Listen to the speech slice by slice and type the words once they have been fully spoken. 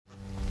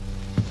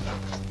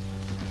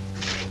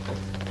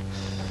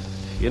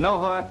You know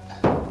what?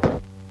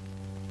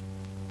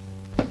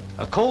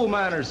 A coal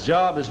miner's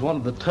job is one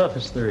of the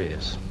toughest there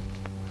is.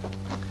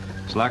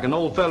 It's like an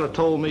old fella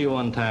told me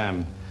one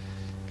time,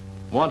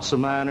 once a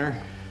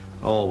miner,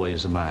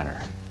 always a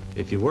miner.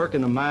 If you work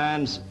in the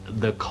mines,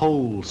 the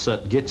coal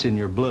gets in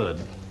your blood.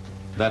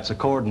 That's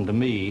according to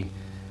me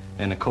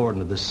and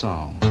according to this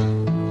song.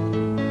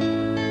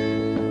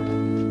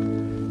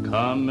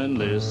 Come and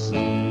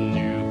listen,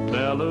 you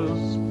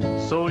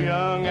fellas, so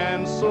young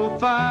and so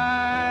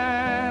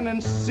fine,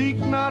 and seek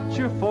not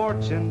your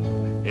fortune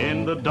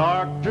in the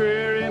dark,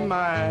 dreary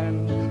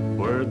mine,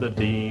 where the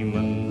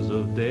demons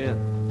of death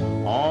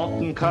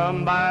often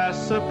come by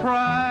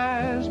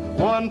surprise.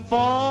 One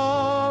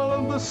fall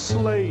of the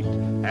slate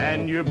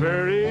and you're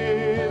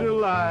buried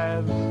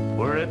alive,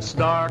 where it's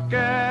dark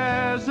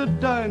as a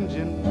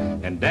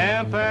dungeon and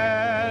damp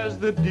as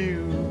the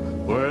dew,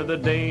 where the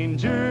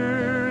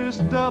danger is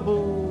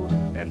double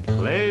and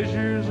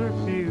pleasures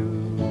are few,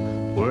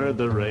 where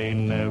the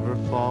rain never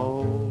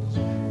falls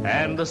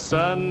and the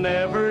sun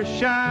never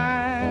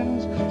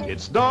shines.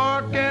 It's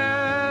dark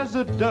as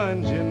a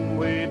dungeon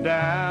way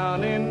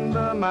down in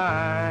the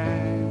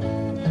mines.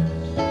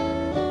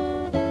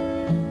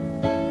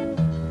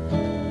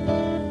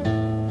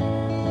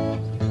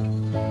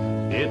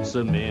 It's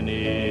a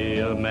many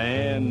a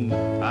man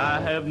I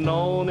have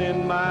known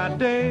in my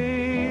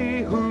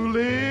day who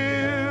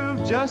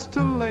lived just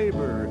to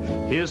labor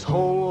his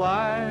whole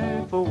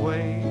life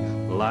away,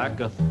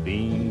 like a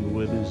fiend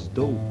with his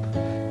dope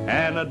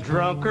and a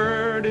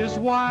drunkard his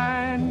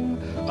wine.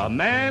 A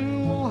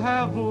man will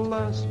have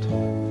lust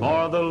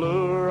for the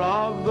lure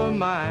of the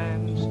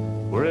mines,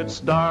 where it's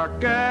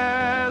dark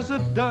as a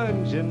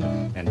dungeon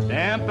and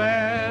damp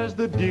as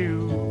the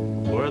dew,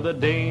 where the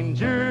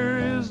danger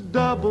is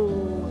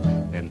double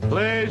and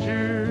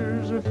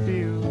pleasures are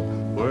few,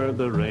 where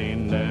the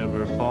rain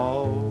never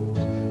falls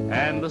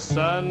and the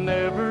sun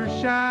never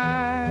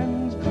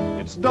shines.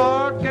 It's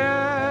dark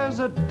as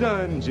a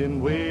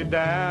dungeon way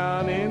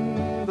down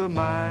in the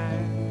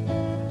mines.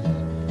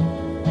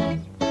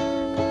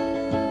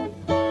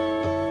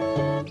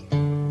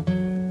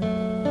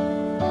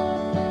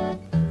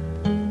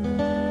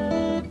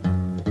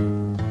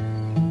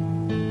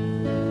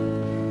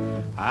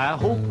 I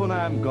hope when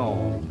I'm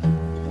gone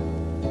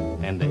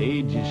and the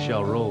ages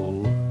shall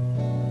roll,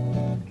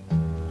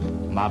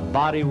 my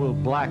body will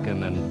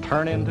blacken and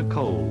turn into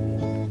coal.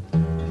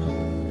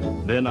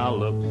 Then I'll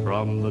look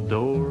from the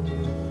door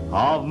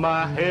of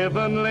my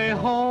heavenly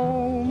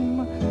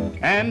home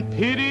and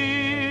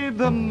pity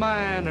the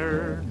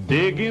miner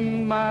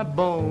digging my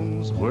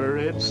bones, where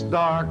it's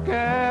dark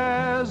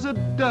as a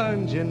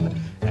dungeon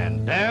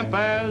and damp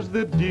as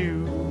the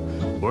dew,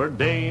 where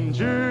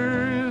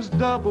danger is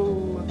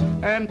double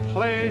and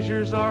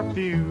pleasures are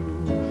few,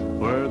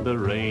 where the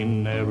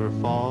rain never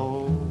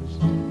falls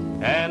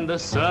and the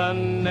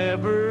sun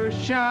never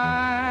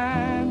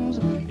shines.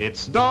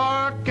 It's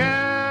dark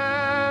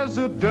as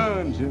a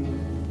dungeon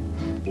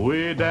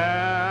way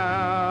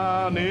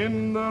down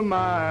in the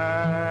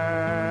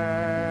mine.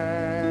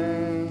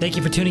 Thank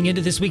you for tuning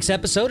into this week's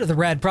episode of the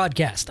Rad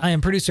Broadcast. I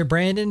am producer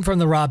Brandon from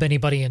the Rob,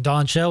 Anybody, and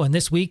Dawn Show, and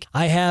this week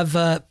I have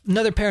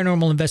another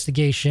paranormal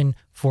investigation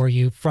for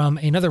you from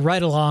another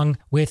ride-along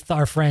with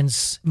our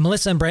friends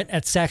Melissa and Brent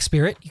at Sac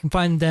Spirit. You can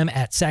find them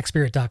at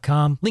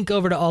sacspirit.com. Link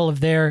over to all of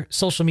their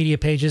social media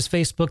pages,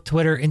 Facebook,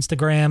 Twitter,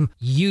 Instagram,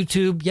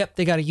 YouTube. Yep,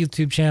 they got a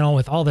YouTube channel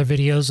with all their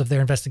videos of their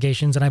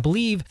investigations, and I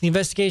believe the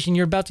investigation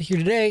you're about to hear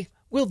today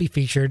will be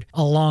featured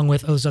along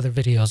with those other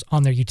videos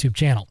on their YouTube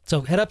channel.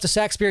 So head up to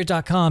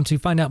sacspirit.com to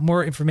find out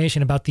more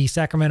information about the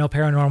Sacramento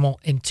Paranormal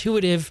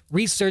Intuitive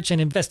Research and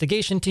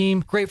Investigation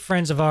Team. Great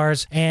friends of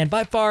ours, and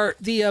by far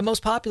the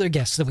most popular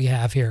guests that we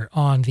have here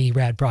on the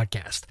Rad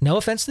Broadcast. No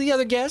offense to the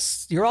other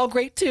guests, you're all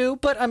great too,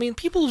 but I mean,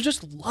 people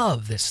just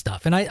love this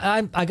stuff. And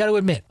I got to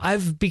admit,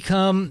 I've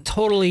become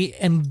totally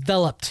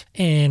enveloped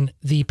in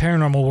the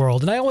paranormal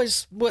world, and I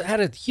always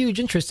had a huge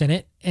interest in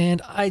it.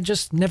 And I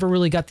just never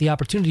really got the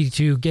opportunity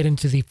to get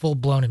into the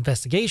full-blown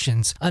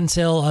investigations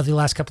until the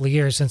last couple of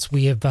years, since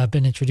we have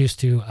been introduced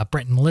to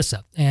Brent and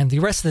Melissa and the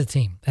rest of the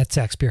team at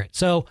Sac Spirit.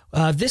 So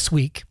this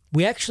week,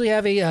 we actually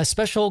have a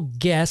special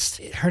guest.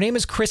 Her name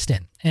is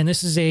Kristen, and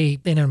this is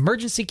an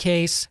emergency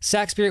case.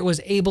 Sac Spirit was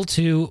able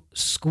to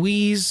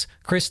squeeze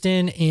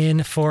Kristen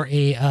in for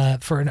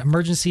an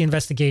emergency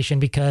investigation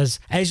because,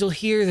 as you'll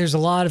hear, there's a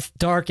lot of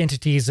dark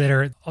entities that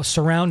are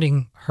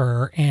surrounding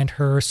her and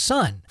her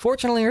son.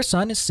 Fortunately, her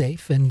son is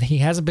safe and he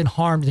hasn't been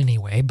harmed in any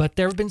way, but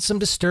there have been some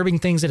disturbing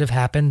things that have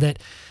happened that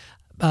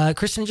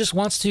Kristen just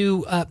wants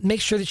to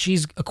make sure that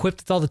she's equipped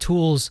with all the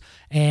tools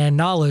and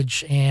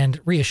knowledge and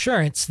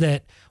reassurance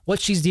that what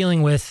she's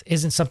dealing with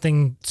isn't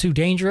something too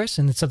dangerous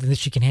and it's something that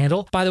she can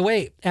handle. By the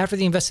way, after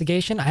the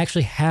investigation, I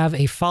actually have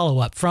a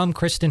follow-up from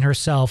Kristen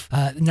herself.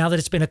 Now that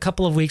it's been a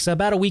couple of weeks,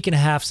 about a week and a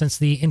half since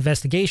the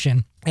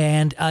investigation,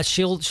 and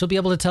she'll be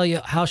able to tell you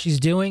how she's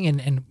doing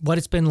and what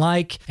it's been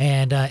like,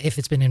 and if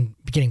it's been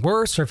getting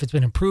worse or if it's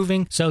been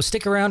improving. So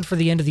stick around for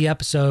the end of the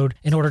episode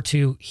in order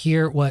to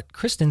hear what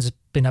Kristen's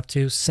been up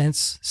to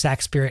since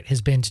Sac Spirit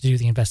has been to do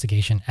the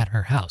investigation at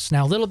her house.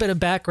 Now, a little bit of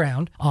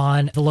background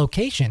on the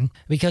location,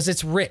 because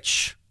it's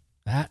rich.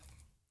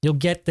 You'll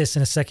get this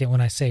in a second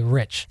when I say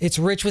rich. It's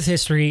rich with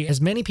history.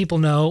 As many people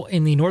know,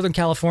 in the Northern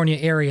California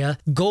area,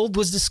 gold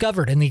was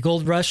discovered and the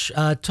gold rush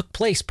took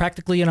place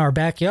practically in our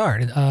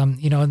backyard.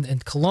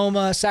 In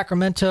Coloma,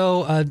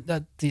 Sacramento,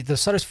 the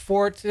Sutter's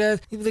Fort,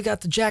 they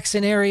got the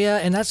Jackson area,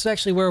 and that's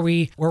actually where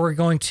we're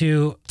going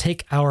to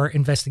take our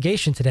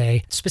investigation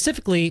today.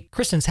 Specifically,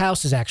 Kristen's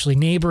house is actually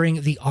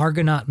neighboring the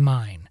Argonaut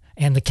Mine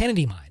and the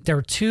Kennedy Mine. There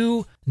were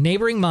two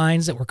neighboring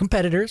mines that were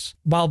competitors.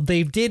 While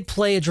they did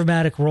play a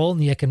dramatic role in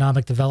the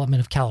economic development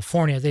of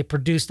California, they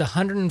produced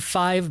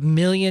 $105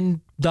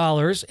 million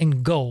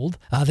in gold.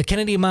 The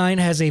Kennedy Mine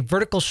has a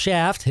vertical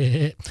shaft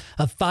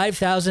of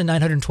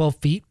 5,912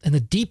 feet and the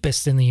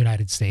deepest in the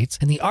United States.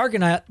 And the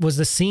Argonaut was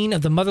the scene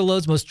of the Mother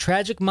Lode's most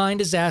tragic mine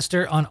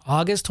disaster on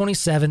August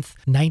 27th,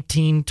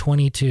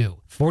 1922.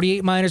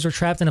 48 miners were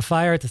trapped in a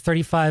fire at the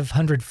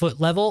 3,500-foot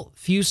level.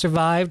 Few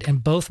survived,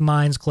 and both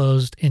mines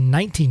closed in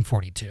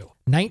 1942.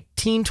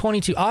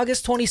 1922,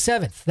 August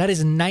 27th. That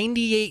is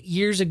 98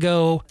 years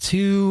ago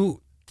to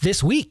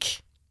this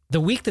week. The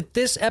week that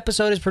this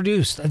episode is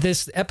produced.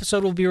 This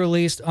episode will be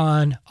released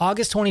on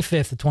August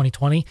 25th of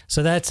 2020.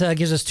 So that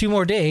gives us 2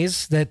 more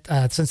days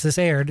that since this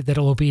aired, that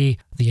it will be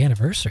the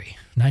anniversary,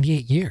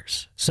 98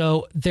 years.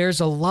 So there's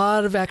a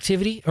lot of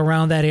activity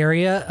around that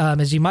area.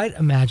 As you might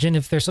imagine,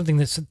 if there's something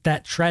that's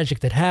that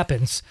tragic that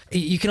happens,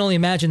 you can only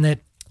imagine that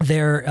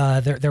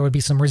there would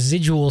be some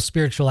residual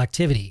spiritual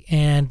activity.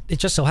 And it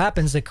just so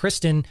happens that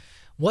Kristen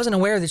wasn't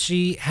aware that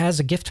she has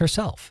a gift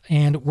herself.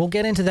 And we'll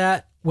get into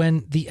that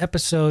when the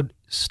episode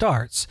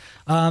starts.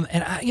 You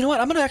know what?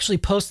 I'm going to actually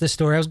post this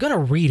story. I was going to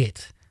read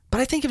it,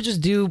 but I think it would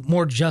just do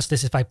more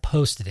justice if I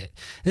posted it.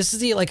 This is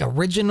the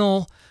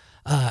original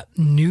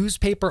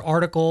newspaper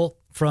article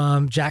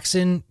from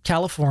Jackson,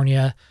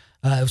 California.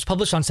 It was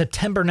published on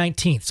September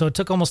 19th. So it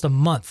took almost a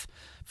month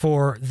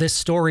for this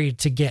story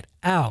to get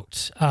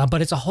out.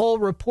 But it's a whole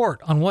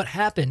report on what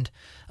happened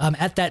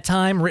at that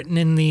time, written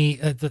in the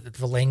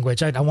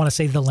language. I want to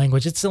say the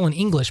language. It's still in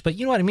English, but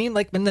you know what I mean?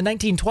 Like in the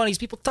 1920s,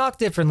 people talked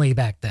differently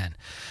back then.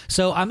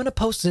 So I'm going to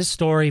post this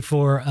story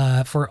for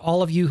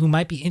all of you who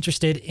might be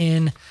interested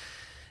in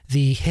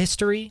the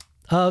history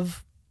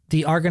of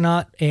the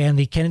Argonaut and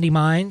the Kennedy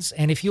mines.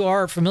 And if you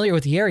are familiar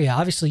with the area,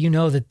 obviously you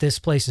know that this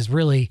place is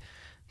really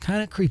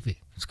kind of creepy.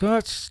 It's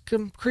got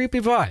some creepy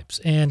vibes.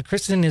 And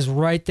Kristen is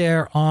right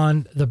there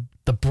on the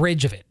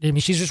bridge of it. I mean,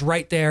 she's just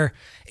right there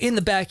in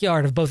the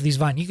backyard of both of these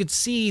mines. You could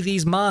see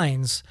these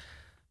mines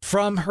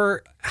from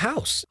her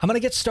house. I'm going to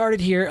get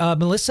started here.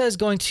 Melissa is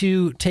going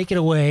to take it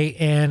away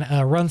and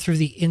run through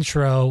the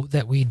intro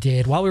that we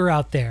did while we were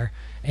out there.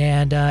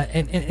 And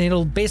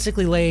it'll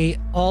basically lay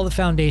all the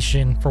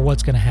foundation for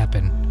what's going to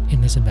happen in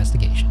this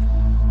investigation.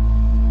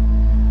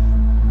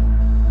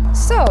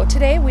 So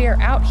today we are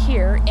out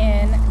here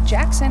in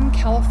Jackson,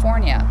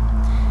 California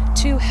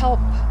to help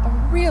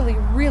a really,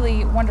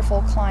 really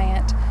wonderful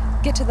client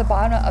get to the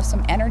bottom of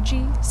some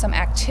energy, some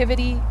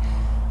activity,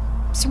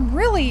 some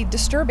really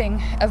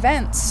disturbing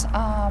events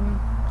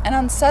and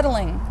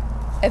unsettling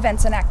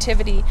events and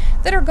activity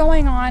that are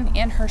going on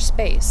in her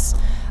space.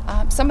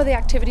 Some of the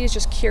activity is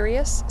just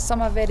curious.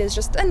 Some of it is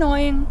just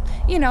annoying,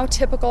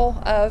 typical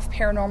of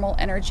paranormal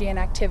energy and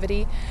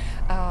activity.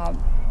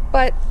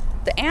 But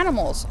the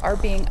animals are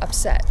being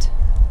upset.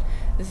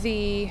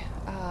 The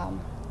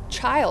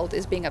child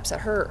is being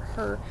upset.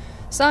 Her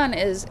son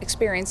is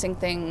experiencing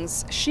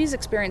things. She's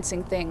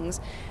experiencing things.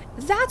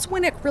 That's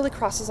when it really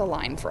crosses a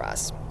line for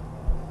us.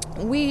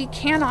 We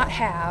cannot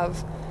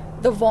have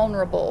the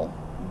vulnerable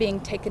being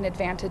taken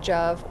advantage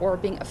of or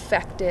being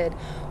affected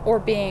or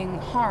being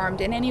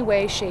harmed in any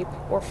way, shape,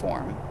 or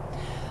form.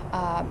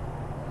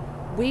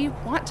 We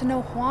want to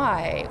know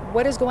why.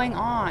 What is going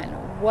on?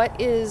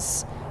 What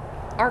is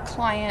our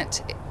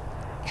client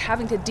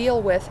having to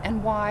deal with,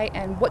 and why,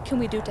 and what can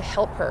we do to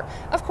help her?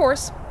 Of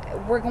course,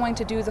 we're going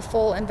to do the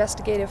full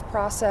investigative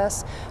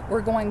process.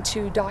 We're going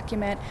to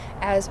document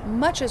as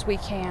much as we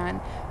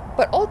can,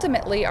 but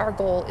ultimately our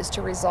goal is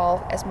to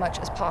resolve as much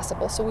as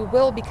possible. So we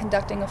will be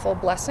conducting a full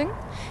blessing,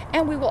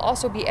 and we will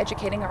also be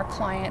educating our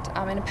client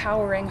and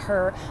empowering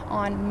her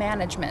on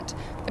management,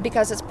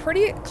 because it's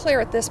pretty clear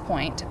at this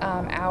point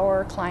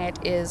our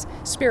client is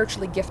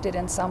spiritually gifted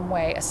in some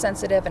way, a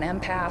sensitive, an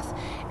empath,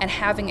 and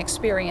having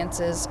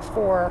experiences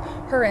for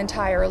her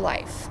entire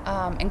life,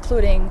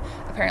 including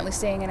apparently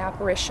seeing an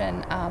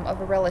apparition of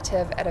a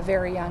relative at a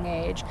very young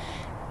age.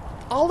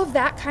 All of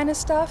that kind of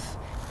stuff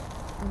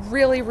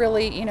really,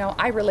 really, you know,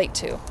 I relate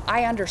to.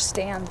 I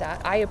understand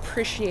that. I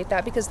appreciate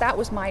that, because that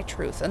was my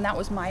truth and that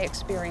was my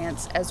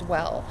experience as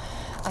well.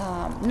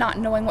 Not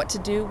knowing what to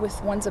do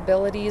with one's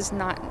abilities,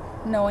 not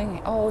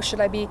knowing, oh, should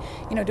I be,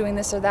 you know, doing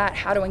this or that,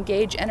 how to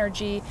engage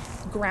energy,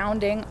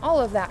 grounding, all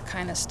of that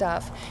kind of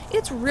stuff.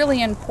 It's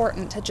really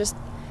important to just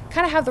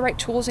kind of have the right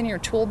tools in your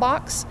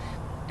toolbox.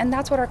 And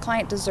that's what our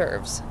client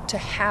deserves, to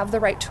have the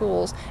right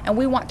tools, and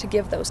we want to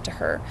give those to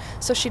her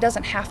so she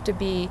doesn't have to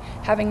be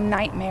having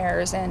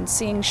nightmares and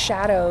seeing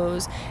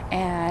shadows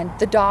and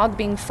the dog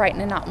being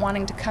frightened and not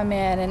wanting to come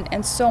in,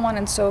 and so on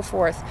and so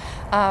forth.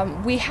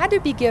 We had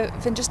to be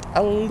given just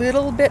a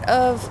little bit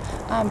of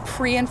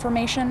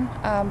pre-information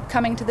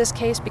coming to this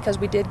case, because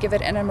we did give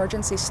it an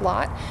emergency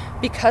slot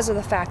because of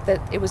the fact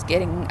that it was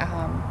getting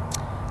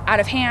out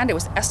of hand, it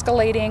was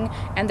escalating,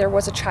 and there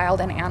was a child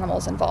and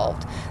animals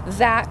involved.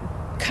 That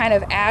kind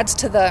of adds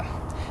to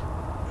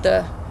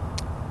the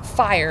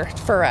fire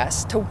for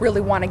us to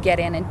really want to get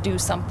in and do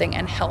something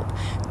and help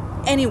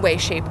any way,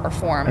 shape, or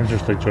form.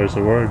 Interesting choice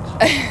of words.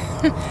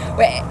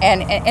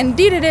 and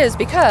indeed it is,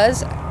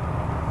 because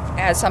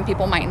as some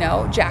people might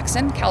know,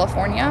 Jackson,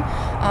 California,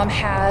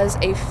 has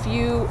a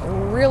few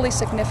really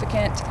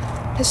significant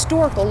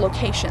historical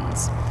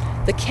locations.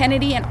 The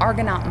Kennedy and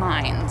Argonaut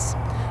mines.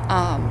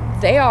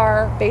 They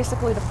are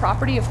basically the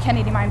property of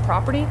Kennedy Mine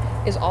property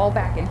is all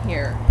back in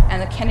here,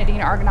 and the Kennedy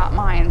and Argonaut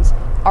mines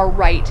are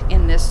right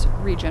in this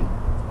region,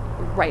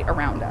 right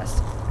around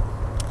us.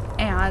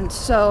 And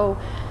so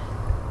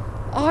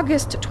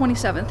August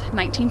 27th,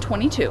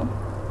 1922,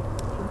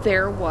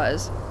 there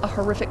was a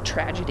horrific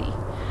tragedy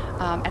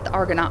at the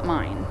Argonaut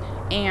mine,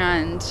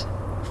 and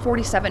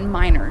 47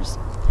 miners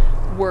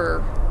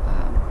were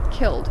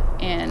killed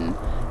in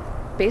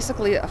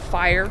basically a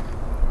fire.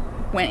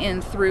 Went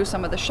in through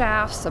some of the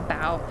shafts.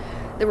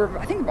 There were,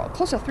 I think, about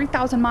close to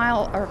 3,000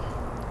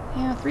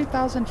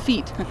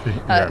 feet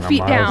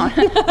feet down.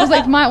 I was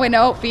like,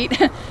 feet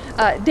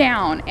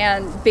down.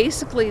 And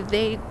basically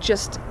they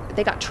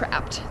got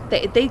trapped.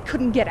 They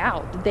couldn't get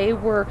out. They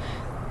were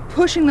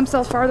pushing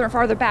themselves farther and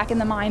farther back in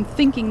the mine,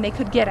 thinking they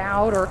could get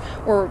out,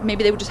 or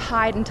maybe they would just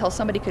hide until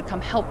somebody could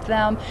come help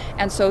them.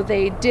 And so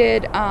they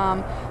did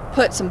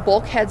put some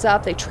bulkheads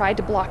up. They tried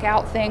to block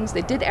out things.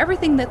 They did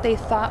everything that they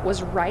thought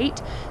was right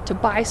to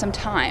buy some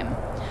time.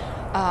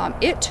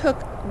 It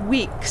took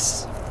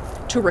weeks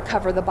to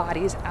recover the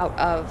bodies out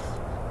of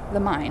the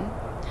mine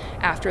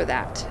after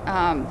that.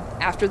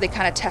 After they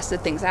kind of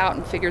tested things out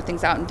and figured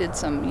things out and did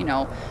some,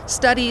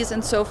 studies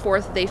and so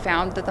forth, they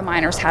found that the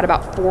miners had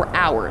about 4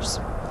 hours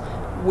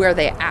where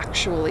they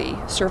actually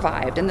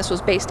survived. And this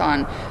was based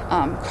on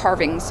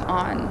carvings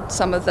on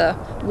some of the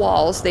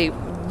walls. They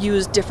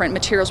used different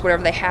materials,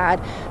 whatever they had.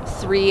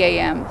 3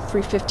 a.m.,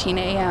 3:15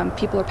 a.m.,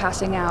 people are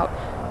passing out.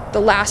 The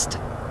last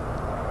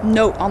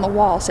note on the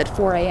wall said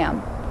 4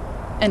 a.m.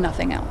 and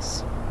nothing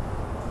else.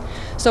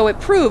 So it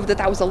proved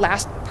that was the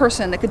last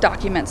person that could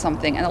document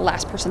something, and the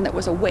last person that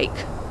was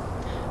awake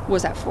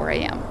was at 4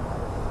 a.m.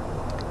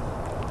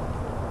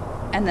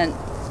 And then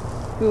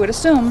we would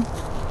assume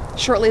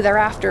shortly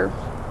thereafter,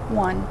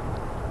 one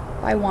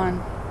by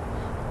one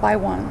by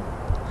one,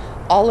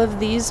 all of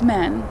these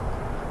men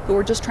who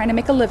were just trying to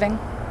make a living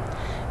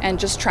and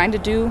just trying to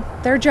do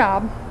their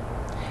job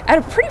at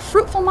a pretty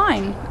fruitful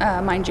mine,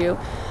 mind you,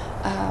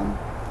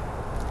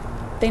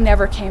 they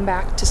never came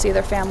back to see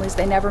their families.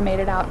 They never made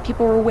it out.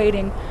 People were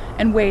waiting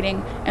and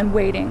waiting and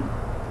waiting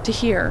to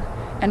hear,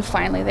 and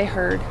finally they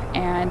heard.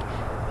 And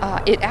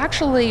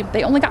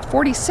they only got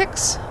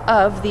 46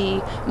 of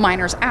the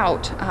miners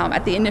out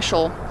at the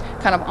initial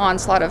kind of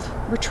onslaught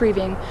of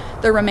retrieving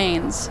the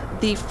remains.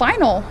 The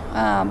final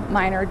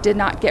miner did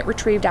not get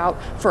retrieved out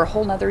for a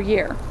whole nother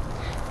year.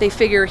 They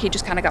figure he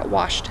just kind of got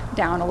washed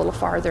down a little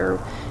farther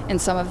in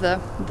some of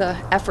the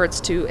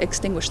efforts to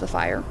extinguish the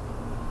fire.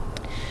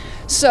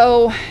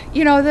 So,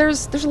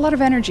 there's a lot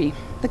of energy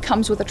that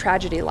comes with a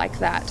tragedy like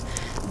that.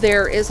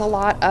 There is a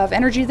lot of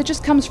energy that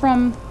just comes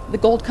from the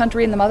gold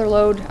country and the Mother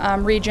Lode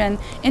region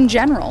in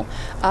general.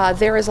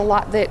 There is a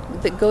lot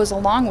that goes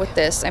along with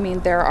this. I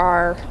mean, there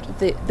are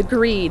the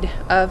greed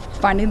of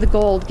finding the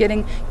gold,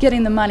 getting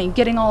the money,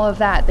 getting all of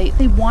that.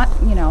 They want,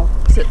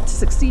 to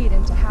succeed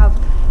and to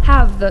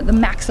have the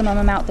maximum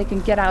amount they can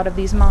get out of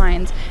these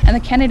mines. And the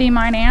Kennedy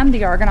mine and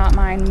the Argonaut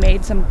mine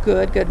made some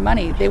good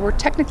money. They were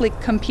technically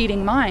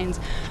competing mines,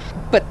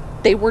 but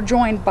they were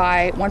joined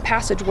by one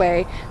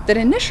passageway that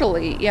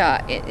initially,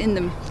 in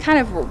the kind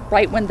of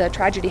right when the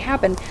tragedy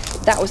happened,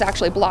 that was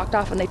actually blocked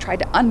off, and they tried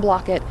to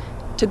unblock it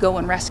to go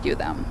and rescue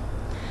them.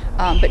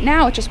 But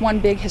now it's just one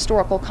big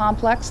historical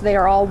complex. They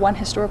are all one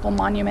historical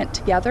monument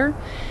together,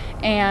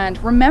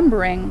 and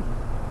remembering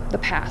the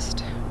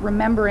past,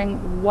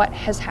 remembering what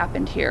has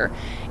happened here.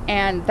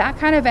 And that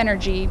kind of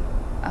energy,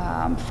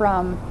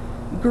 from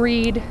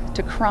greed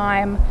to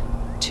crime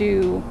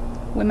to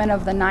women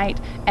of the night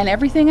and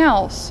everything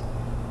else,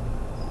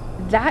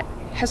 that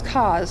has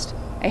caused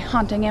a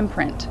haunting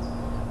imprint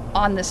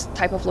on this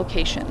type of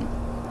location.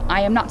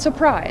 I am not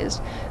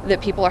surprised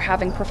that people are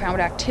having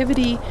profound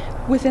activity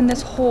within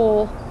this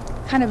whole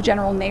kind of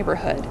general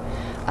neighborhood.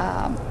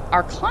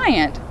 Our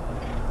client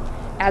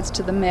adds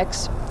to the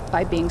mix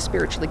by being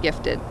spiritually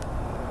gifted.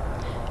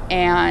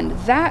 And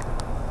that,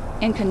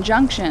 in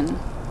conjunction,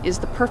 is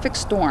the perfect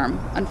storm,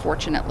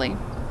 unfortunately,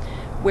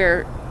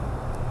 where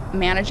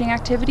managing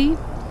activity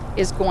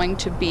is going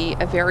to be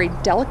a very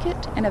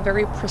delicate and a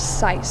very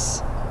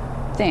precise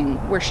thing,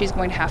 where she's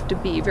going to have to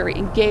be very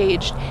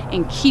engaged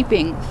in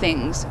keeping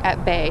things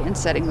at bay and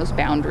setting those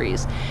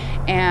boundaries.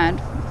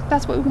 And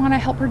that's what we want to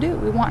help her do.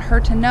 We want her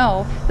to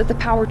know that the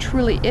power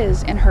truly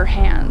is in her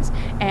hands,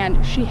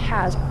 and she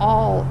has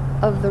all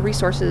of the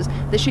resources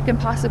that she can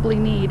possibly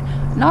need,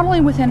 not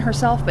only within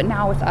herself, but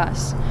now with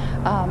us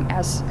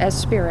as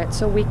spirit,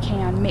 so we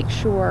can make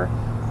sure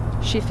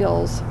she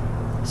feels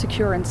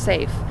secure and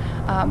safe.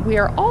 We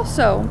are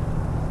also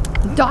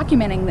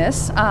documenting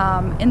this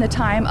in the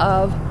time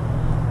of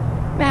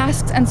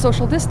masks and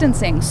social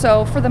distancing.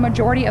 So for the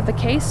majority of the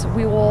case,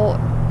 we will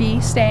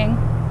be staying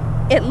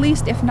at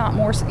least, if not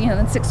more,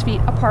 than 6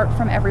 feet apart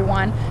from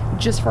everyone,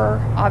 just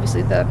for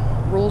obviously the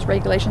rules,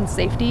 regulations,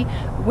 safety.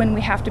 When we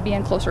have to be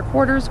in closer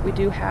quarters, we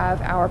do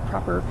have our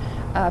proper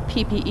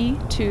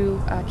PPE to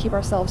keep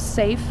ourselves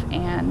safe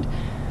and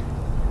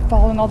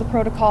following all the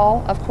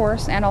protocol, of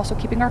course, and also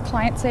keeping our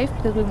client safe,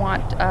 because we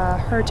want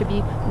her to be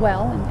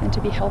well and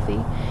to be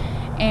healthy.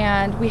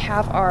 And we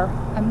have our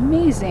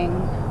amazing,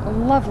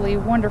 lovely,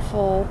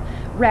 wonderful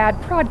Rad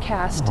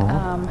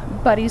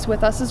Prodcast buddies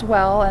with us as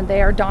well, and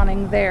they are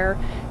donning their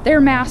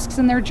masks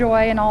and their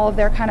joy and all of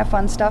their kind of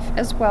fun stuff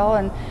as well,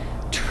 and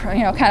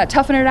kind of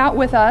toughing it out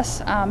with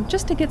us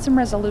just to get some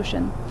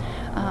resolution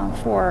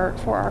for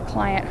our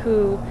client,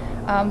 who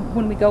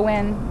when we go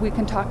in, we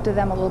can talk to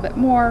them a little bit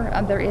more.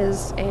 There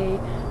is a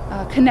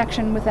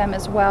connection with them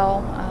as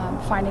well,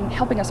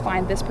 helping us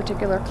find this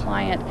particular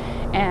client,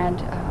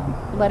 and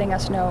letting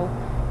us know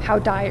how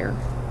dire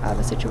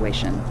the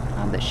situation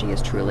that she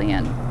is truly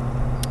in.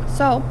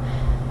 So,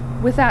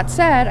 with that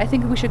said, I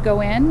think we should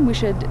go in, we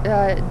should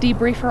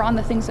debrief her on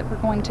the things that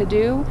we're going to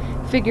do,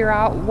 figure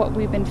out what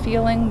we've been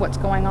feeling, what's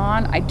going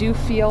on. I do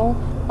feel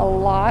a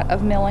lot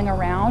of milling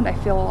around. I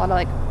feel a lot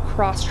of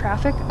cross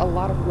traffic, a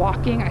lot of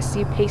walking. I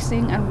see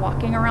pacing and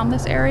walking around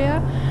this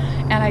area.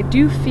 And I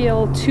do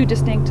feel two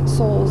distinct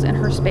souls in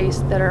her space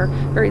that are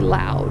very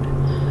loud.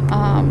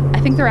 I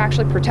think they're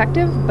actually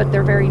protective, but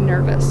they're very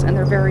nervous and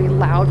they're very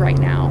loud right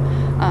now.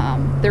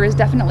 There is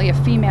definitely a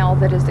female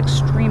that is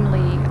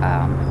extremely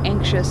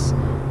anxious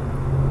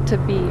to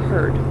be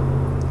heard.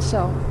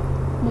 So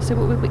we'll see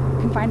what we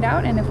can find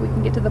out, and if we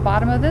can get to the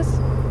bottom of this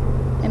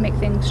and make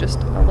things just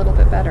a little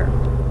bit better.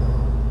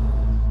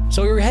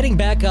 So we were heading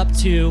back up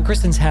to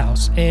Kristen's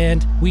house,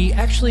 and we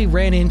actually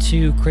ran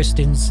into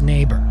Kristen's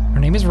neighbor. Her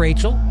name is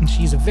Rachel, and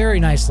she's a very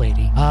nice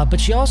lady. But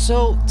she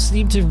also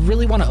seemed to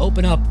really want to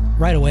open up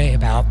right away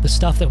about the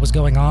stuff that was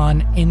going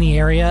on in the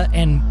area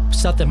and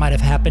stuff that might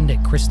have happened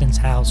at Kristen's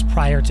house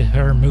prior to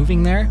her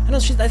moving there. I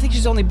think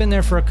she's only been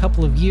there for a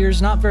couple of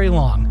years, not very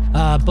long.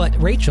 But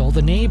Rachel,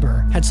 the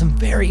neighbor, had some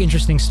very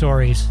interesting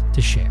stories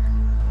to share.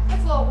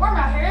 It's a little warm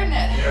out here, isn't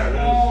it?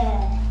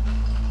 Yeah,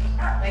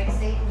 Like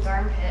Satan's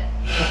armpit.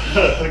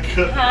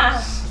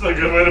 That's a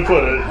good way to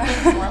put it.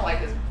 More like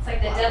this. It's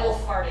like the devil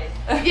farted.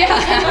 Yeah.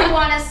 I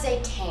want to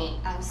say taint.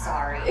 I'm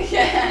sorry.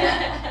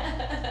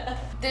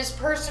 This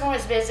person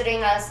was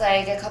visiting us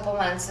like a couple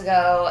months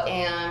ago,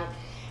 and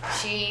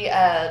she,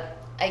 I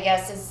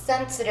guess, is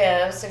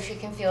sensitive, so she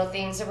can feel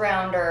things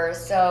around her.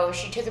 So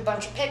she took a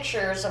bunch of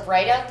pictures of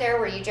right out there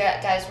where you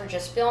guys were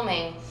just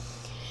filming,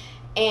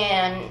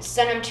 and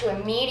sent them to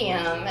a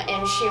medium.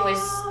 And she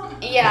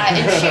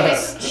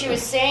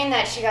was saying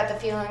that she got the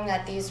feeling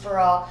that these were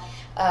all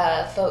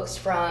folks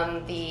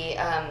from the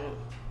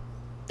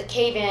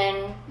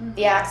cave-in,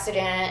 the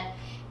accident.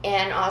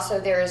 And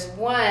also there's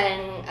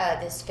one,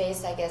 this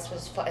face, I guess,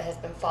 has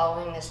been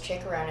following this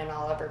chick around in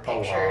all of her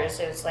pictures.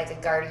 It was like a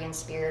guardian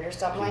spirit or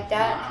something like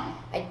that. Wow.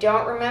 I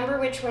don't remember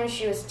which one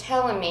she was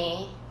telling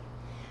me.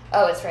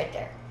 Oh, it's right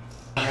there.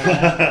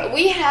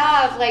 We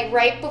have,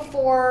 right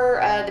before,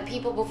 the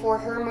people before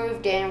her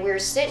moved in, we were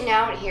sitting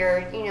out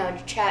here,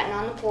 chatting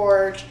on the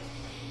porch.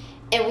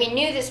 And we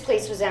knew this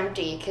place was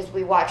empty because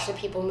we watched the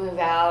people move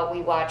out.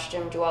 We watched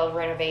them do all the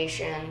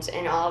renovations.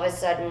 And all of a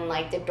sudden,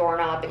 the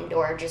doorknob and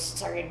door just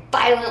started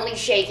violently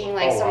shaking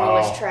someone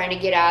was trying to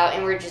get out.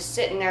 And we're just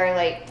sitting there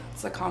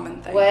it's a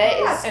common thing. what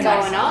is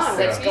going on?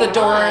 What's going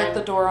on?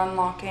 The door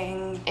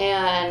unlocking.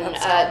 And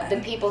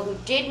the people who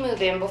did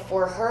move in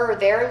before her,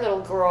 their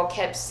little girl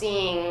kept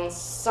seeing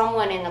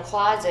someone in the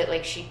closet.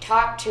 She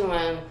talked to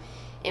him.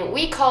 And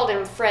we called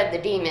him Fred the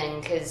Demon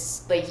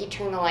because, he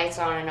turned the lights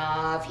on and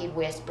off. He'd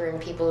whisper in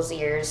people's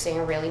ears,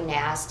 saying really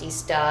nasty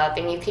stuff.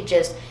 And you could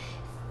just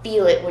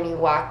feel it when you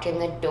walked in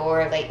the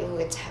door.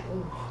 Ooh.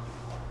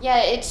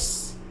 Yeah,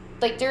 it's,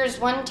 there was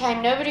one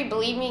time, nobody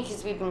believed me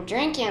because we've been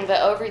drinking,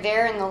 but over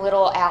there in the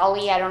little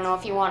alley, I don't know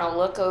if you want to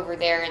look over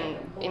there in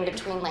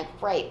between,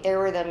 right there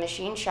where the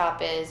machine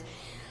shop is.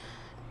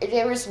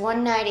 There was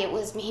one night, it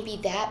was maybe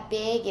that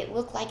big. It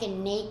looked like a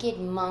naked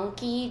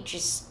monkey,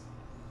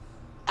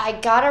 I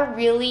got a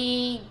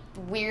really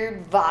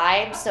weird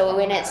vibe. So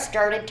when it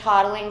started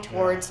toddling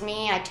towards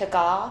me, I took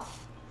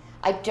off.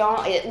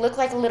 It looked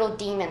like a little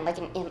demon, like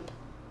an imp.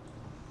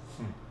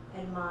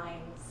 And mines.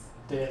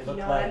 Did it look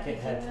You know like what I'm it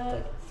had thinking of?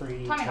 like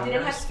 3 Tommy, toes? Did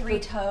it have 3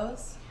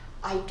 toes?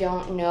 I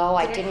don't know.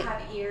 I didn't. Did it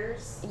have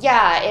ears?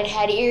 Yeah, it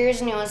had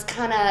ears and it was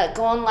kind of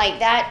going like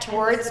that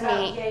towards And was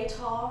it about me. yay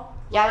tall?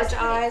 Yeah, Large it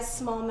was- eyes,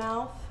 small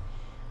mouth.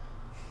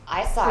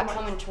 I saw it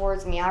coming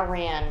towards me. I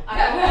ran. All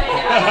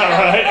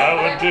right, I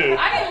would too.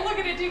 I didn't look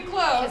at it too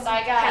close. Because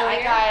I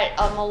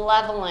got a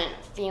malevolent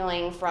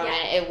feeling from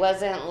it. It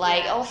wasn't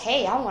like, oh,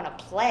 hey, I want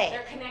to play.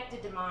 They're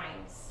connected to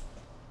mines.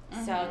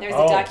 Mm-hmm. So there's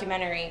Oh. a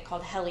documentary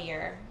called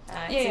Hellier.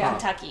 It's in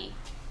Kentucky,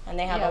 and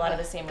they have Yeah, a lot of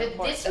but- the same But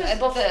reports. this was the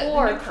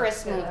before new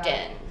Chris Chris, moved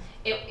in.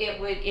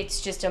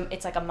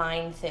 It's like a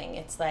mind thing.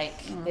 It's like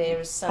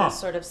there's some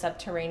sort of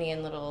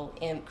subterranean little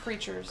imp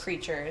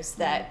creatures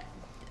that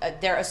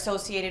they're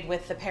associated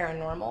with the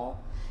paranormal,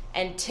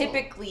 and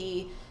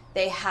typically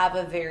they have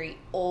a very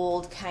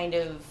old kind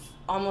of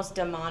almost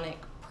demonic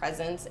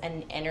presence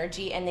and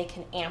energy, and they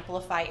can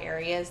amplify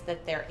areas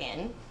that they're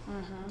in.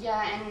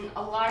 Yeah, and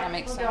a lot That of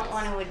makes people don't sense.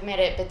 want to admit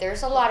it, but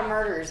there's a lot of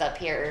murders up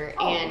here,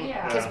 and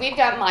yeah. because we've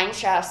got mine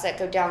shafts that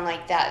go down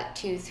like that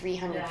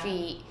 200-300 Yeah.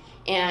 feet,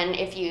 and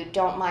if you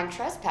don't mind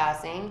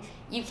trespassing,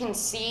 you can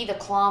see the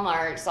claw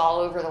marks all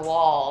over the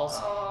walls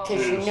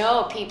because you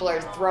know people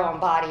are throwing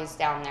bodies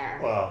down there.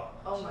 Wow.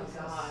 Oh my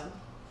god.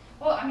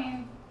 Well, I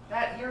mean,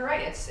 you're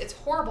right. It's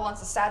horrible. And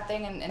it's a sad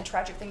thing and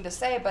tragic thing to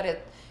say, but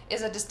it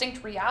is a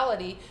distinct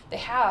reality. They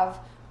have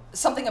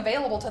something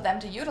available to them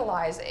to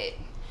utilize.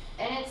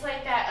 And it's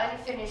like that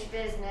unfinished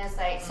business.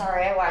 Like,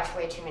 sorry, I watch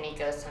way too many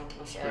ghost hunting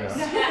shows.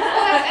 Yeah.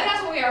 and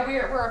that's what we are.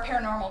 We're a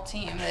paranormal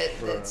team. Right.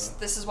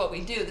 This is what we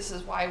do. This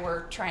is why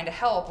we're trying to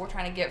help. We're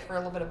trying to get for a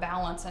little bit of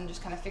balance and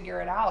just kind of figure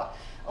it out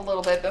a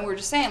little bit. But we're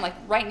just saying, like,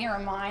 right near a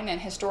mine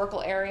and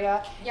historical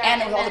area,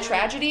 and with all the then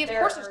tragedy, of there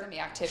course there's are going to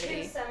be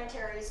activity. 2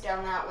 cemeteries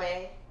down that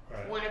way.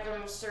 Right. One of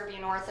them's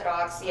Serbian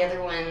Orthodox. The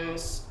other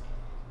one's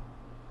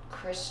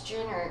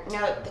Christian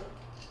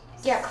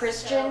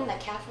Christian, the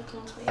Catholic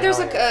ones. There's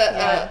like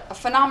a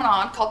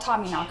phenomenon called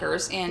Tommy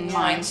knockers in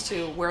mines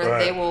too, where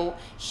Right. they will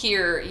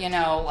hear,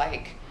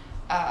 like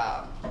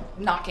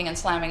knocking and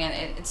slamming,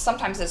 and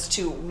sometimes it's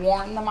to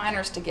warn the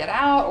miners to get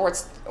out,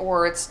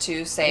 or it's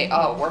to say,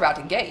 oh, we're about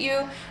to get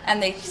you,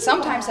 and they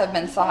sometimes have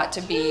been thought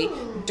to be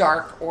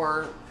dark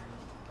or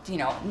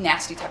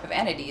nasty type of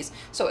entities,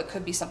 so it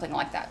could be something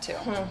like that too.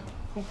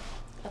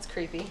 That's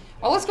creepy.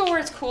 Well, let's go where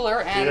it's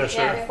cooler, and Yeah,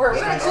 sure. we're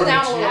gonna cool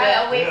down a little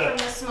bit. Away Yeah. from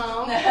the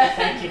smoke.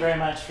 Thank you very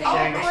much for Oh,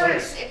 sharing of your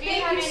course. story. If you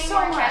Thank have you any so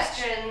more much.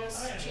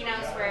 questions, she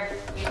knows where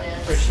we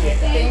live.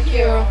 Appreciate that. Thank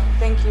you.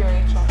 Thank you,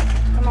 Rachel.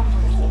 Come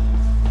on.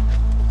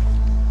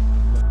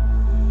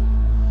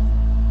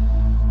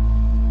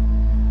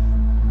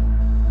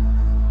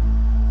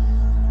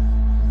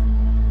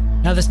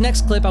 Now, this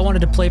next clip I wanted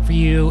to play for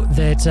you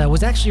that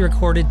was actually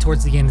recorded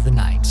towards the end of the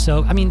night.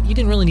 So, I mean, you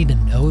didn't really need to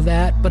know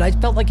that, but I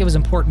felt like it was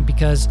important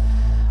because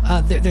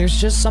there's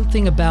just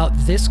something about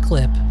this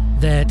clip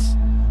that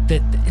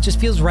it just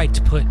feels right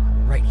to put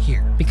right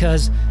here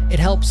because it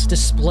helps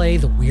display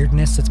the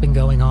weirdness that's been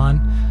going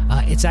on.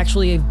 It's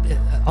actually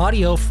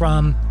audio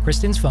from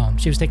Kristen's phone.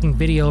 She was taking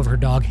video of her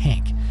dog,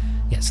 Hank.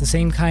 Yes, the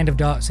same kind of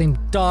dog, same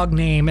dog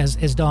name as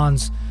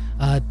Dawn's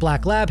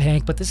black lab,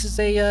 Hank, but this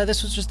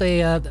was just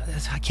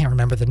I can't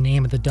remember the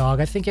name of the dog.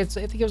 I think it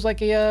was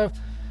like a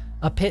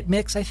pit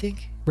mix, I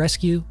think.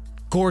 Rescue.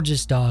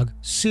 Gorgeous dog,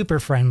 super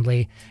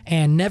friendly,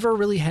 and never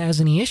really has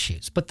any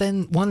issues. But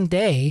then one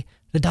day,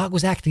 the dog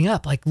was acting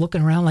up, like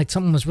looking around like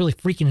someone was really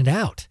freaking it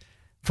out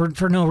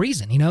for no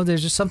reason.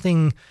 There's just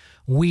something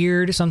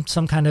weird, some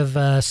kind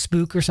of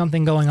spook or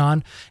something going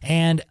on.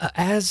 And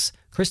as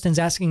Kristen's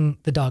asking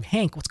the dog,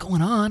 Hank, what's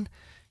going on?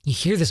 You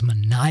hear this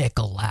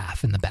maniacal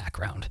laugh in the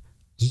background.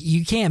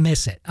 You can't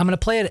miss it. I'm gonna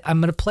play it,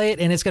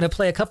 and it's gonna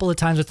play a couple of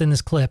times within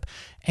this clip,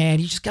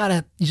 and you just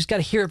gotta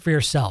hear it for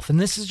yourself. And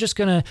this is just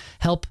gonna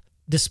help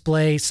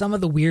display some of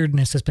the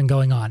weirdness that's been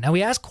going on. Now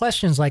we ask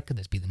questions like, could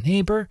this be the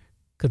neighbor?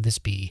 Could this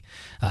be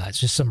it's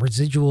just some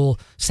residual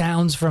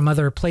sounds from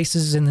other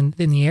places in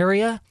the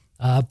area?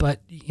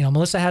 But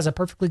Melissa has a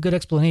perfectly good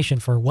explanation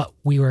for what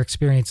we were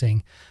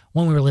experiencing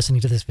when we were listening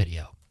to this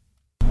video.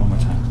 One more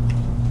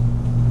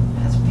time.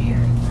 That's weird.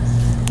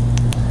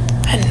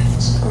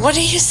 And what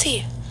do you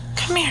see?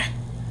 Come here.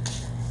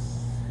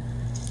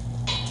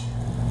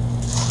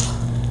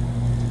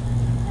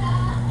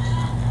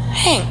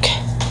 Hank.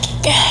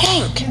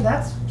 Hank. Yeah,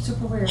 that's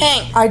super weird.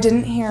 Hank. I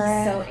didn't hear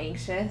it. So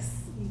anxious.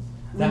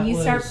 That When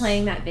you start was-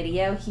 playing that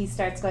video, he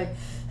starts going,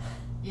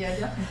 Yeah,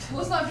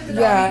 let's not get the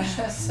Yeah. dog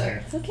anxious.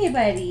 "It's okay,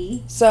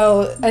 buddy."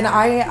 So, and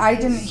I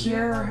didn't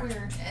hear.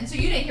 Weird. And so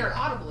you didn't hear it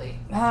audibly.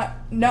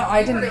 No, I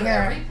You didn't heard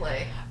hear it it. at replay.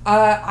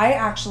 I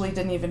actually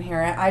didn't even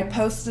hear it. I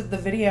posted the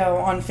video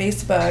on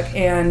Facebook,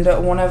 and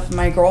one of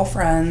my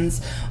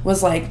girlfriends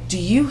was like, "Do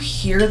you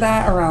hear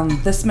that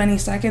around this many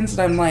seconds?"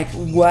 And I'm like,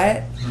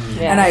 "What?"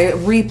 Yeah. And I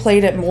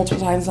replayed it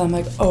multiple times, and I'm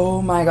like,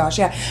 "Oh my gosh,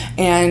 yeah!"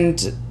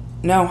 And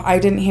No, I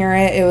didn't hear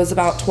it. It was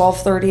about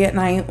 12:30 at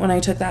night when I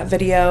took that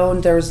video,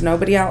 and there was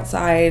nobody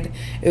outside.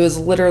 It was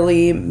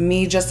literally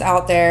me just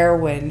out there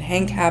when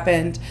Hank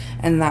happened,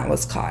 and that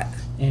was caught.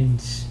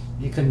 And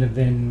you couldn't have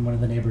been one of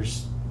the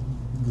neighbors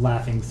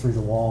laughing through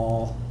the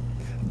wall.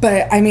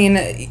 But, I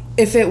mean,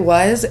 if it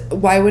was,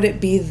 why would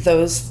it be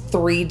those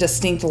 3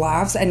 distinct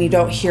laughs and you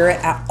don't hear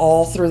it at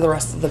all through the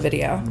rest of the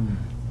video? And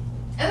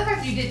the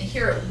fact that you didn't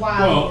hear it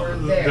while you were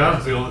there.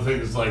 That's the only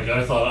thing. Is like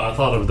I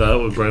thought of that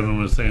what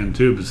Brandon was saying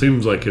too. But it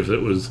seems like if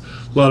it was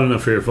loud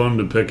enough for your phone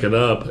to pick it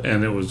up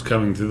and it was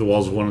coming through the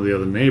walls of one of the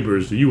other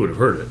neighbors, you would have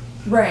heard it.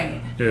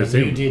 Right. Yeah,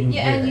 You didn't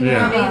Yeah, and you hear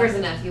were it. neighbors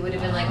enough. You would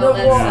have been like, Well,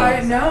 oh,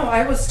 that's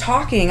I was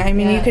talking. I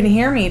mean, Yeah. you can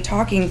hear me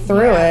talking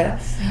through Yeah, it.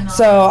 that's not-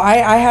 So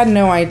I had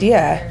no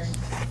idea.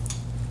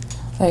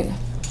 Like,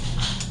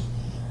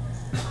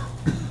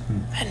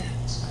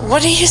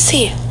 What do you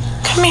see?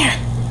 Come here.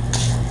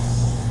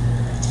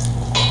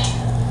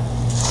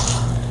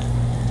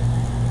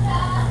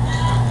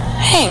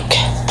 Hank.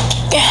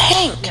 Yeah,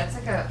 Hank. Yeah, it's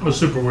like a It was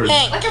super weird.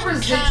 Hank. like a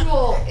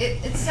residual.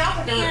 It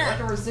sounds like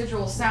a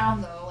residual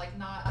sound though, like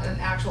not an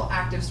actual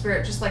active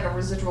spirit, just like a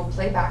residual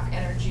playback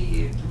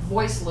energy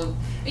voice loop.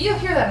 And you'll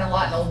hear that a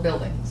lot in old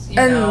buildings. You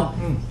And know,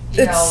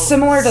 it's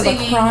similar to the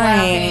singing,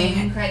 crying.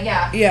 laughing, and crying.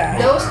 Yeah, Yeah.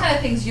 Those kind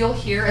of things you'll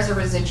hear as a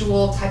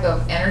residual type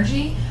of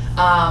energy in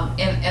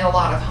a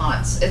lot of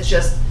haunts. It's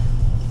just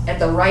at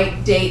the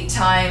right date,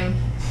 time,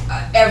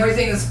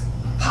 everything is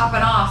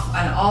popping off,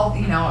 and all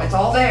it's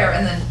all there,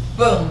 and then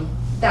boom,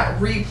 that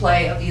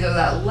replay of either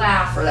that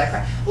laugh or that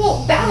cry.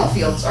 Well,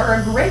 battlefields are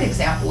a great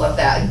example of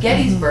that.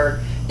 Gettysburg,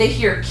 they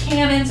hear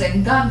cannons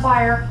and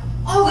gunfire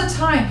all the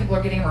time. People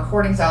are getting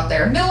recordings out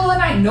there. Middle of the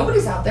night,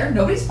 nobody's out there,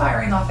 nobody's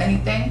firing off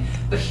anything,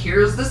 but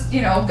here's this,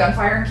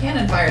 gunfire and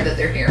cannon fire that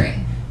they're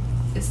hearing.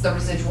 It's the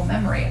residual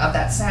memory of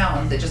that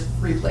sound that just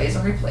replays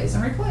and replays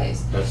and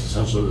replays. That's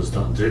essentially the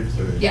stunt tape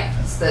theory. Yeah,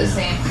 it's the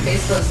same,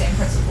 basically the same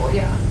principle,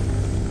 yeah.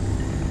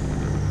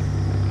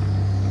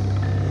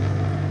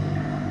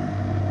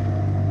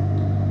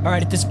 All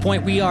right, at this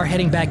point, we are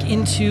heading back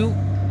into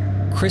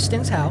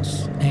Kristen's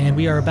house, and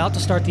we are about to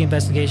start the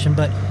investigation.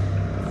 But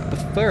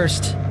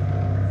first,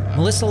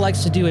 Melissa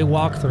likes to do a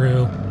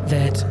walkthrough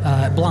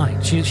that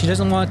blind. She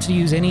doesn't want to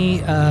use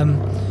any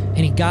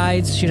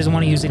guides. She doesn't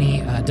want to use any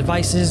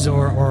devices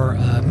or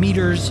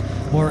meters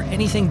or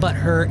anything but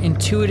her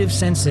intuitive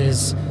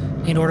senses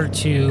in order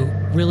to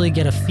really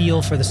get a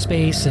feel for the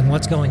space and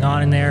what's going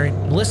on in there.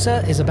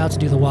 Melissa is about to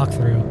do the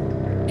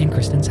walkthrough in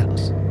Kristen's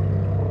house.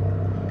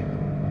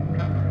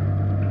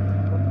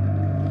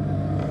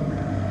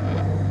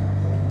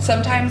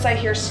 sometimes I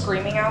hear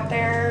screaming out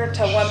there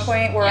to one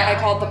point where I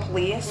called the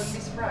police. Wouldn't be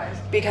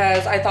surprised.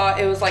 Because I thought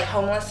it was like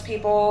homeless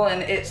people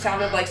and it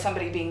sounded like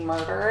somebody being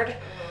murdered.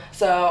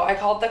 So I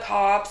called the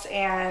cops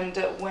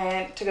and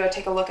went to go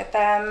take a look at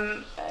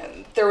them.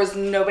 There was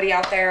nobody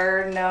out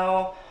there,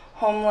 no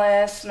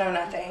homeless, no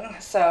nothing.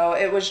 So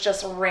it was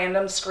just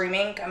random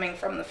screaming coming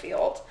from the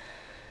field.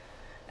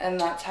 And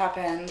that's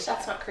happened.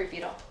 That's not creepy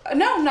at all.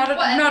 No, not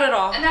at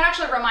all. And that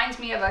actually reminds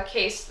me of a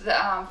case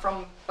that,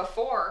 from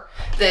before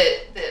that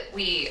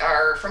we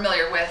are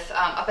familiar with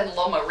up in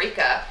Loma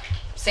Rica.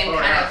 Same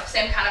kind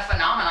of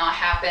phenomena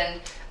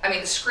happened. I mean,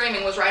 the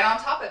screaming was right on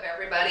top of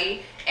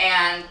everybody,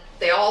 and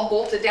they all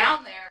bolted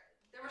down there.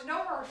 There was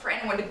nowhere for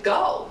anyone to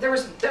go.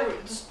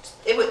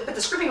 But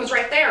the screaming was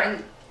right there,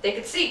 and they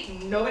could see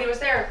nobody was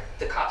there.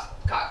 The cops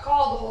got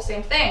called. The whole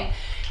same thing.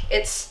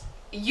 It's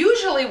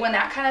usually when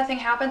that kind of thing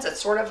happens,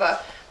 it's sort of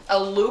a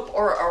loop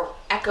or an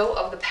echo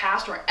of the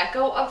past or an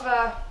echo of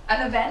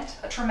an event,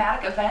 a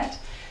traumatic event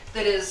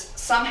that is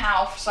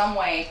somehow, some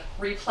way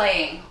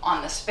replaying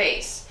on the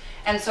space.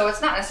 And so it's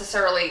not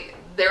necessarily,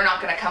 they're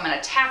not going to come and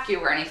attack you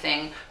or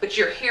anything, but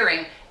you're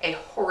hearing a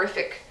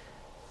horrific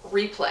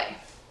replay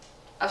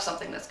of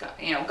something that's gone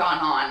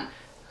on.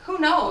 Who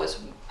knows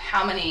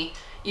how many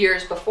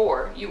years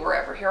before you were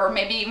ever here, or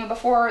maybe even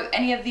before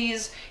any of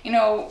these,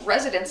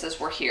 residences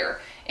were here.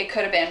 It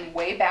could have been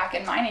way back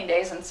in mining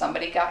days and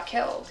somebody got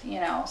killed,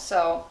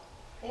 so.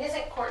 And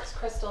isn't quartz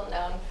crystal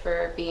known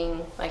for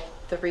being like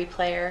the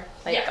replayer?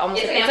 Like Yeah,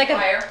 almost, it's an it's like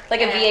amplifier.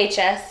 a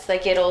VHS,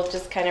 like it'll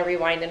just kind of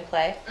rewind and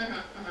play.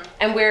 Mm-hmm.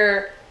 And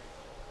we're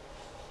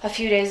a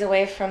few days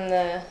away from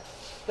the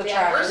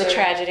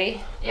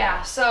tragedy.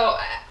 Yeah, so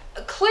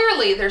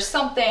clearly there's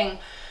something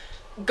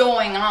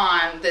going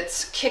on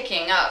that's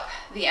kicking up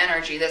the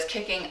energy, that's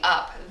kicking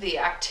up the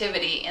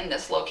activity in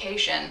this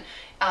location.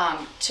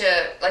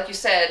 Like you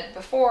said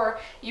before,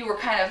 you were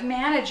kind of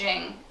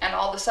managing, and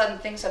all of a sudden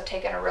things have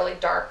taken a really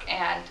dark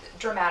and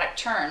dramatic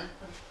turn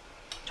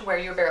to where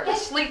you're barely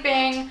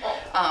sleeping,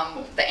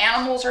 the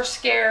animals are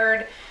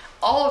scared,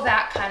 all of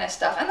that kind of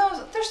stuff. And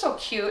they're so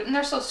cute and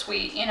they're so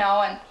sweet,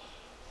 and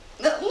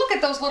look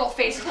at those little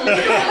faces.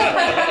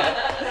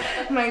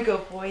 My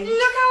good boys.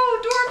 Look how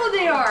adorable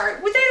they are.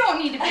 Well, they don't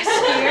need to be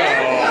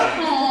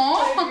scared.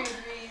 Aww.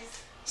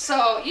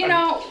 So,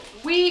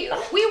 we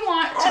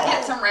want to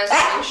get some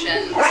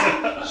resolution,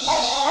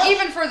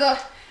 even for the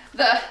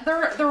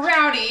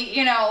rowdy,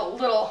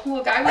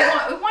 little guy.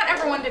 We want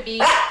everyone to be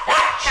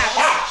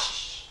happy.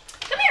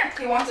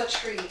 He wants a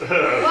treat.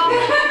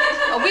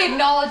 Well, we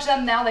acknowledge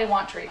them, now they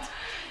want treats.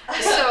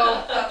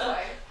 So, That's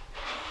why.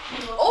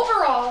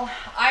 overall,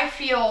 I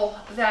feel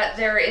that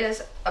there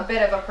is a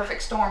bit of a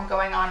perfect storm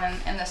going on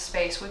in this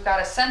space. We've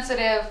got a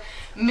sensitive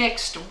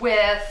mixed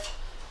with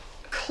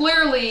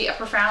clearly a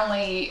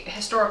profoundly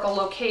historical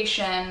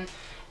location,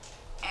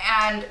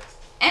 and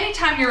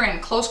anytime you're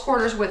in close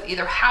quarters with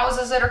either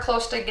houses that are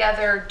close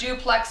together,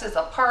 duplexes,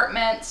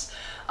 apartments,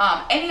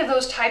 any of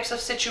those types of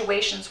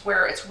situations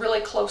where it's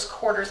really close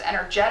quarters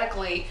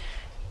energetically,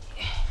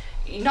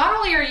 not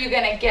only are you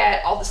going to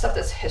get all the stuff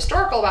that's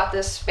historical about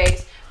this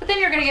space, but then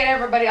you're going to get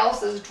everybody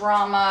else's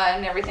drama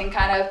and everything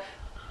kind of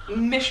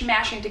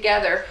mishmashing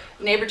together.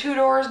 Neighbor 2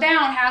 doors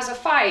down has a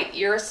fight,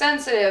 you're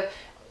sensitive,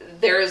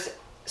 there's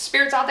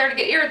spirits out there to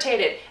get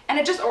irritated, and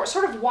it just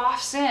sort of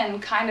wafts in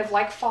kind of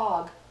like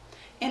fog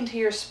into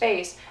your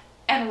space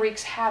and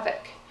wreaks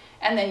havoc.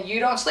 And then you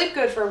don't sleep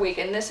good for a week,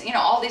 and this,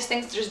 all these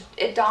things, just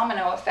it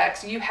domino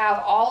effects. You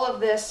have all of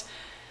this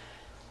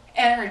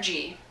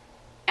energy,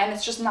 and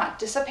it's just not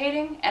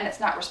dissipating, and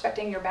it's not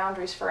respecting your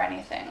boundaries for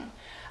anything.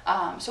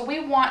 So we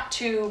want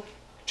to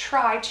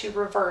try to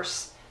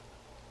reverse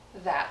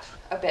that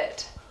a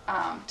bit,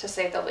 to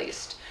say the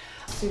least.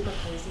 Super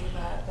crazy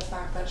that the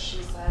fact that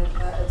she said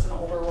that it's an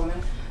older woman.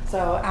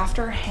 So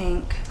after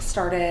Hank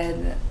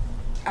started,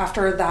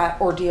 after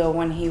that ordeal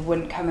when he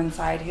wouldn't come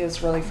inside, he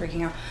was really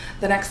freaking out.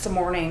 The next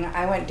morning,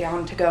 I went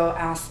down to go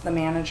ask the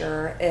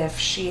manager if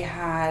she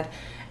had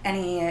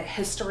any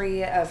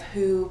history of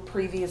who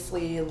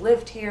previously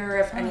lived here,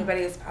 if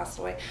anybody has passed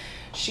away.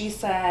 She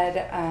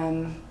said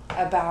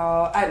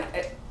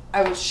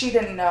she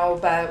didn't know,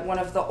 but one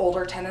of the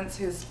older tenants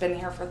who's been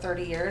here for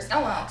 30 years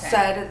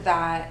said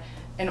that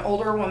an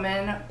older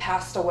woman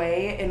passed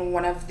away in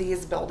one of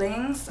these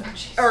buildings,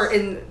 or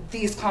in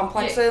these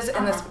complexes,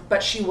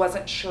 but she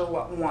wasn't sure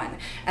what one,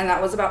 and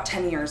that was about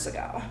 10 years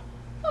ago.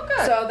 Oh,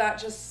 good. So that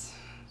just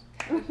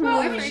It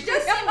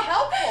does seem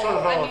helpful. Sort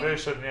of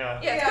validation,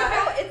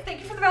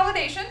 Thank you for the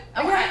validation.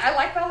 I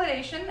like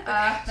validation.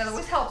 That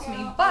always helps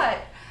me. But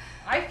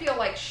I feel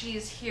like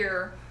she's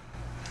here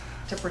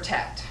to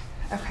protect.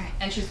 Okay.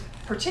 And she's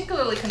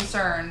particularly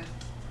concerned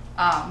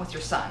with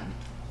your son,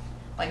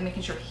 like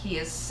making sure he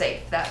is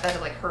safe. That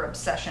is like her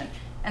obsession.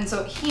 And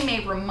so he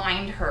may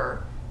remind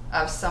her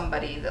of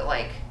somebody that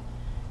like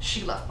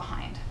she left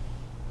behind.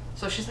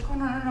 So she's like, oh,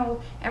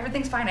 no,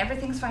 everything's fine,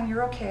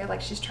 you're okay.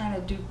 Like she's trying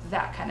to do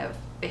that kind of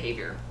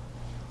behavior.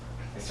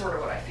 It's sort of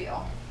what I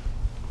feel.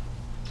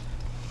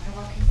 Am I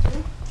walking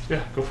through?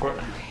 Yeah, go for it.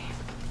 Okay.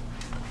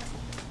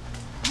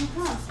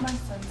 That's my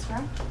son's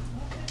room.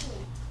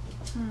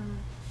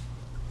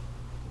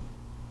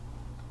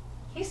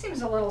 He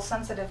seems a little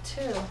sensitive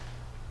too.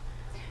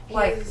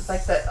 He's-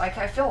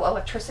 I feel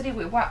electricity.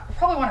 We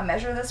probably want to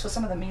measure this with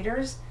some of the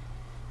meters.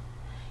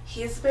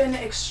 He's been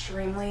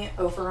extremely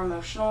over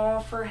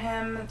emotional for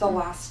him the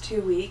last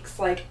 2 weeks.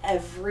 Like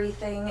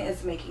everything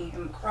is making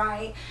him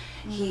cry.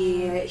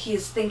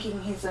 He's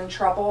thinking he's in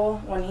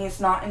trouble when he's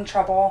not in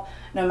trouble.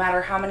 No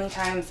matter how many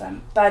times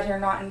Bud, you're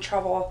not in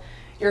trouble.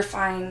 You're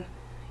fine.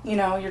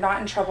 You're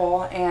not in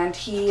trouble. And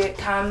he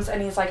comes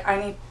and he's like,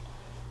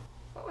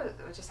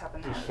 What just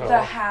happened?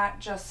 The hat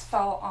just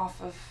fell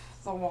off of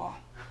the wall.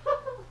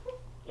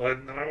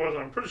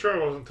 I'm pretty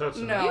sure I wasn't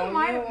touching No. it. You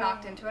might have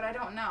knocked into it. I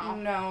don't know.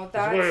 No, It's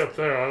that's way up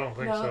there. I don't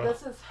think so. no.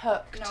 This is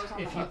hooked. No, it's on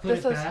If the you hook. put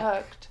This it is back,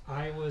 hooked.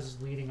 I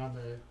was leaning on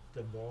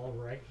the wall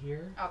right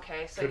here.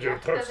 Okay, so Could you you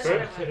have touched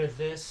it? Could have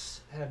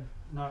this had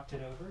knocked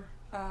it over?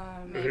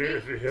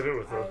 If you hit it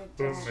with a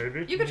boom, maybe.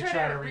 You could Let me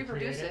try to recreate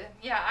reproduce it. it.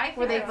 Yeah, I think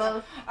Were they that's-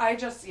 both? I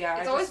just It's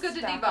I always just good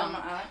to stack debunk. them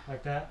up.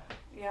 Like that?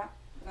 Yeah,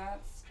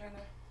 that's kind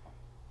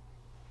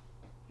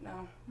of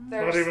no. Not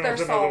They're even they're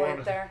with another solid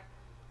one. there.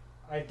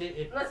 I did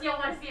it Unless you don't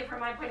want to see it from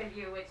my point of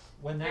view, which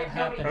when that nobody-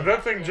 happened. And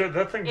that thing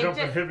jumped and just,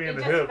 hit me in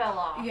the it just hip. fell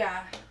off.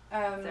 Yeah.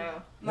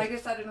 So Like I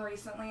said, and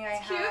recently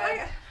I cute.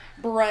 had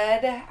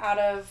bread out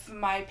of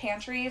my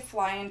pantry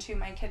fly into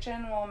my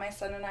kitchen while my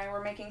son and I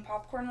were making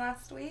popcorn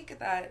last week.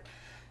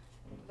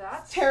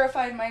 That's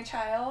terrified my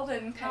child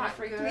and kind of Not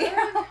freaked good. me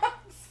out.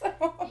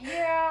 So.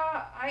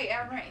 Yeah, I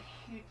am right.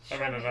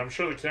 And I'm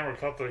sure the camera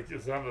caught the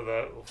sound of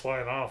that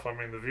flying off. I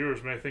mean, the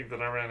viewers may think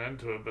that I ran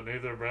into it, but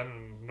neither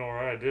Brandon nor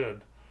I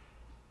did.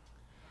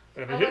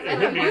 And it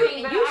hit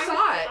me. You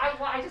saw it.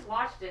 I just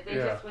watched it. They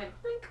Yeah. just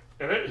went blink.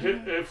 And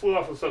it flew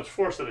off with such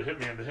force that it hit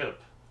me in the hip.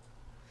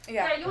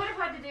 Yeah. You would have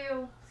had to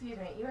do. Excuse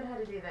me. You would have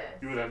had to do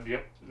this. You would have,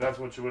 yep, that's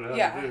what you would have had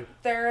Yeah, to do.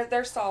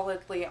 they're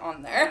solidly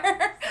on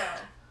there.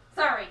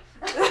 Sorry.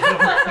 God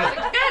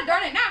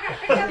darn it! Now I gotta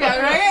pick up.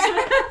 Yeah,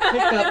 right.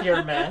 Pick up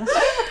your mess.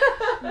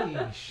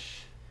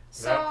 Yeesh.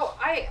 So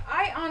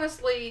I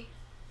honestly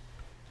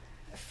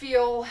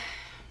feel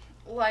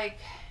like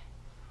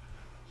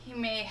he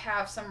may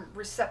have some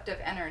receptive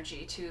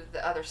energy to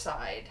the other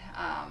side.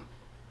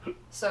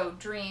 So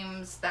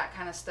dreams, that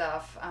kind of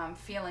stuff,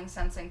 feeling,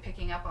 sensing,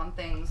 picking up on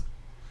things.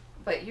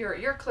 But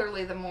you're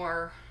clearly the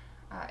more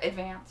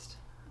advanced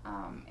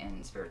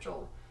in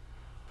spiritual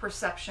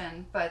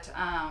perception. But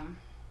yeah,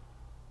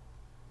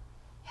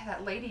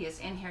 that lady is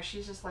in here.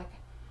 She's just like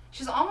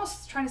she's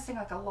almost trying to sing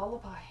like a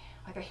lullaby.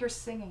 Like I hear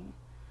singing.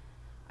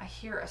 I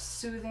hear a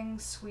soothing,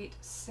 sweet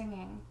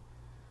singing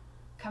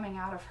coming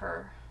out of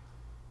her.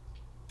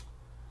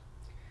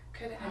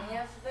 Could any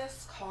of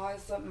this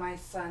cause my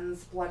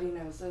son's bloody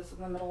noses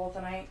in the middle of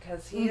the night?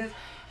 Because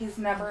he's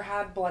never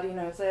had bloody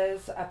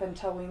noses up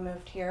until we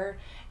moved here,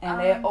 and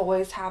it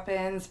always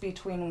happens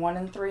between 1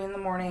 and 3 in the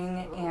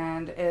morning,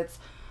 and it's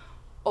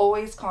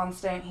always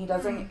constant.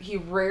 He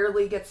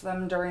rarely gets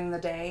them during the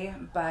day,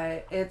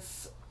 but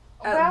it's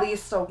at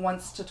least a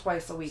once to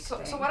twice a week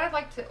thing. So what I'd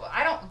like to,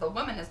 the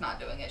woman is not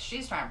doing it.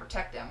 She's trying to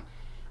protect him.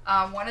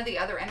 One of the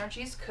other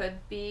energies could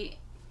be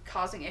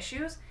causing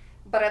issues.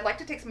 But I'd like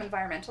to take some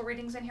environmental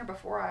readings in here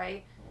before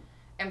I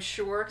am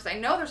sure, because I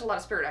know there's a lot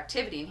of spirit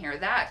activity in here.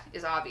 That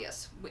is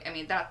obvious.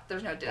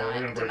 There's no denying We're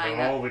going to break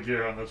that. all the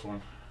gear on this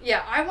one.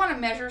 Yeah, I want to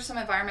measure some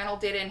environmental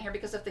data in here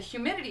because if the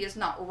humidity is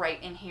not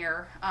right in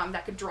here,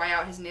 that could dry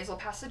out his nasal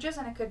passages,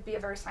 and it could be a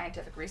very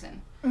scientific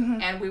reason.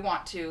 Mm-hmm. And we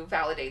want to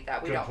validate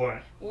that. Good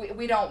point.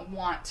 We don't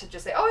want to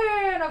just say,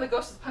 oh yeah, no, the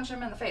ghost is punching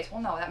him in the face.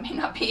 Well, no, that may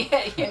not be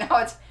it.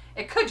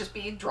 It could just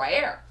be dry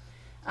air.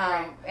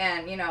 Right.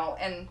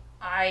 And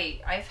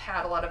I've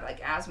had a lot of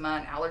like asthma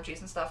and allergies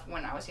and stuff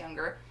when I was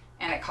younger,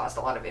 and it caused a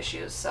lot of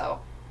issues.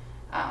 So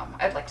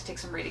I'd like to take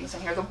some readings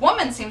in here. The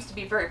woman seems to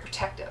be very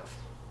protective.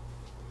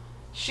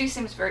 She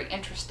seems very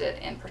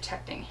interested in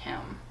protecting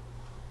him.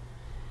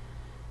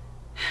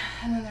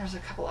 And then there's a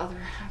couple I'm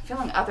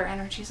feeling other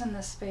energies in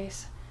this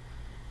space,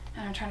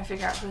 and I'm trying to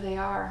figure out who they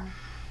are.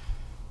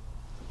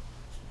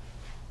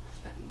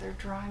 But they're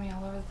drawing me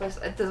all over the place.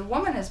 The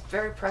woman is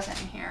very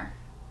present in here.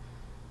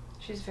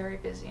 She's very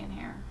busy in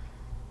here.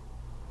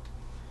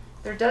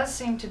 There does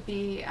seem to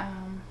be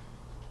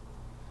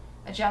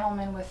a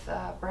gentleman with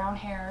brown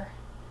hair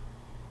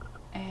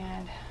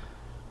and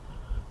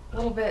a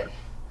little bit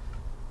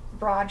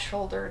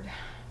broad-shouldered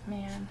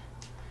man,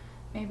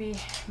 maybe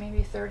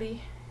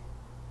 30,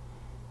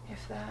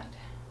 if that.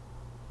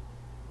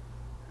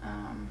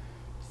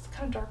 It's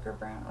kind of darker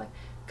brown, like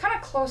kind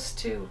of close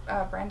to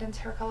Brandon's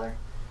hair color,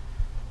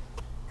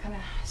 kind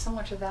of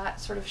similar to that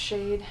sort of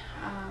shade.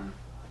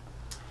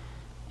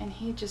 And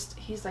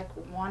he's like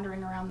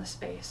wandering around the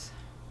space.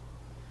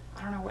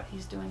 I don't know what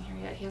he's doing here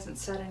yet. He hasn't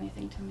said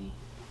anything to me.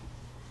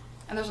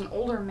 And there's an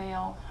older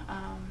male.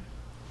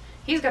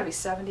 He's got to be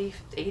 70,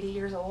 80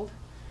 years old,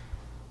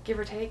 give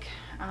or take.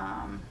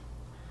 A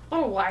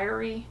little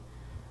wiry,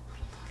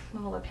 a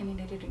little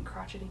opinionated and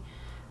crotchety.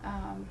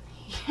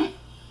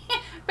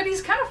 But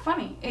he's kind of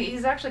funny.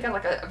 He's actually got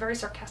like a very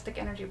sarcastic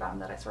energy about him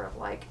that I sort of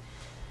like.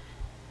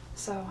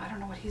 So I don't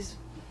know what he's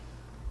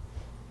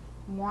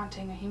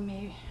wanting. I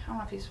don't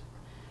know if he's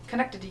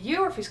connected to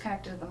you or if he's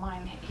connected to the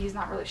mind. He's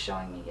not really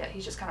showing me yet.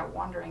 He's just kind of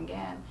wandering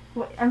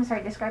in. I'm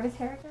sorry, describe his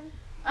hair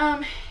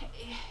again.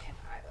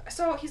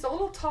 So he's a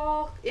little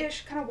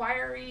tall-ish, kind of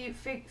wiry,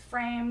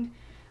 framed.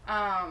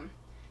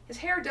 His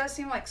hair does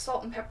seem like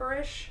salt and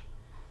pepper-ish,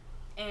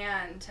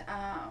 and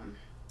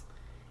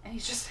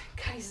he's just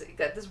he's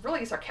got this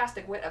really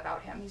sarcastic wit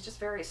about him. He's just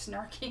very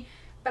snarky,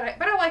 but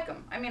I like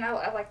him. I mean,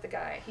 I like the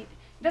guy. He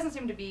doesn't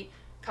seem to be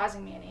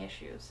causing me any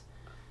issues.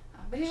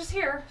 But he's just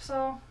here,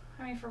 so,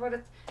 I mean, for what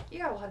it's, you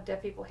got a lot of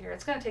dead people here.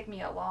 It's going to take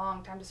me a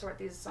long time to sort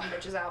these son of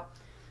bitches out.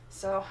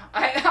 So,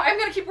 I'm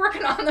going to keep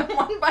working on them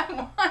one by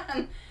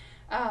one.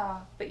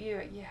 But you've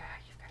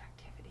got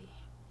activity.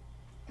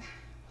 A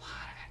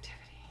lot of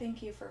activity.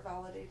 Thank you for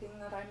validating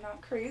that I'm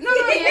not crazy. No,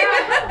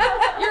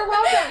 yeah. You're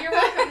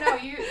welcome. No,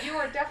 you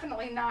are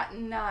definitely not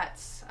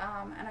nuts.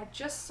 And I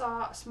just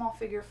saw a small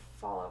figure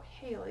follow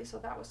Haley, so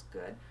that was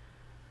good.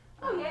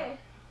 Oh, yay.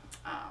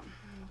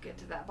 We'll get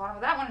to that bottom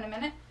of that one in a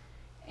minute.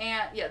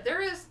 And yeah,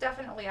 there is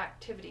definitely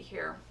activity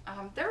here.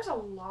 There's a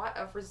lot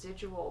of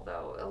residual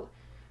though,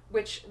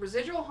 which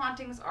residual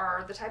hauntings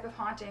are the type of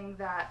haunting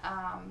that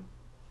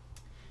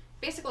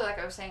basically, like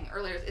I was saying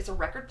earlier, it's a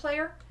record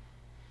player.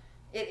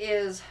 It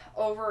is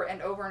over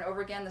and over and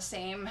over again the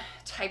same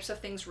types of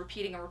things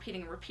repeating and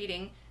repeating and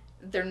repeating.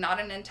 They're not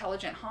an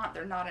intelligent haunt.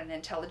 They're not an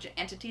intelligent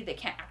entity. They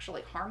can't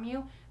actually harm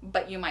you,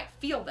 but you might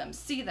feel them,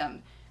 see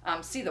them,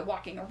 see the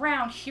walking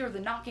around, hear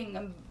the knocking,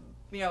 and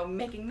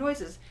making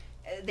noises.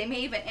 They may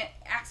even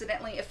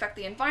accidentally affect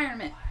the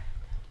environment,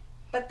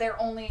 but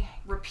they're only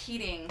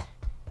repeating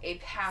a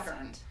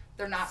pattern.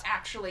 They're not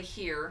actually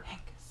here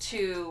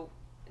to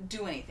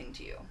do anything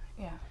to you.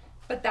 Yeah.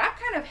 But that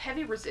kind of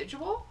heavy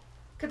residual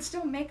could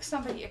still make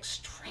somebody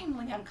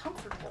extremely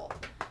uncomfortable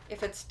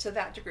if it's to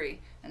that degree.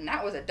 And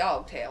that was a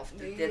dog tail.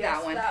 Did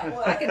that one.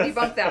 I can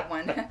debunk that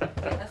one.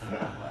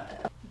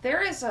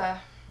 There is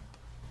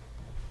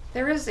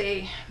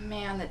a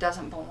man that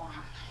doesn't belong.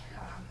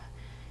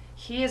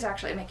 He is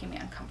actually making me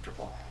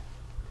uncomfortable.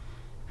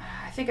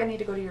 I think I need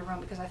to go to your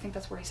room because I think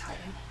that's where he's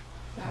hiding.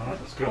 That would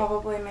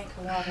probably make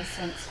a lot of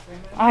sense for me.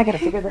 I gotta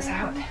figure this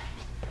out. Okay.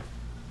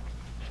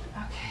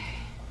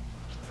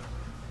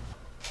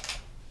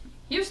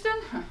 Houston?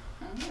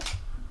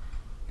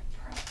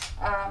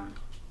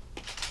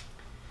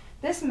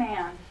 This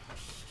man,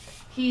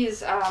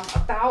 he's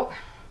about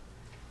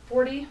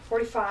 40,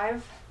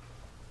 45.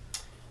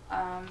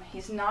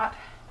 He's not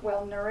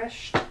well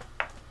nourished,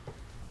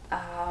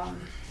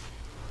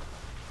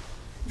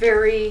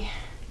 very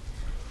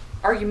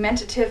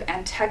argumentative,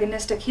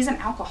 antagonistic. He's an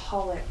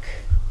alcoholic.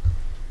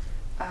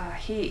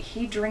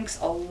 He drinks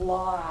a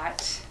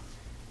lot.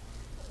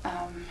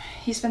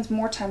 He spends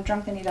more time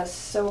drunk than he does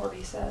sober,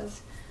 he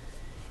says.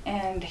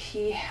 And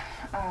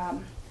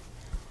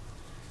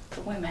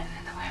the women,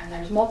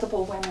 there's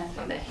multiple women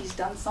that he's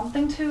done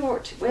something to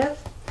or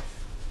with.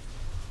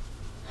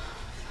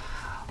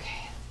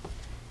 Okay.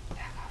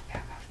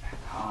 Back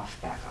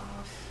off.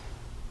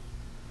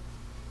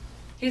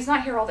 He's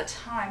not here all the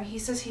time. He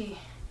says he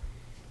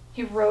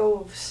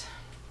roves.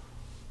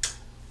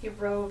 He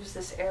roves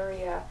this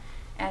area,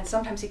 and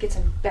sometimes he gets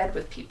in bed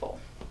with people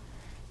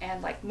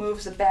and like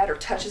moves the bed or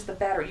touches the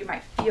bed, or you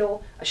might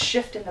feel a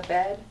shift in the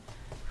bed.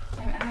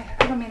 And I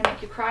don't mean to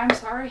make you cry, I'm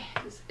sorry.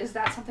 Is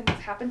that something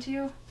that's happened to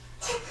you?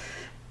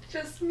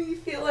 Just me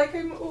feel like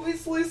I'm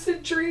always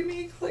lucid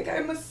dreaming, like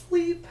I'm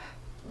asleep,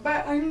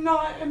 but I'm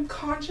not. I'm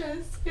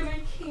conscious and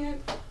I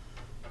can't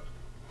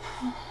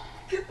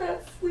get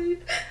that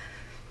sleep.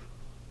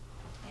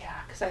 Yeah,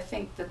 because I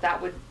think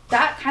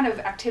that kind of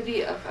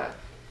activity of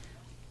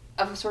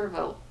a sort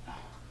of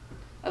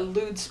a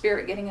lewd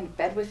spirit getting in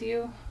bed with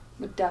you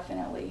would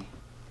definitely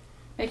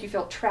make you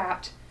feel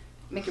trapped,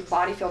 make your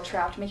body feel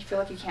trapped, make you feel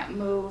like you can't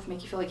move,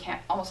 make you feel like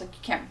almost like you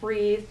can't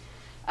breathe,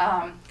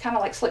 kind of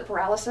like sleep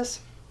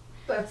paralysis.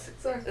 That's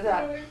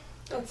exactly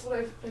that's what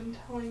I've been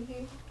telling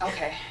you.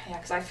 Okay, yeah,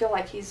 because I feel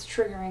like he's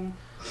triggering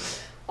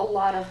a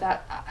lot of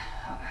that.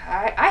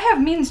 I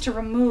have means to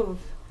remove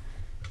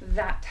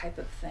that type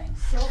of thing.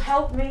 So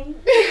help me.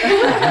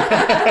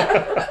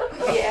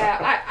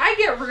 Yeah, I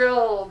get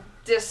real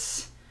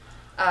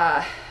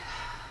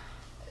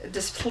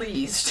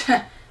displeased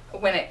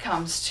when it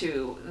comes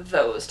to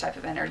those type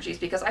of energies,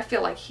 because I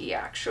feel like he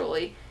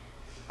actually,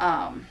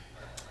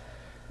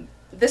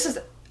 this is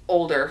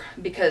older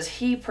because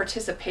he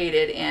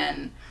participated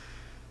in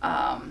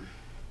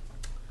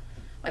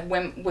like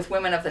with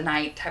Women of the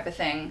Night type of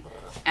thing,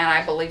 and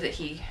I believe that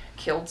he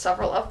killed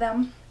several of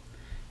them,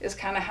 is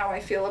kind of how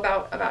I feel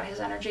about his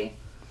energy.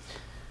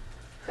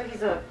 So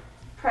he's a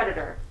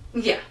predator.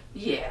 Yeah.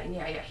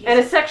 And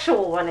a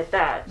sexual one at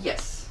that.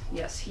 Yes,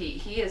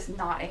 he is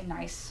not a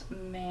nice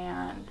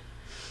man.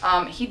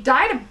 He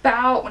died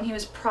about when he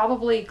was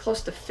probably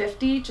close to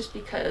 50, just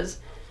because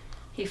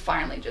he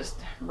finally just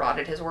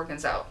rotted his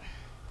organs out.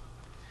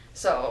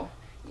 So,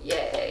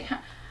 yay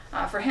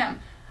for him.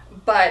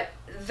 But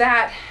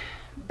that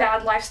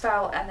bad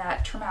lifestyle and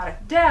that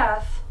traumatic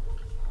death,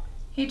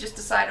 he just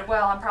decided,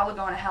 well, I'm probably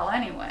going to hell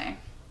anyway.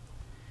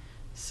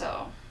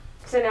 So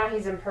now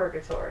he's in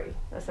purgatory,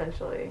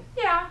 essentially.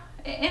 Yeah,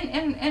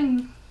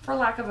 and for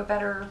lack of a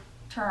better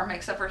term,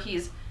 except for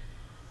he's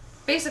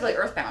basically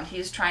earthbound.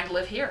 He's trying to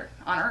live here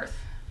on Earth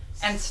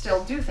and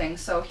still do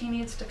things, so he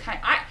needs to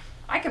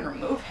I can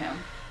remove him.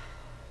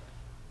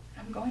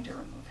 I'm going to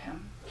remove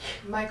him.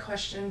 My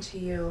question to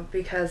you,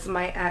 because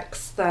my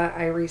ex that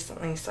I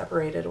recently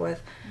separated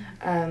with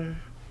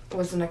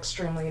was an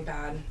extremely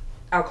bad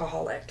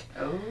alcoholic.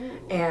 Oh.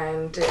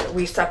 And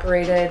we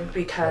separated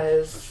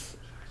because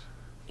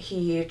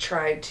he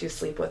tried to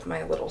sleep with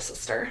my little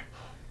sister.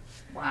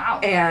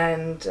 Wow.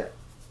 And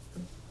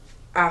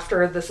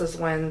after this is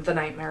when the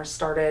nightmares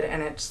started,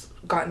 and it's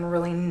gotten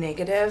really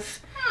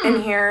negative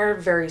in here,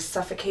 very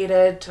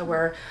suffocated to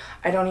where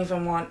I don't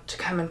even want to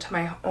come into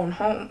my own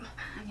home.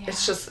 Yeah.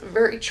 It's just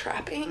very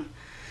trapping.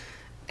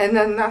 And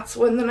then that's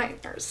when the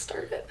nightmares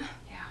started.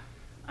 Yeah.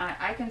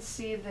 I can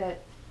see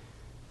that.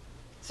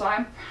 So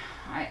I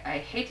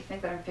hate to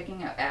think that I'm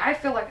picking up. I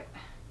feel like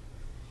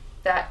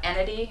that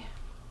entity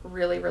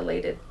really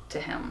related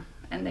to him,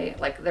 and they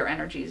like their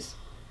energies.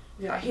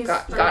 Yeah, he's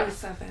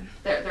 37.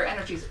 Their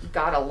energies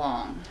got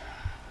along.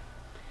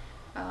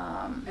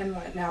 And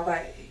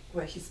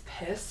what he's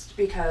pissed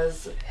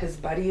because his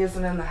buddy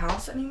isn't in the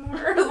house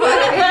anymore.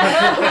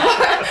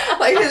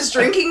 like his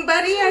drinking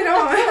buddy.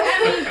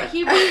 I mean,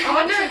 he was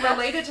obviously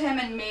related to him,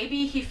 and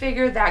maybe he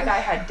figured that guy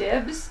had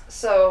dibs.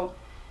 So,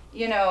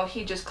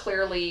 he just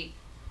clearly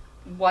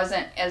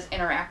wasn't as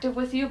interactive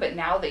with you. But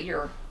now that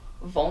you're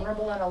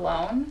vulnerable and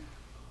alone,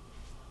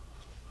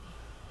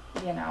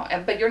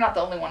 but you're not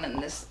the only one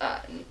in this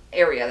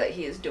area that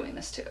he is doing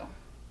this to.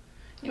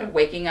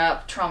 Waking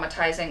up,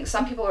 traumatizing.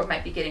 Some people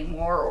might be getting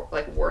more,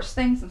 like, worse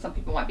things, and some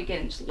people might be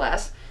getting just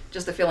less.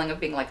 Just the feeling of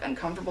being, like,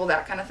 uncomfortable,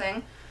 that kind of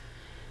thing.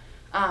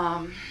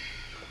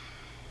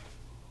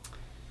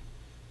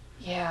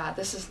 Yeah,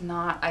 this is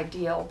not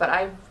ideal, but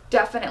I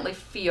definitely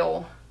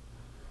feel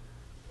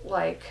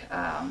like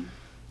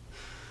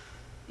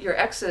your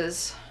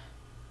ex's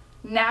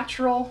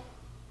natural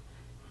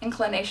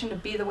inclination to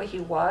be the way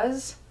he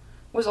was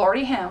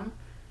already him,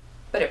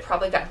 but it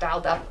probably got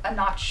dialed up a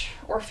notch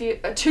or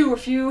two or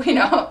few,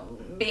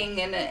 being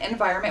in an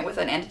environment with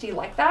an entity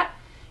like that.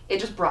 It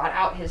just brought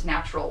out his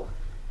natural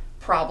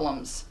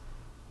problems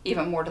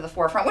even more to the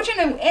forefront, which in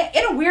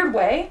a weird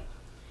way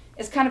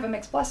is kind of a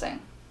mixed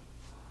blessing,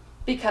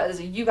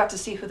 because you got to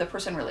see who the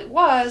person really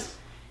was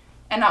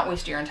and not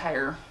waste your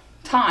entire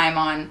time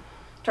on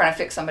trying to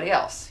fix somebody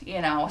else,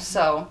 you know,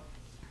 so.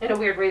 In a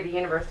weird way, the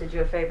universe did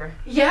you a favor.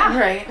 Yeah,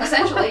 right.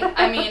 Essentially.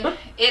 I mean,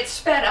 it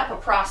sped up a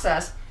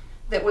process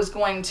that was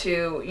going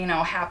to, you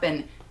know,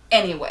 happen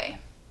anyway.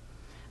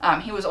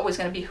 He was always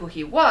going to be who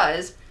he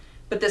was,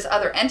 but this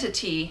other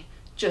entity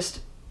just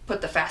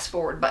put the fast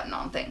forward button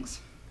on things.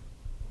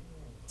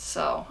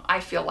 So I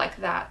feel like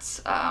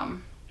that's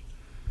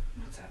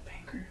What's that,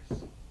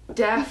 bankers?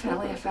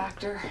 Definitely a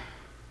factor.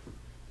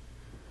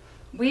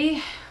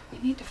 We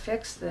need to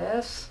fix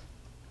this.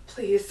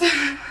 Please.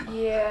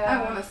 Yeah.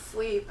 I want to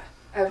sleep.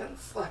 I haven't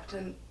slept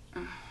in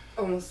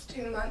almost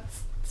 2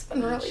 months. It's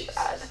been really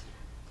bad.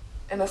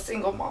 And a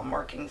single mom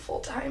working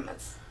full time,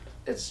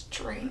 it's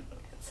draining.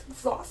 It's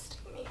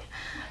exhausting me.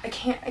 I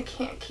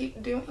can't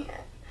keep doing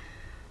it.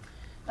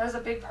 That was a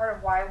big part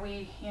of why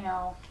we, you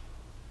know,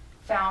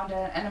 found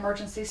an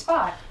emergency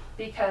spot.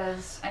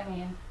 Because, I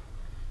mean,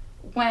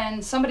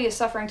 when somebody is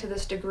suffering to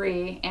this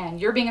degree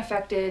and you're being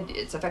affected,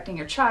 it's affecting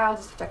your child,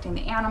 it's affecting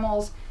the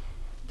animals,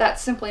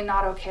 that's simply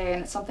not okay,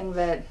 and it's something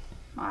that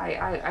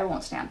I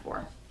won't stand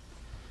for.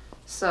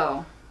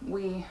 So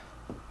we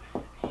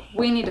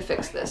need to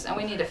fix this, and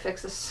we need to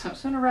fix this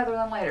sooner rather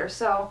than later.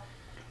 So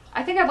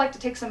I think I'd like to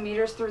take some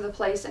meters through the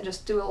place and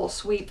just do a little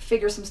sweep,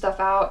 figure some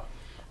stuff out.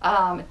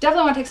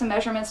 Definitely want to take some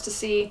measurements to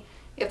see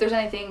if there's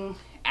anything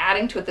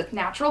adding to it that's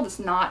natural, that's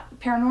not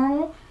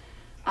paranormal,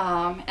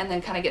 and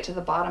then kind of get to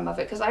the bottom of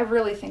it, because I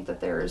really think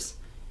that there's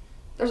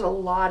a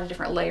lot of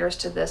different layers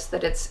to this,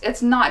 that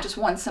it's not just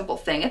one simple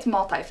thing, it's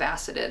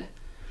multifaceted.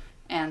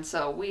 And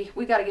so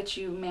we got to get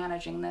you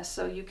managing this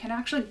so you can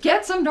actually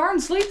get some darn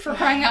sleep, for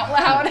crying out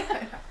loud.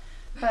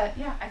 But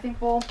yeah, I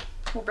think we'll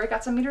break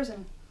out some meters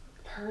and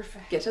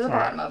get to the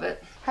bottom of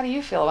it. How do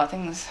you feel about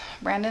things,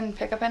 Brandon?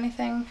 Pick up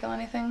anything? Feel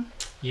anything?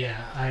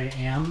 Yeah, I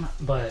am,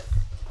 but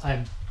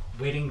I'm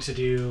waiting to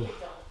do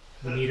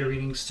the meter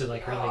readings to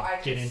like really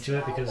get into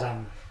it, because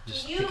I'm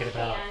just thinking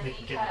about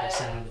getting the best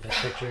sound, the best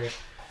picture.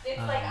 There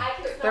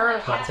are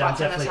hot But I'm spots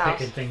in this definitely house.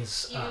 picking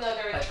things up.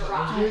 It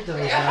was weird though,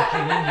 is when I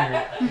came in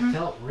here, it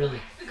felt really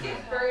good.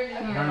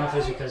 I don't know if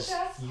it's because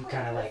you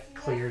kind of like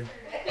cleared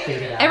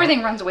it out.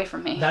 Everything runs away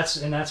from me. That's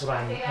what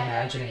I'm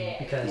imagining,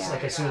 because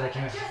like as soon as I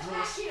came in,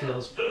 this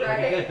feels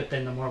pretty good. But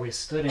then the more we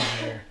stood in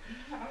here,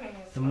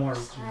 the more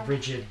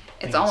rigid.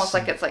 It's almost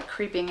like it's like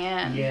creeping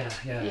in.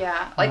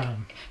 Yeah. Like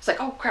it's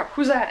like, oh crap,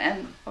 who's that?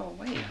 And oh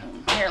wait,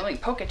 here, let me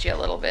poke at you a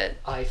little bit.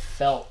 I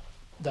felt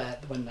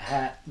that when the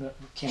hat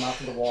came off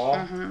of the wall,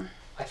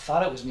 I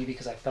thought it was me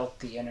because I felt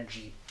the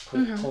energy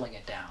pulling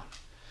it down.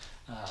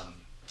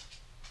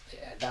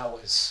 That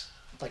was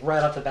like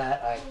right off the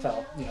bat. I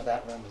felt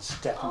that room was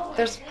definitely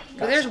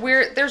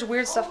There's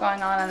weird stuff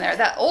going on in there.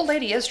 That old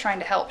lady is trying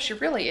to help. She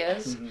really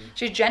is.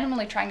 She's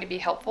genuinely trying to be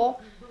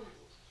helpful.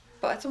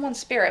 But it's one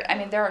spirit. I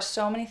mean, there are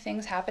so many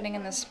things happening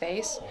in this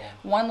space.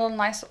 One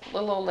nice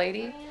little old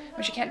lady, I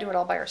mean, she can't do it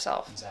all by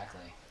herself.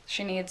 Exactly.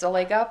 She needs a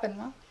leg up, and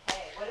well,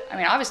 I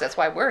mean, obviously that's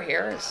why we're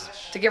here, is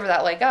to give her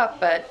that leg up.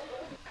 But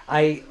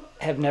I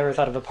have never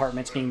thought of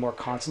apartments being more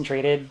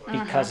concentrated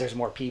because there's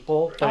more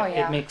people. But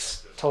it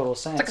makes total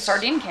sense. It's like a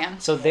sardine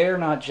can. So they're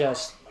not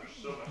just.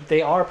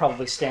 They are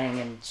probably staying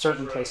in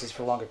certain places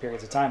for longer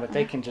periods of time, but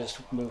they can just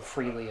move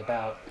freely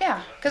about.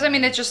 Yeah, because I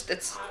mean,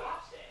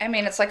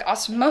 it's like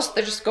osmosis.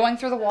 They're just going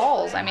through the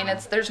walls. I mean,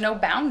 there's no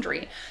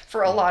boundary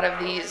for a lot of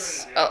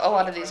these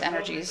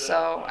energies.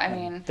 So I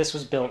mean, this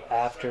was built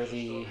after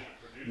the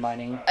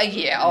mining.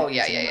 Yeah.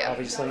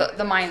 Obviously,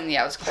 the mine,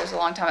 was closed a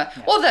long time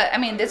ago. Well,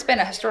 it's been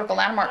a historical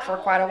landmark for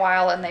quite a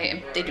while, and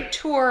they do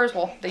tours.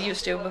 Well, they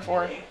used to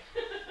before,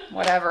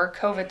 whatever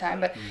COVID time,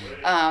 but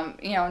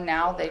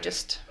now they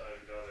just.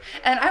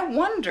 And I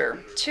wonder,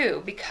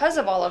 too, because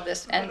of all of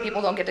this, and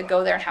people don't get to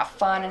go there and have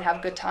fun and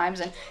have good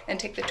times and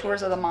take the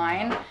tours of the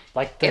mine.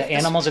 Like the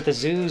animals at the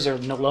zoos are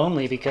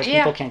lonely because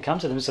people can't come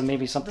to them, so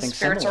maybe something the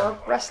spirits similar. are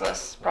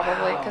restless,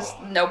 probably, because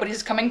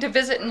nobody's coming to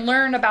visit and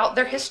learn about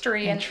their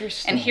history and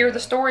hear the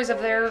stories of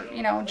their,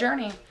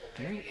 journey.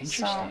 Very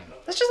interesting. So,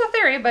 that's just a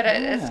theory, but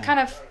it's kind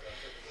of...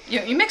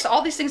 You mix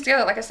all these things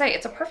together, like I say,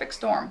 it's a perfect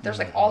storm. There's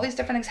like all these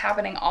different things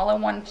happening all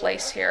in one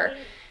place here,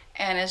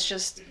 and it's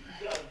just...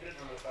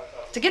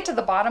 To get to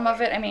the bottom of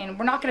it, I mean,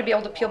 we're not going to be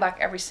able to peel back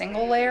every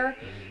single layer,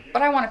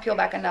 but I want to peel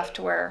back enough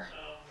to where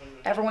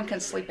everyone can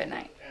sleep at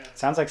night.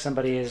 Sounds like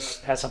somebody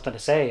has something to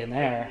say in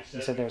there.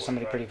 You said there was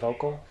somebody pretty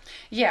vocal?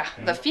 Yeah,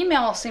 the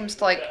female seems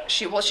to like,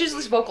 she's at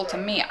least vocal to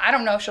me. I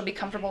don't know if she'll be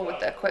comfortable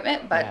with the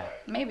equipment,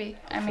 but maybe.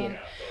 I mean,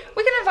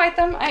 we can invite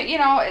them.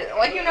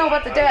 Like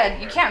about the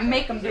dead, you can't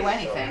make them do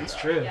anything. It's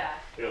true.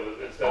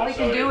 All you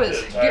can do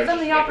is give them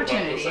the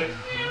opportunity.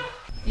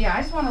 Yeah,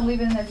 I just want to leave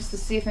it in there just to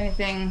see if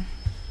anything...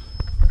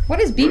 What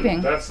is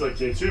beeping? That's the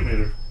K2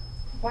 meter.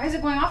 Why is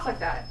it going off like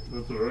that?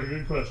 That's a very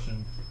good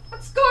question.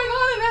 What's going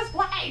on in this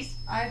place?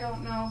 I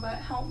don't know, but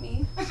help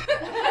me.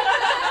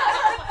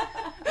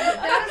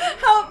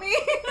 Help me.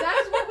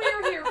 That's what we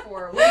are here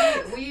for.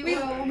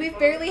 We've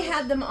barely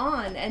had them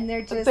on, and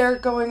they're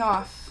going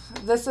off.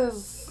 This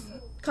is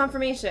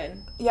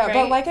confirmation. Yeah, right?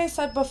 but like I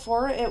said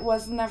before, it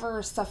was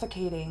never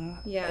suffocating.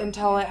 Yeah.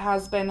 Until it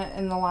has been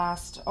in the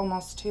last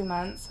almost 2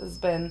 months, has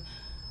been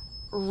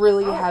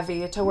really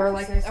heavy to where,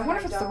 like I said, I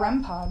wonder if it's the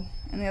REM pod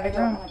in the other I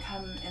don't room. want to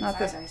come inside. Not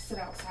this- I sit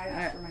outside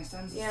after my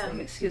son's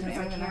asleep. Excuse me,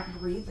 because I I can't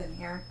breathe in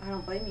here. I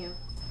don't blame you.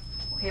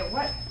 Okay,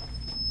 what?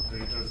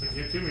 There's the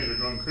K2 meter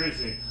going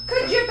crazy.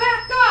 Could you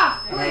back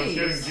off, And I was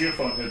getting please?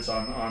 geophone hits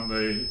on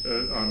the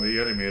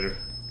Yeti meter.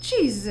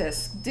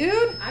 Jesus,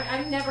 dude.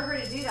 I've never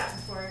heard it do that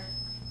before.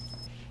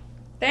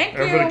 Thank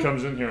Everybody you.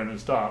 comes in here and it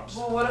stops.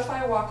 Well, what if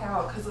I walk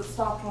out? Because it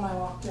stopped when I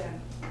walked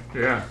in.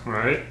 Yeah,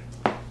 right?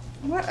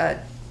 What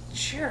a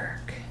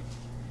jerk.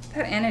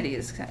 That entity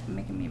is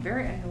making me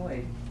very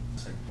annoyed.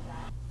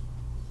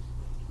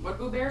 What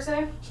Boo Bear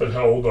say? So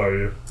how old are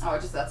you? Oh,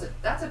 just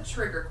that's a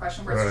trigger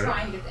question where it's Right.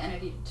 trying to get the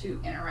entity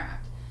to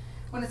interact.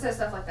 When it says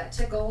stuff like that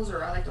tickles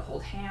or I like to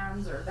hold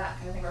hands or that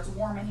kind of thing, or it's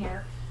warm in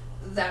here,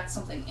 that's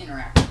something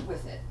interacting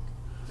with it.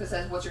 If it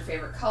says what's your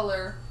favorite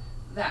color,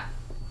 that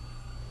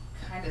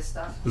kind of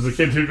stuff. Is the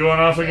K2 going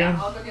off again?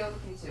 Yeah, I'll go deal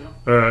with you too.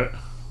 Alright.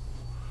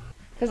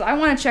 Because I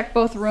want to check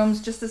both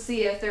rooms just to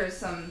see if there's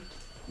some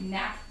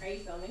knack. Are you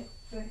filming?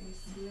 The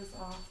AC is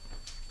off.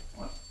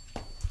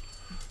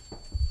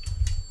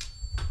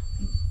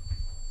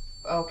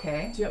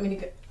 Okay. Do you want me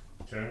to go?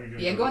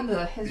 Yeah, go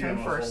into his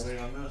room first.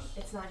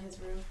 It's not his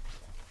room.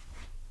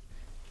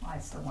 Well, I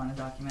still want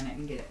to document it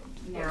and get it,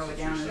 narrow it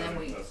down, and then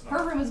we. That's not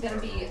Her room is going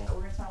to be. We're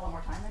going to spend a lot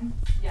more time in.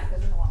 Yeah.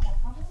 Because there's a lot more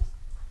problems.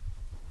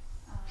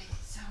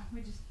 So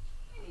we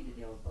need to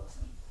deal with both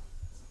of them.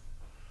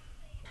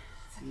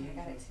 It's okay, I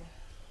got it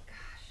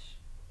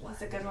too.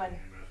 That's a good one.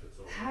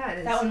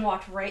 That one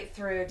walked right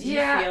through. Did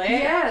Yeah. you feel it?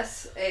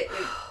 Yes.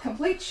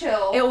 Complete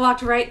chill. It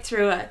walked right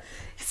through it.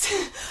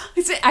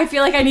 I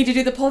feel like I need to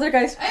do the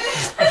poltergeist.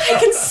 I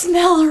can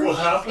smell her. What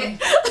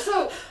happened?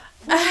 So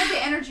we had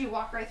the energy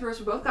walk right through us.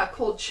 We both got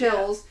cold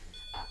chills.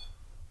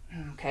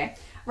 Okay.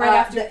 Right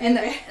after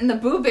and the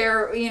Boo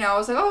Bear, I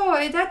was like,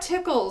 oh, that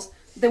tickles.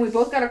 Then we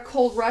both got a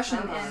cold rush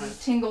and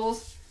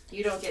tingles.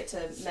 You don't get to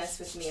mess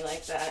with me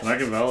like that. And I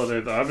can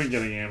validate that. I've been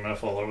getting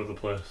EMF all over the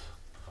place.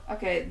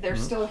 Okay,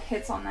 there's still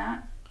hits on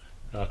that.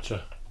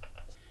 Gotcha.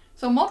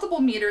 So multiple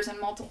meters and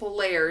multiple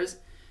layers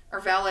are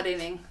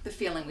validating the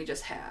feeling we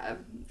just had.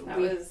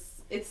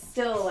 It's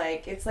still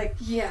like, it's like,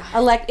 Yeah.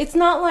 it's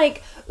not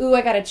like, ooh,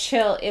 I got a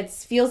chill. It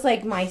feels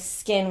like my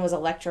skin was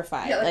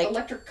electrified. Yeah, like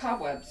electric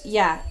cobwebs.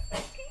 Yeah.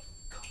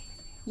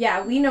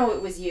 Yeah, we know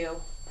it was you.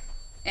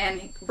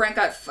 And Brent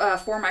got 4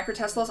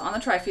 microteslas on the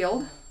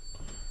trifield.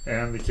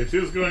 And the K2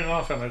 is going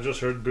off, and I just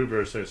heard Boo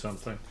Bear say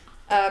something.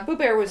 Boo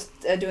Bear was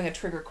doing a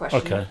trigger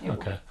question.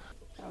 Okay.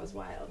 That was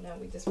wild. No,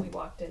 we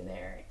walked in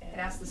there and It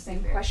asked the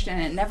same question,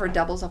 and it never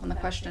doubles up on the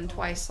question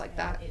twice like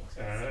that.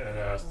 And it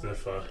asked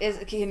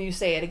if, Can you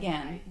say it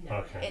again?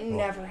 okay. It well,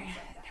 never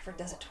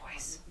does it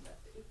twice.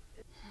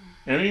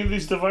 Any of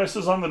these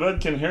devices on the bed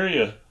can hear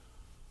you.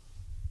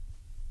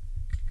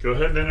 Go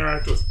ahead and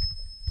interact with.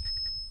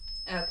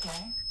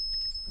 Okay.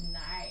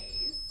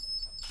 nice.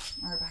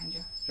 Right behind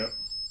you. Yep.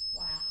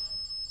 Wow.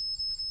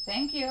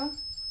 Thank you.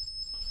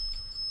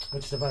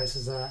 Which device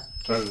is that?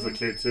 That is the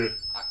K2.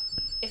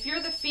 If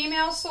you're the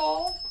female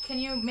soul, can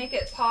you make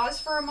it pause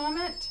for a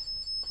moment?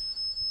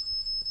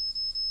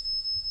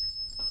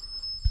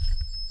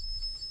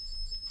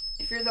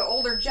 If you're the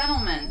older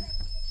gentleman,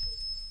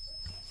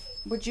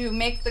 would you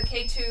make the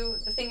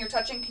K2, the thing you're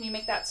touching, can you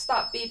make that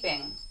stop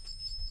beeping?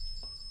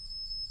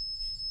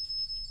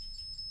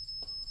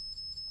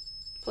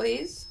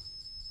 Please?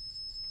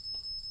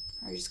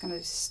 Or are you just going to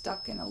be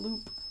stuck in a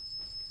loop?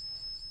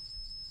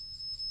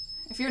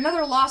 If you're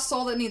another lost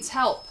soul that needs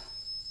help,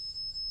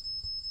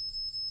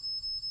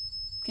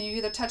 can you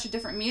either touch a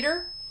different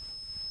meter?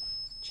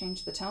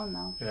 Change the tone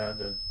though. Yeah, I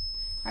did.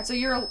 Alright, so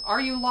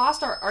are you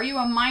lost or are you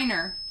a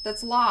minor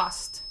that's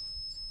lost?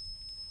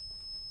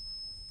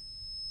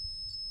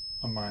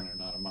 A minor,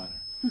 not a minor.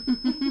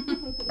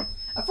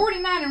 A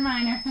 49er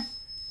minor.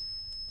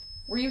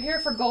 Were you here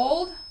for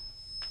gold?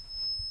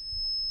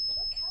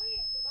 What color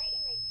is the white in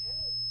my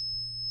tummy?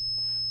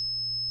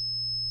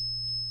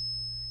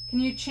 Can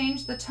you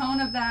change the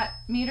tone of that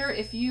meter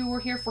if you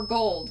were here for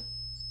gold?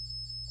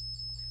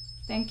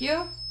 Thank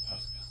you.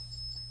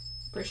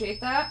 Appreciate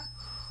that.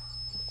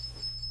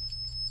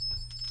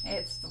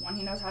 It's the one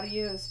he knows how to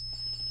use.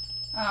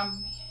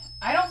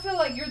 I don't feel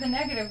like you're the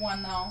negative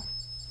one though.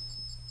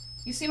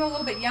 You seem a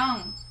little bit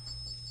young.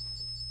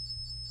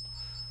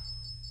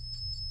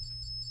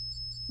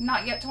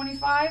 Not yet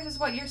 25 is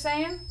what you're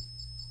saying?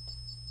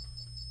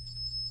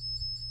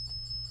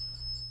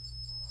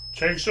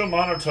 Change to a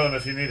monotone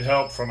if you need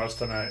help from us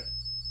tonight.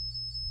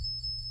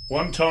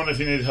 One tone if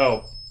you need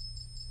help.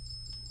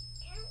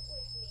 Count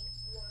with me.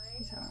 1,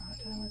 He's having a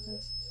hard time with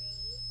this. 3,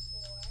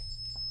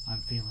 4. I'm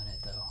feeling it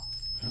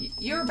though.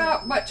 You're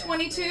about, what,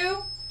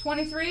 22?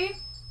 23?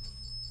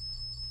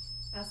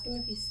 Ask him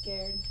if he's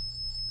scared.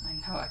 I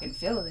know, I can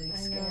feel it. He's I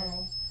scared.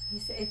 know.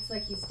 It's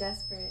like he's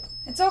desperate.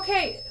 It's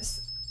okay.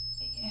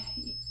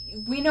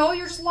 We know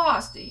you're just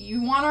lost.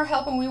 You want our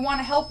help and we want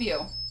to help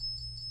you.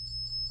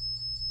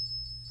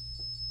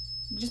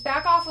 just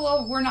back off a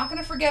little. We're not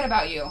going to forget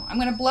about you. I'm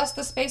going to bless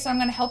the space. I'm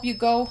going to help you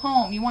go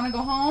home. You want to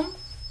go home?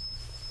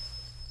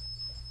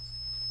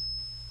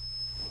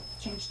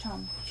 Change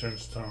tone.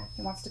 Change tone.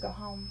 He wants to go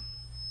home.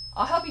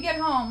 I'll help you get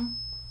home.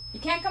 You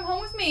can't come home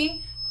with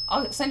me.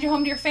 I'll send you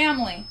home to your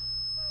family.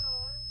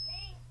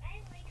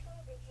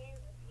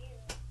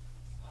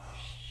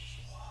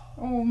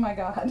 Oh my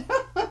God.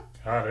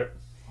 Got it.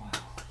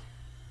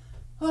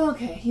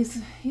 Okay,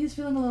 he's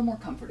feeling a little more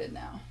comforted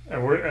now.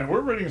 And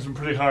we're reading some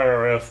pretty high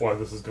RF while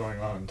this is going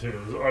on too.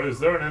 Is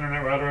there an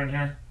internet router in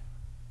here?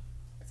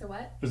 So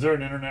what? Is there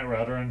an internet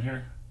router in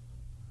here?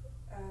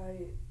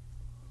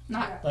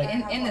 Not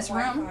Like- in this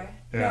room.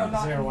 Yeah. No,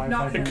 Is there a not,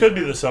 Wi-Fi? It could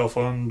be the cell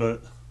phone,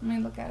 but Let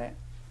me look at it.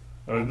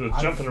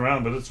 it's jumping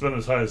around. But it's been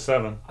as high as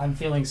 7. I'm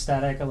feeling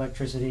static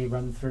electricity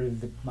run through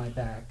my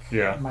back,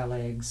 Yeah. my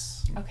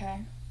legs, Okay.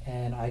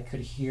 and I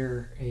could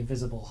hear a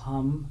visible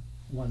hum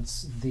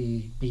once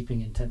the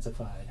beeping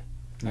intensified.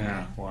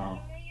 Yeah.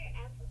 Wow.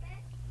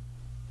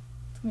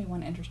 It's gonna be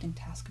one interesting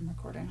task I'm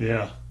recording.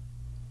 Yeah.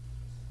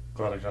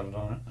 Glad I got it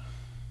on it.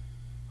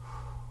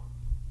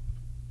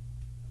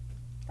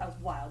 That was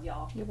wild,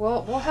 y'all. Yeah,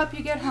 we'll help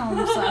you get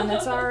home, son.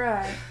 It's all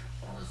right.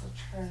 That was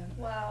a trip.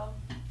 Wow.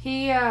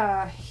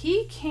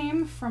 He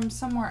came from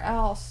somewhere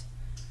else.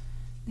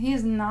 He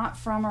is not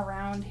from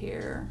around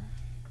here.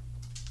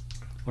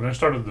 When I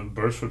started the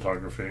burst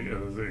photography,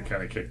 it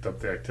kind of kicked up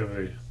the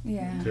activity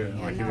Yeah. too.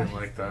 yeah, Like he no. didn't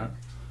like that.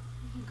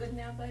 You good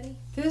now, buddy?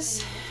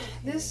 This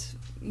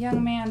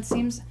young man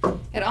seems.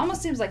 It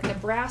almost seems like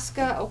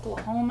Nebraska,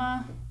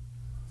 Oklahoma,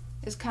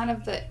 is kind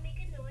of the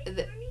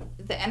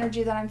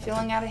energy that I'm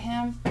feeling out of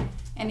him.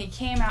 And he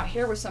came out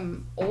here with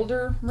some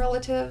older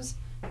relatives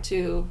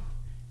to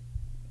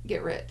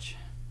get rich.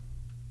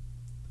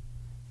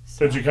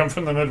 Did you come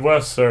from the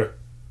Midwest, sir?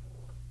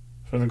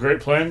 From the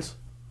Great Plains?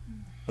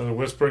 The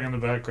whispering in the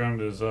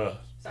background is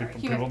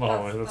people in the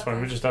hallway. That's fine.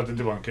 We just have to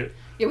debunk it.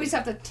 Yeah, we just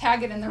have to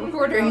tag it in the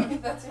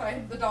recording. That's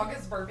fine. The dog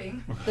is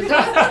burping. The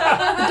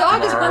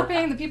dog is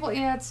burping. The people.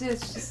 Yeah, it's a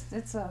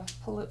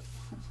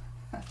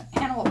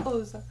animal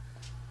palooza.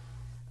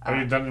 Are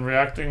you done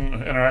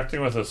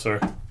interacting with us, sir?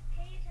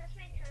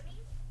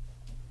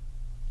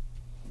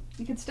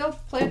 You can still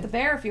play with the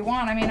bear if you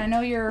want. I mean, I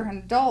know you're an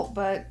adult,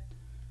 but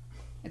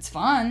it's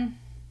fun.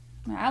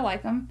 I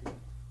like him.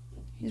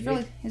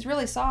 He's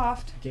really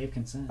soft. Gave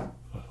consent.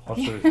 Watch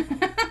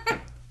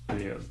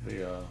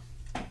the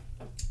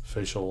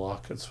facial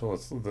lock.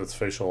 That's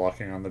facial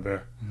locking on the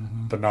bear,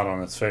 but not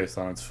on its face,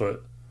 on its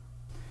foot.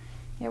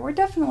 Yeah, we're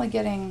definitely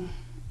getting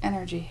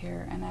energy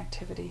here and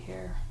activity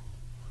here.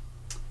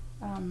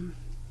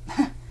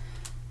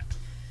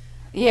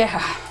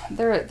 Yeah,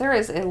 there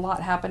is a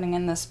lot happening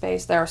in this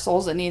space. There are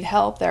souls that need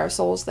help. There are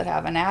souls that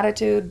have an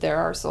attitude. There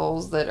are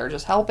souls that are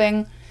just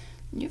helping.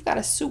 You've got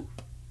a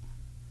soup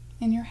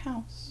in your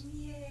house.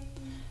 Yay.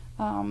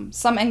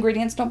 Some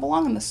ingredients don't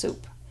belong in the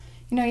soup.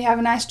 You know, you have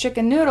a nice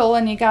chicken noodle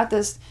and you got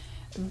this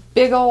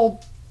big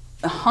old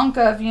hunk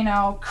of,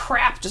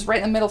 crap just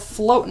right in the middle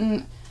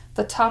floating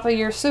the top of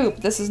your soup.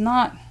 This is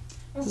not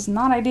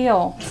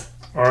ideal.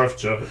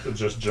 RF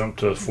just jumped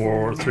to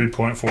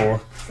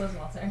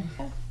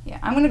 3.4. Yeah,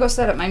 I'm gonna go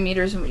set up my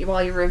meters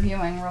while you're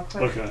reviewing real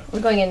quick. Okay. We're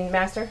going in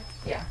master?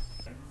 Yeah.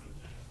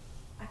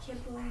 I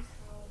can't believe.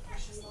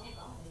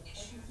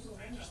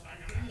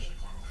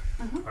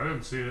 I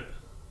didn't see it.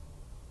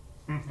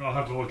 I'll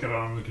have to look at it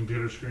on the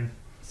computer screen.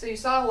 So you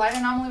saw a light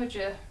anomaly, but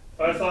you...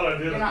 I thought I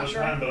did You're at not the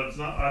sure? time, but it's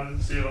not. I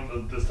didn't see it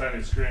on this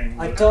tiny screen.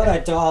 I thought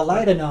I saw a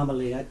light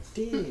anomaly. I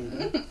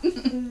did.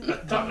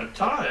 I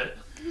thought it.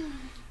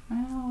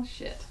 Oh,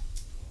 shit.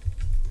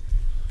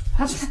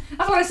 That's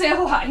what I say a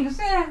lot. You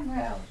say,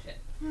 well,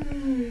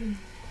 shit.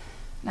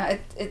 Now,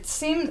 it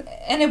seemed,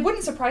 and it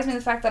wouldn't surprise me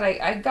the fact that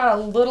I got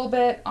a little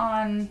bit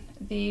on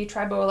the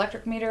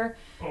triboelectric meter,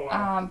 Oh,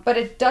 wow. but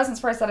it doesn't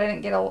surprise that I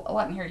didn't get a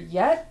lot in here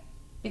yet,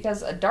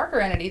 because a darker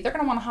entity, they're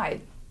going to want to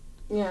hide.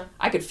 Yeah.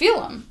 I could feel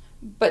them,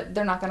 but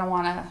they're not going to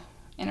want to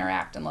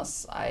interact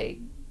unless I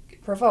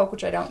provoke,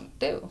 which I don't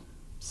do.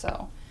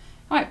 So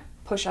I might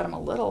push at him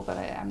a little, but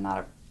I'm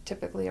not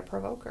typically a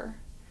provoker.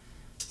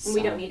 So,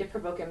 We don't need to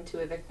provoke him to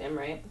evict him,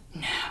 right?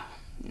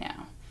 No.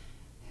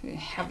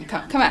 Have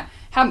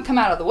him come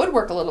out of the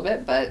woodwork a little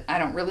bit, but I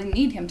don't really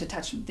need him to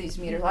touch these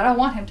meters. I don't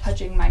want him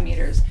touching my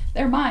meters.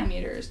 They're my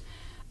meters.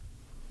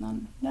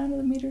 None of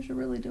the meters are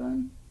really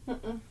doing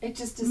It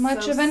just is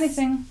much so of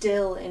anything.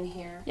 still in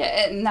here.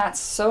 Yeah, and that's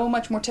so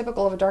much more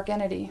typical of a dark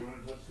entity. You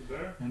want to touch the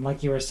bear? And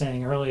like you were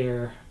saying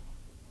earlier,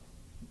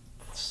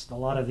 a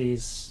lot of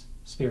these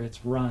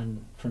spirits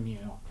run from you.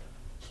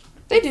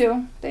 They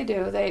do.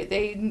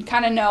 They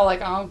kind of know,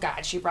 like, oh,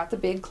 God, she brought the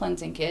big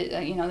cleansing kit.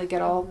 They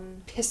get all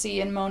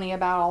pissy and moany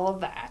about all of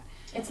that.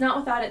 It's not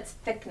without its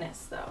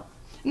thickness, though.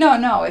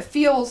 No, it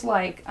feels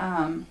like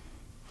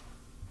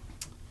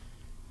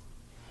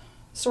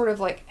sort of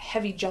like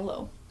heavy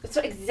Jell-O. That's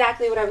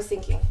exactly what I was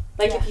thinking.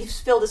 Like Yeah. if you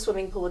filled a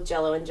swimming pool with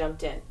Jell-O and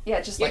jumped in.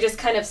 Yeah, just You're like, just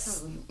kind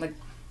of like,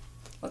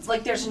 it's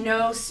like there's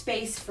no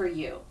space for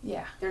you.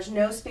 yeah. There's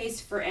no space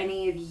for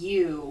any of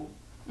you,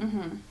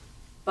 Mm-hmm.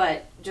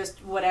 but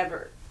just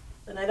whatever.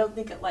 And I don't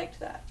think it liked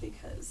that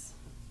because...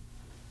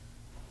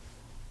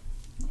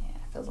 Yeah,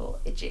 it feels a little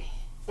itchy.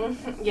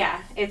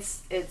 Yeah,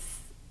 it's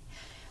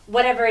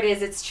whatever it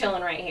is, it's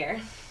chilling right here.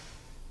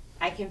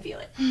 I can feel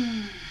it.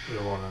 They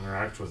don't want to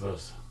interact with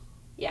us.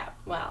 Yeah,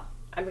 well,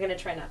 I'm going to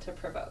try not to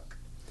provoke.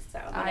 So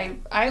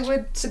I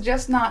would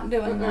suggest not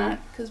doing that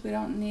because we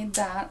don't need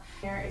that.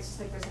 It's just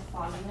like there's a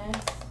fogginess.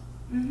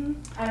 Mm-hmm.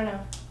 I don't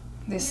know.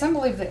 The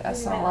assembly of the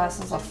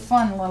SLS is a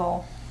fun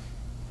little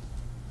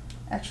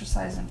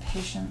exercise in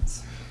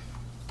patience.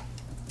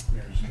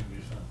 Mirrors can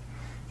be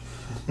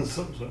fun.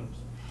 Sometimes.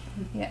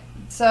 Yeah.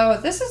 So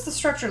this is the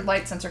structured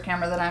light sensor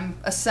camera that I'm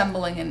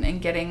assembling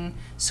and getting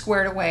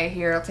squared away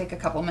here. It'll take a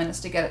couple minutes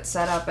to get it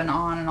set up and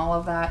on and all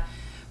of that.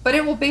 But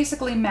it will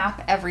basically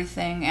map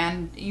everything,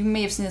 and you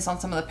may have seen this on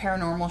some of the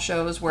paranormal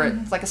shows where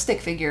it's like a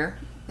stick figure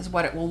is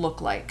what it will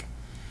look like.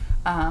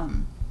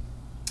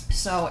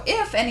 So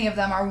if any of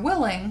them are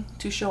willing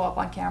to show up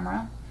on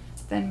camera,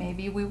 then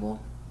maybe we will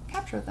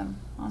capture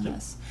them on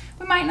this.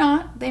 We might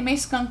not. They may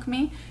skunk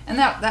me, and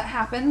that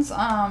happens.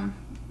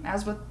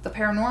 As with the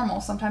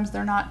paranormal, sometimes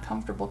they're not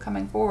comfortable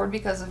coming forward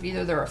because of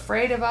either they're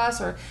afraid of us,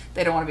 or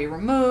they don't want to be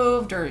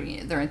removed, or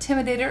they're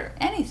intimidated, or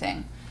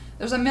anything.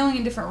 There's a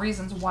million different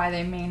reasons why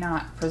they may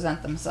not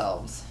present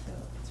themselves. So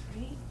it's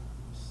right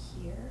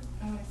here.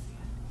 Oh, I see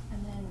it.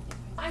 And then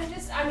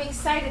I'm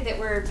excited that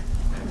we're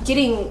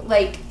getting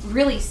like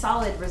really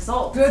solid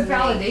results. Good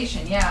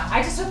validation, yeah.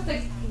 I just hope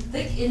that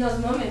like in those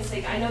moments,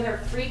 like I know they're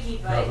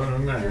freaky, but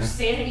their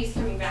sanity's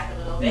coming back a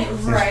little bit.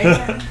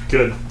 Right.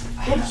 Good.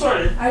 I'm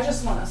sorry. I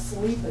just want to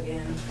sleep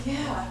again.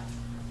 Yeah.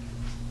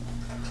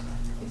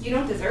 You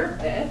don't deserve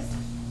this.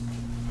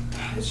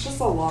 It's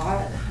just a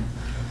lot.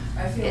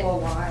 I feel a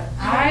lot.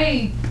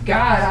 I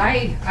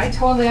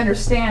totally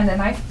understand,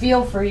 and I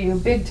feel for you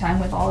big time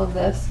with all of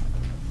this.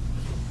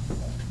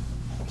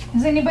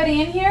 Is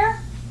anybody in here?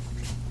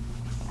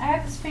 I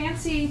have this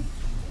fancy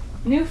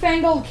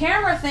newfangled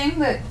camera thing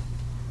that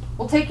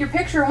will take your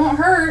picture, won't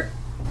hurt.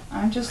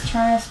 I'm just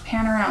trying to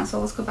pan around, so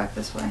let's go back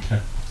this way.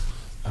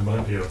 That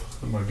might be a way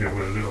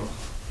to do it.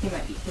 He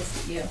might be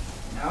pissed at you.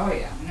 Oh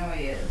yeah, I know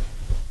he is.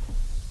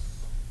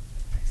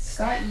 It's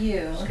got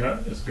you.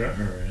 It's got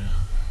her, yeah.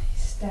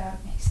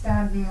 He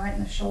stabbed me right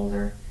in the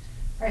shoulder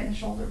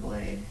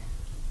blade.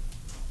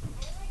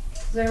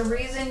 Is there a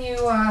reason you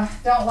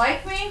don't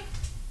like me?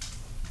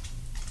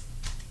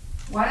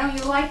 Why don't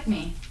you like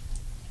me?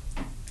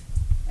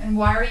 And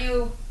why are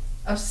you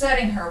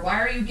upsetting her? Why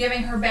are you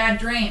giving her bad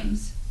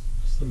dreams?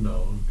 It's the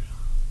dog.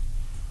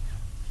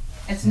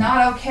 It's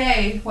not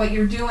okay what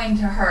you're doing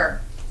to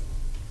her.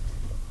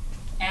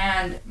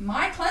 And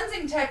my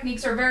cleansing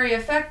techniques are very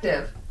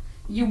effective.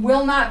 You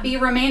will not be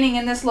remaining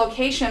in this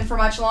location for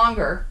much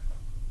longer.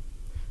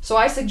 So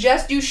I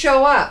suggest you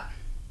show up.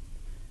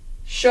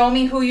 Show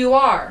me who you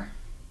are.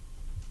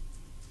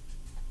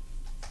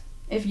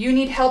 If you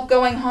need help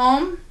going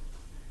home,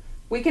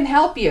 we can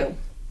help you.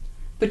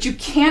 But you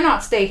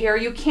cannot stay here,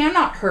 you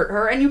cannot hurt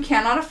her, and you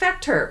cannot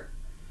affect her.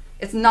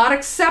 It's not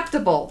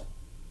acceptable.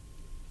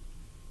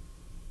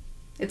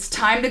 It's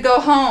time to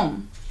go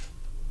home.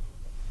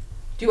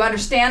 Do you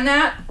understand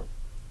that?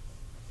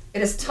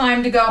 It is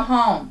time to go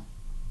home.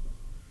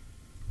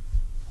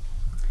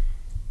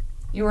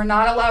 You are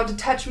not allowed to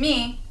touch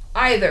me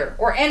either,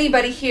 or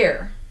anybody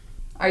here.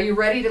 Are you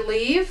ready to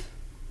leave?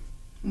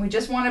 We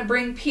just want to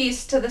bring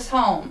peace to this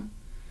home.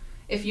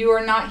 If you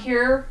are not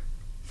here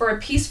for a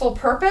peaceful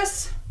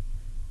purpose,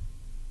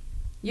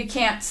 you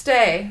can't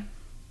stay.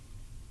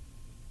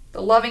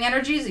 The loving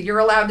energies, you're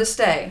allowed to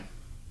stay.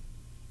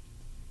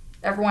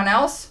 Everyone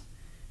else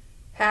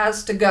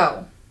has to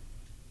go.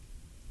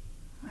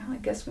 Well, I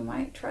guess we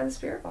might try the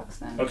spirit box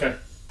then. Okay.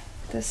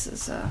 This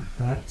is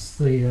That's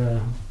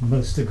the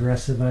most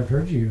aggressive I've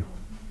heard you.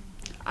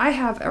 I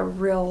have a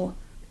real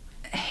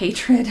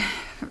hatred.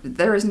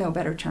 There is no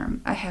better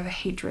term. I have a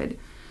hatred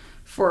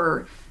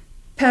for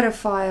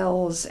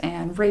pedophiles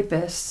and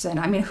rapists,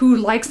 and I mean, who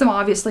likes them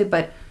obviously,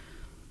 but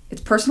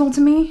it's personal to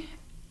me,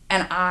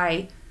 and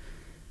I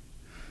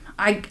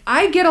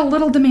get a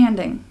little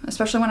demanding,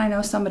 especially when I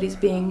know somebody's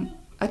being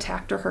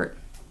attacked or hurt.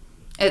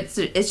 It's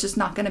just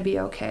not going to be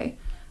okay.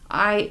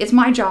 It's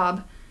my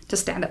job to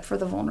stand up for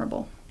the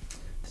vulnerable.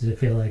 Does it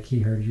feel like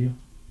he heard you?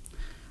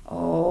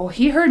 Oh,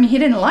 he heard me. He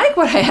didn't like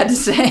what I had to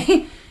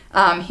say.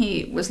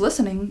 He was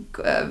listening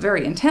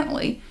very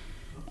intently,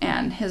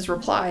 and his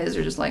replies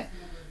are just like,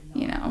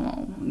 we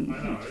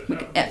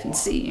can F and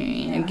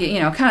C,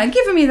 kind of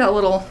giving me that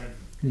little...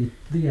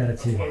 The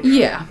attitude.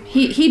 Yeah,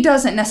 he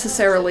doesn't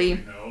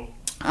necessarily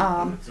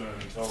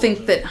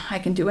think that I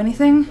can do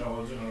anything.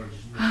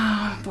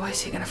 Oh, boy,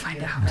 is he going to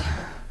find out.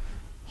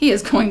 He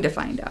is going to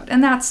find out,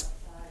 and that's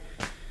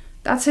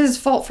his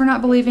fault for not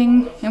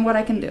believing in what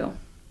I can do.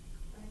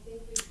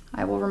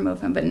 I will remove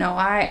him, but no,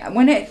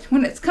 when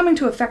it's coming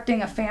to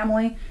affecting a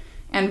family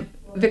and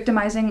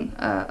victimizing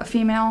a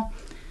female,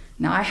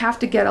 now I have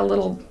to get a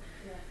little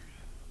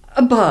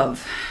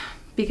above,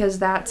 because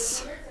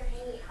that's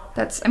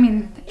I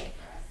mean,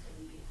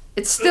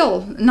 it's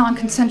still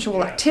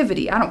non-consensual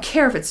activity. I don't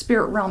care if it's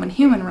spirit realm and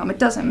human realm. It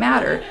doesn't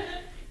matter.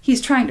 he's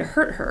trying to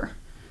hurt her.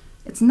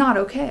 It's not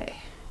okay.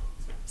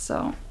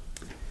 So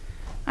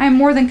I am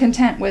more than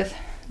content with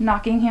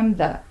knocking him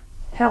the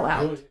hell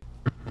out.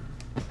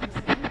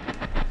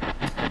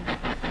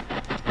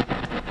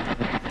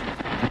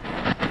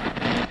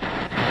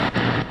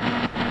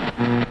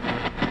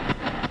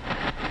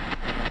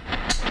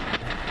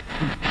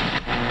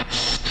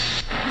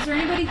 Is there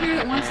anybody here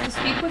that wants to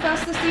speak with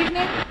us this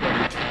evening?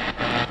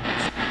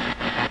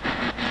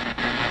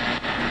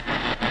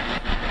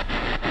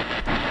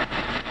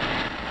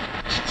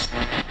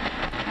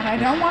 And I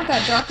don't want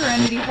that darker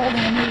entity holding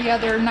any of the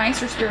other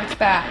nicer spirits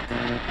back.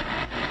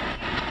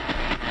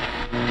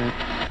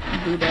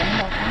 Buddha,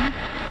 welcome.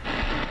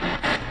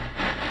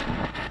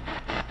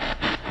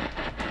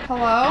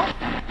 Hello?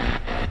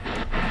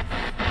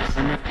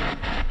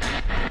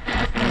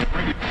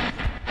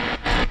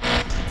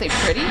 Say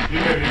pretty?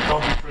 You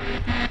called me pretty.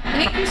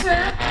 Thank you,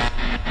 sir.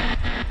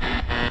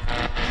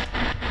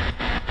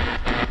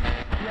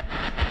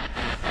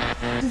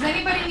 Does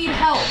anybody need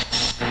help?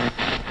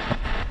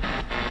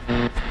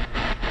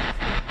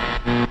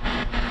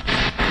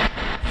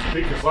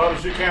 Speak as loud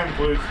as you can,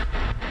 please.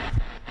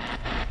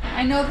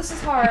 I know this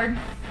is hard.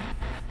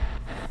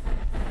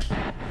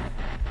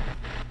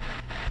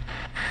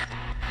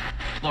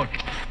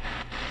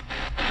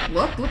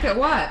 Look at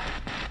what?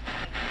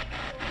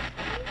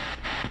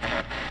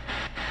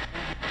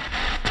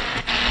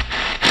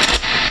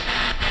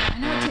 I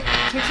know it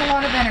takes a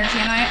lot of energy,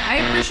 and I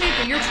appreciate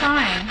that you're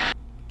trying.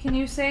 Can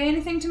you say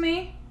anything to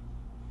me?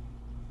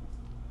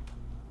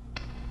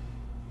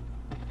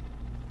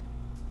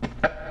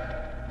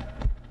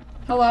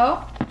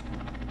 Hello?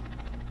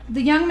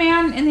 The young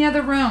man in the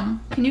other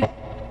room. Can you...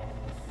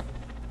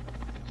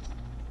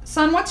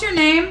 Son, what's your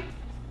name?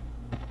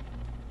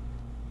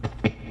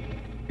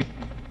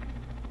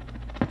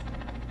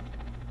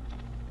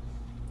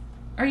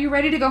 Are you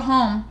ready to go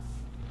home?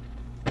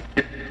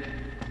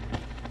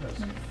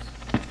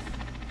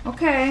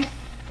 Okay.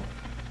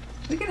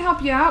 We can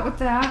help you out with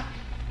that.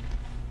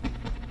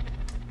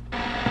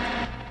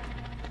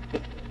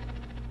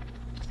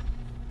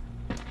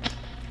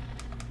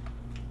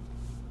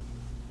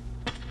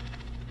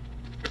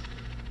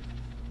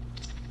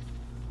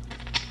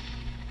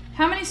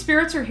 How many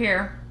spirits are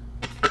here?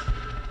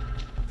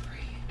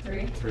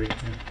 Three. Three.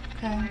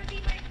 Okay.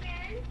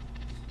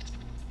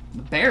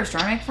 The bear's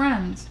trying to make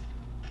friends.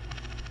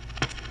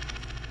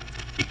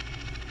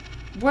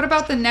 What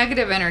about the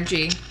negative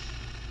energy?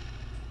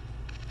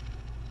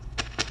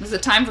 Is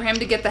it time for him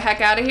to get the heck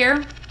out of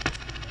here?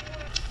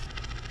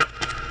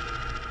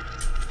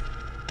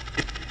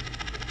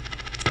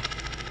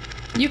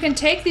 You can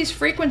take these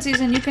frequencies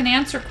and you can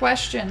answer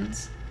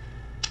questions.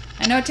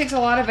 I know it takes a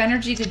lot of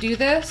energy to do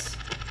this.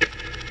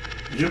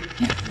 Yep.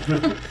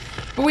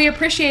 But we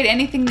appreciate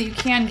anything that you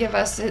can give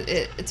us.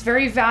 It's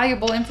very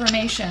valuable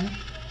information.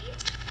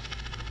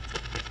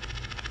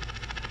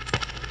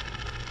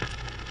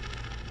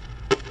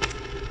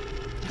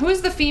 Who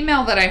is the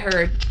female that I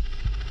heard?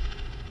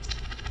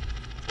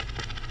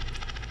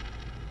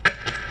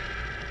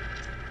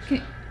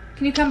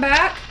 Can you come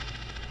back?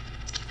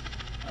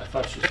 I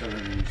thought she said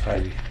her name was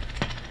Heidi.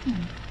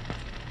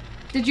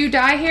 Did you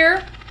die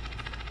here?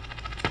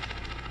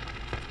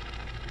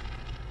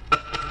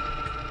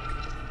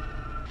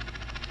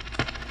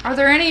 Are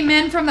there any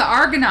men from the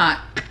Argonaut?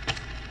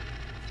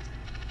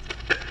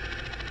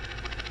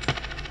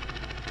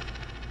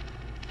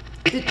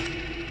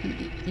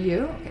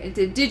 You?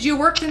 Okay. Did you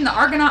work in the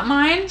Argonaut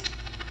mine?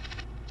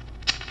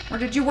 Or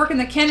did you work in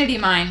the Kennedy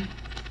mine?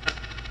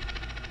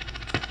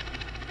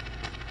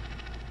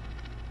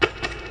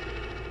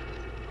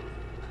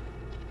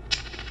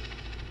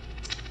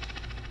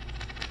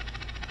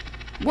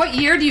 What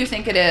year do you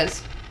think it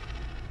is?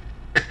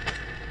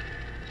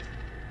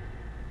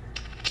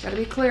 Gotta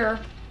be clear.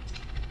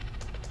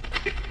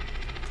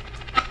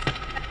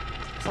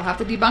 So I'll have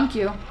to debunk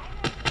you.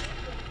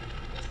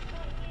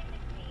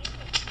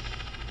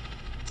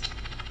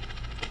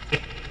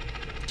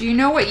 Do you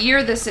know what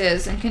year this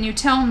is, and can you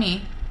tell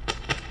me?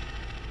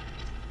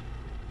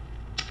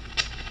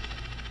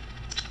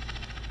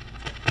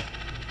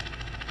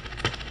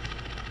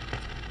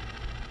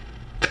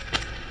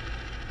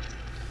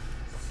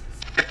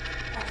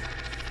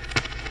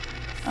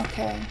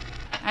 Okay.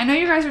 I know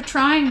you guys are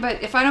trying,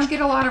 but if I don't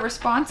get a lot of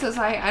responses,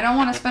 I don't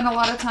want to spend a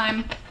lot of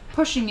time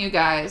pushing you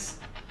guys.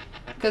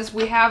 Because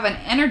we have an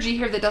energy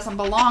here that doesn't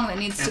belong that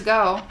needs to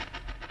go.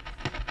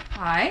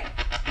 Hi.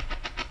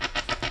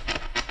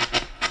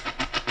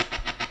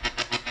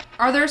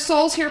 Are there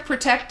souls here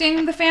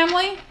protecting the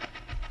family?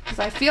 Because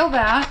I feel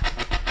that.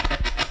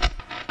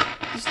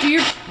 Just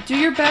do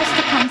your best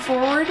to come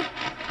forward.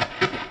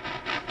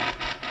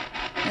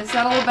 Is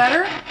that a little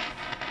better?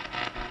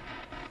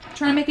 I'm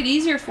trying to make it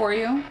easier for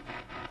you.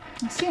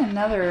 I see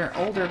another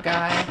older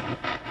guy.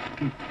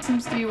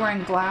 Seems to be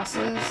wearing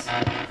glasses.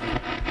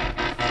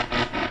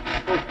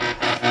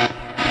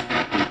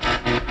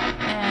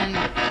 And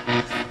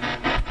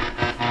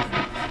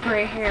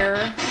gray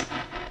hair.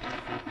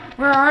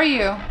 Where are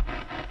you?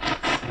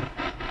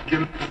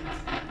 Jim.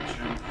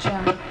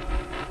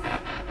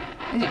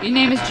 Your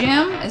name is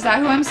Jim? Is that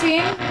who I'm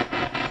seeing?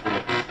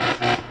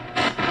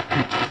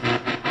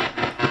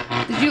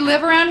 Did you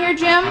live around here,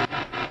 Jim?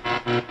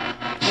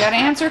 You gotta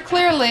answer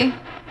clearly.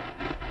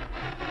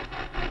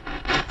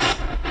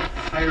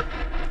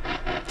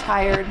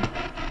 Tired.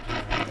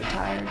 You're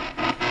tired.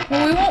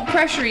 Well, we won't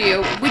pressure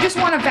you. We just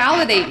want to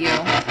validate you.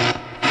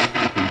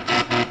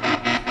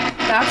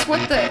 That's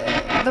what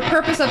the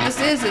purpose of this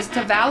is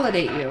to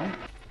validate you.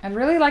 I'd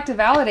really like to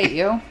validate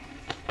you.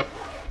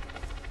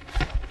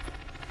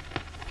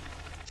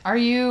 Are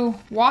you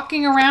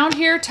walking around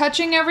here,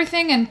 touching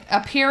everything and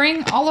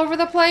appearing all over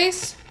the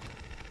place?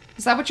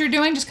 Is that what you're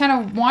doing? Just kind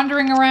of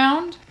wandering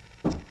around?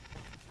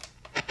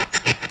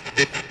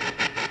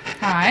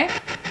 Hi.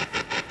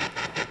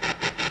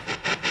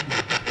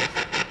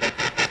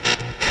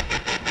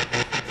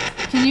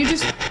 Can you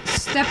just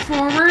step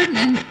forward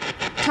and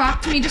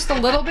talk to me just a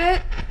little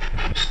bit?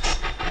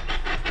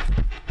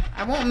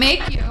 I won't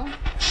make you.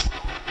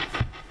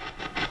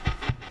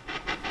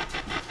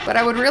 But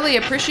I would really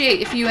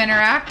appreciate if you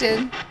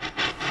interacted.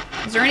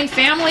 Is there any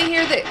family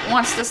here that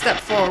wants to step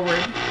forward?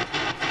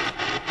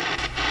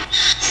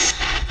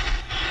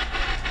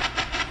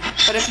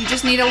 But if you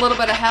just need a little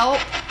bit of help,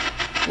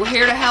 we're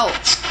here to help.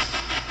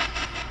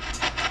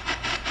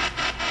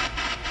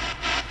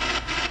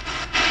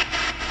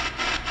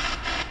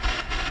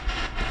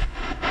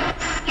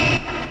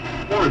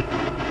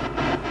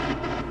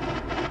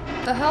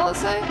 The hell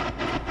is it?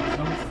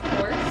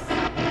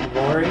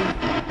 Lori?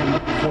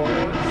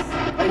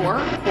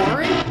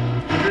 Corey?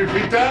 Can you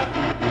repeat that?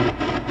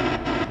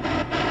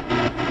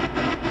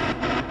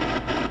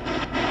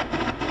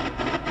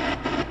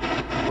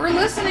 We're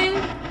listening.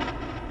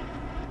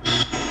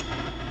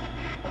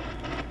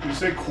 You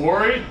say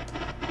quarry?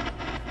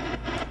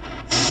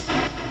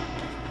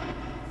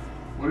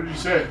 What did you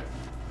say?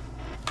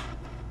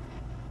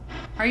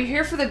 Are you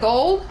here for the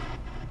gold?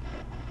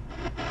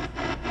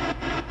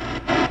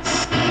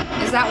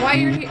 Is that why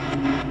you're here?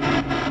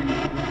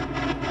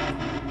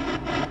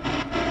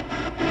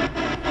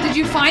 Did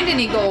you find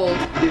any gold?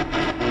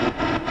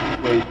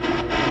 Wait.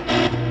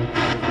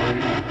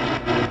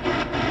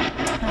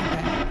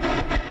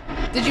 Okay.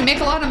 Did you make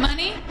a lot of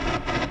money?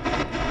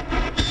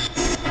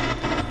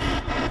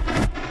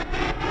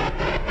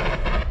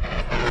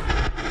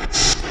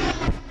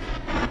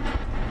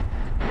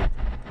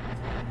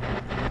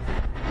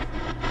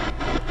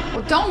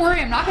 Well, don't worry,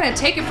 I'm not going to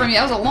take it from you.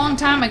 That was a long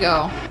time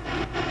ago.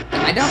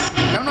 I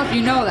don't know if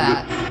you know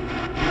that.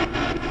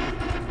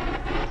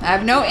 I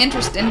have no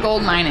interest in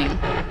gold mining.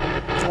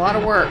 It's a lot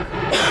of work.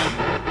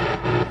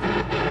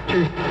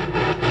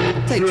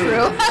 Say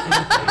true.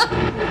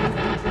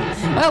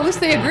 Well, at least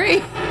they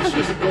agree.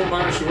 She's a gold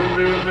miner, she wouldn't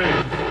be with me.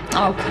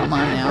 Oh, come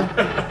on now.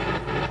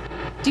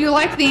 Do you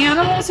like the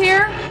animals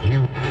here?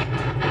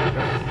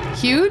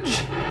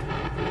 Huge?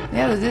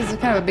 Yeah, this is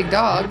kind of a big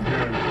dog.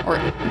 Yeah. Or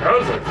That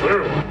was a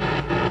clear one.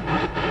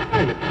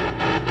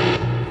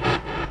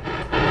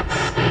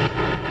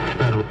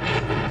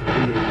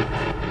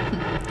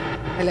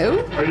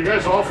 hello? Are you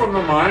guys all from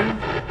the mine?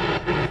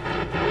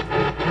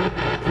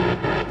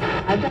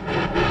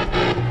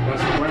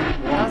 That's one.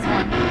 That's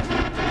one.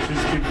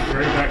 She's keeping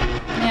right back.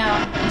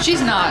 Yeah,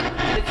 she's not.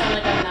 It sounds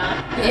like I'm not.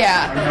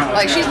 Yeah, I'm not.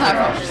 like she's not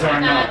Yeah, from. she's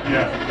not.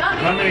 Yeah.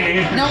 Let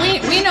me. No,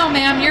 we know,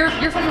 ma'am. You're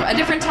from a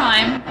different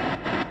time,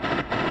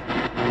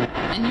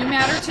 and you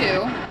matter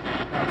too.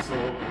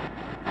 Absolutely.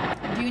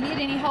 Do you need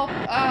any help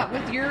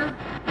with your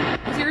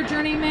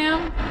journey,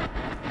 ma'am?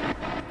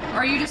 Or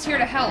are you just here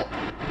to help?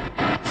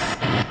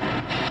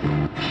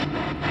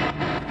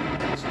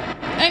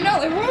 I know.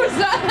 What was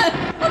that?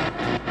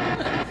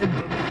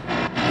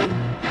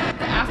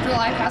 The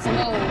afterlife has a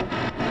little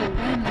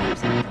wind or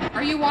something.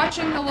 Are you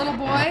watching the little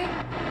boy?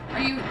 Are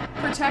you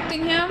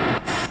protecting him?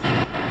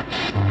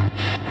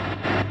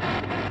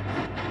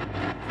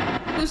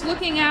 Who's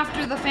looking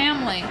after the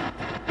family?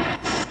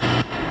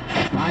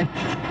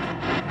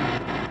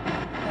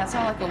 That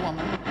sounds like a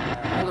woman,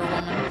 older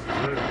woman.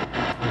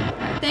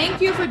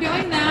 Thank you for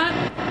doing that.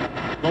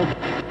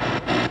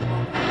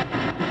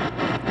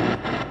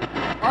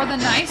 Are the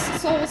nice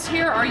souls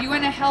here? Are you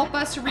going to help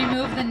us to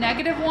remove the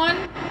negative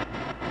one?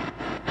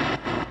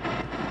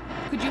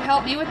 Could you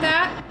help me with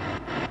that?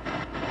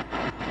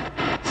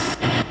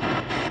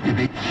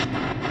 Maybe.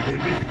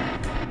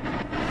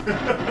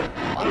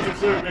 That was a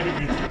clear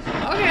maybe.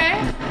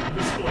 Okay.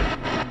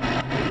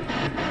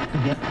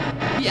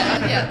 Yeah.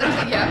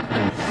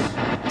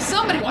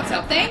 Somebody wants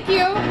help. Thank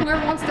you.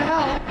 Whoever wants to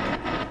help.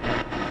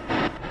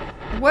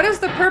 What is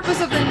the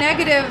purpose of the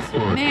negative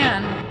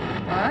man?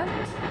 What?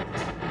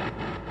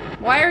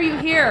 Why are you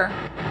here?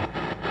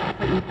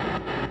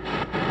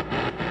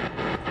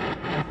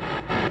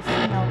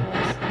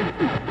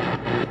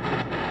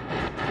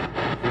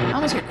 I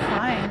almost hear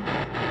crying.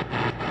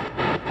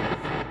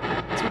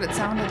 That's what it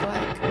sounded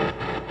like.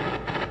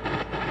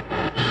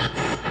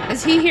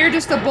 Is he here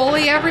just to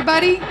bully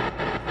everybody?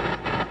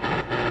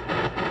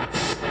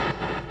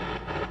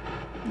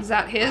 Is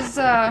that his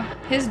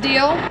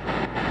deal?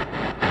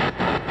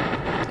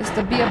 Is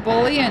to be a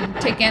bully and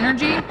take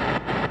energy?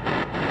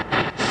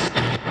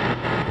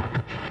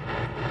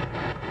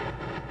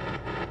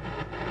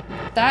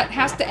 that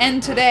has to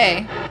end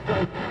today.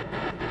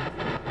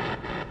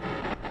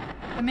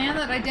 The man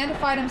that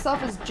identified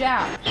himself as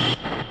Jack.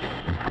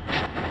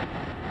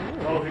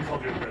 Oh, he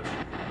called you a bitch.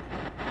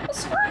 Well,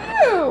 screw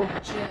you!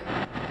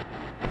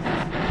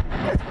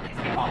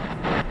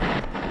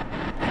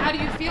 How do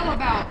you feel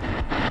about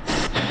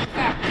the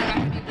fact that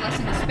I'm going to be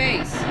blessing the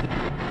space?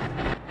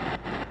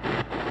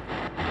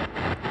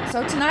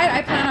 So tonight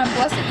I plan on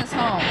blessing this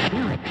home.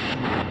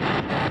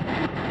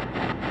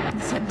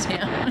 Sit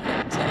down.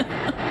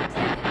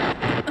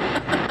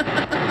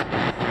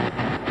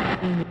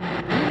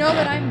 You know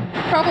that I'm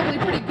probably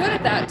pretty good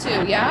at that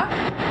too, yeah?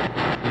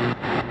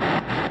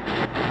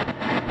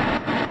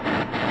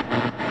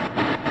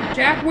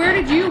 Jack, where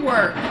did you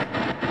work?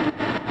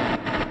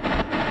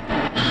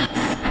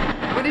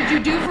 What did you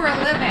do for a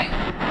living?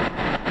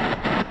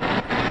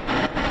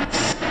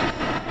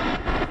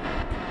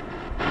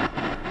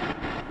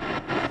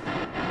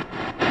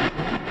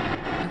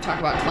 I talk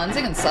about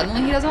cleansing and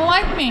suddenly he doesn't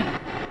like me.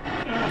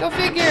 Go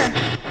figure.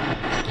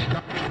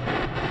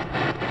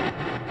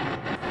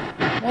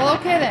 Well,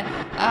 okay then.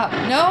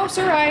 No,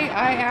 sir, I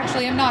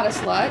actually am not a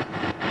slut.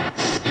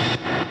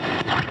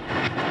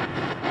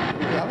 Ooh,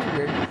 that was a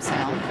weird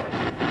sound.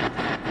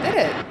 Did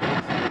it?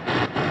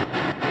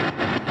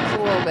 It's a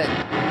little bit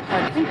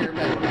hard to hear,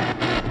 but...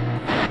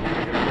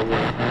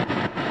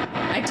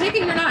 I take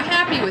it you're not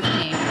happy with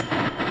me.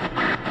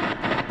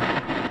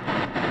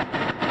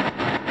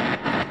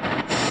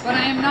 But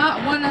I am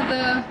not one of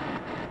the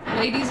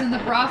ladies in the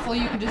brothel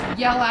you can just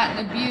yell at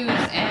and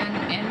abuse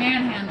and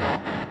manhandle.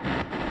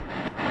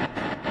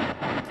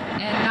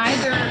 And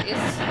neither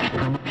is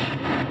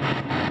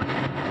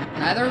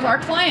our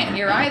client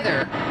here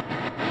either.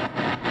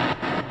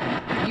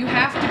 You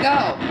have to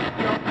go.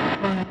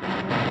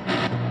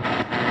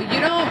 You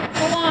don't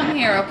belong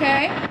here,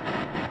 okay?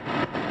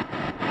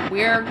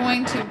 We are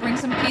going to bring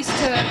some peace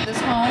to this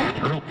home.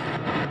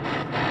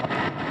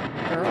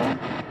 Girl?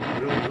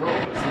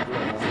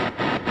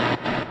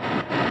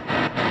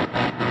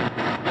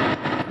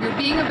 You're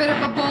being a bit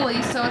of a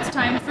bully, so it's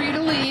time for you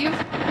to leave.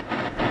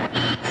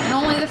 And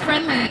only the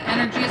friendly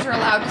energies are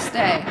allowed to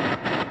stay.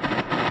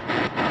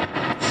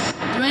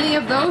 Do any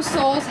of those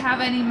souls have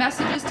any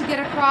messages to get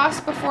across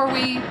before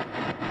we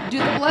do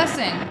the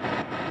blessing?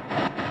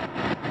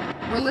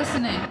 We're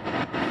listening.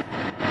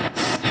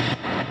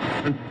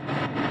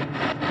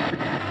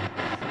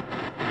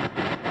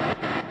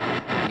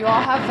 You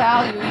all have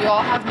value. You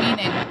all have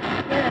meaning.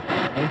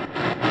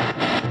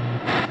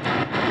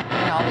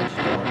 Knowledge.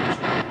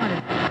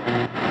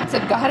 I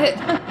said, got it.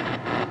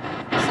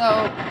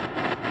 So,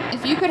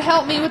 if you could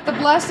help me with the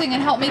blessing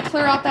and help me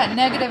clear out that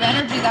negative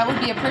energy, that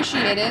would be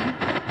appreciated.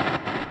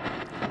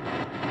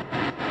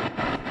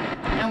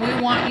 And we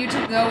want you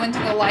to go into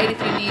the light if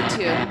you need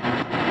to.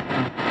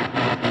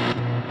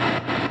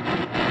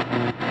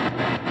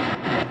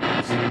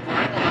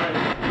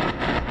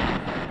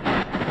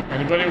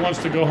 Anybody wants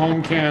to go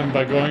home can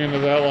by going into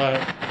that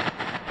light.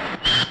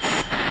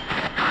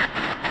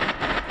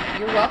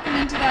 You're welcome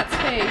into that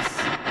space.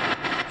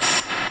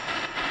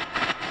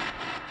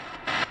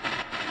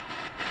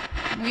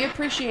 We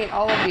appreciate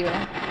all of you.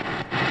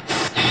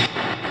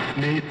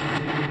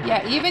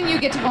 Yeah, even you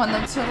get to go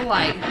into the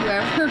light.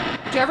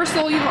 Whichever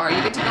soul you are,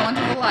 you get to go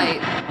into the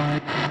light.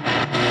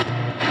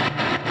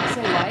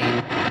 Say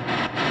light.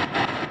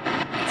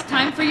 It's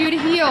time for you to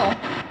heal.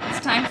 It's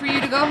time for you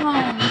to go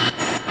home.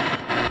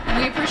 And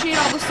we appreciate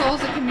all the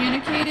souls that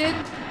communicated,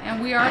 and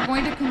we are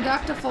going to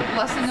conduct a full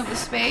blessing of the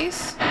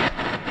space.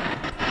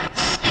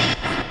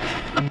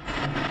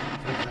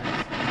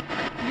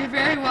 You're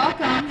very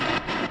welcome.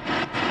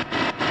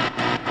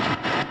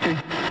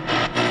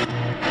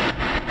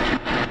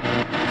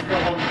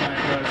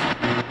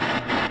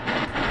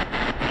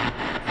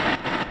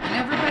 And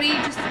everybody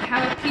just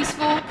have a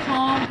peaceful,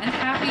 calm, and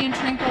happy and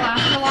tranquil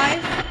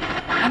afterlife.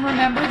 And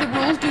remember, the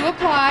rules do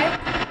apply.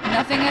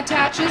 Nothing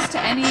attaches to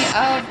any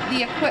of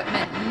the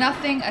equipment.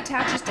 Nothing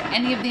attaches to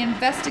any of the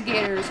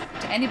investigators,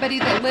 to anybody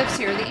that lives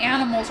here, the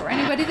animals, or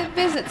anybody that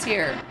visits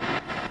here.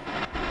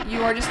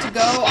 You are just to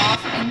go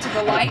off into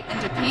the light,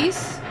 into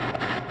peace,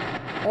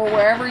 or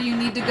wherever you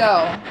need to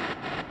go.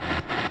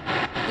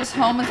 This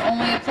home is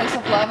only a place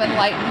of love and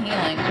light and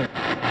healing.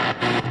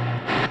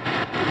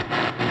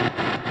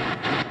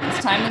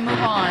 It's time to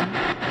move on.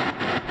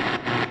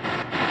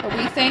 But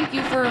we thank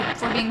you for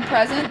being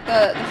present.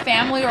 The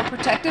family or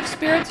protective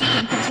spirits, you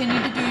can continue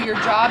to do your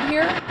job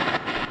here.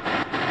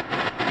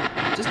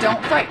 Just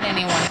don't frighten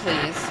anyone,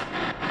 please.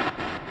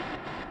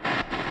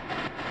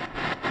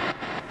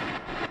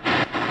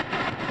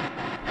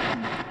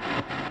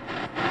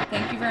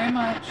 Thank you very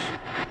much.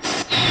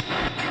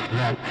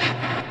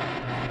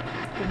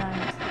 Good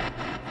night.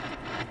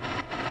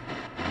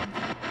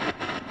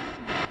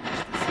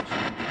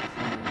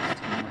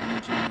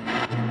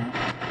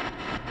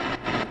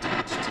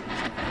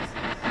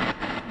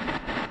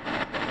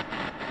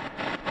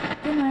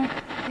 Good night.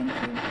 Thank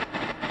you.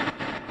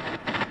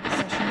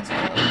 Session is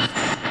closed.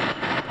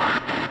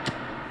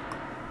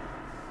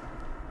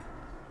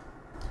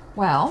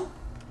 Well,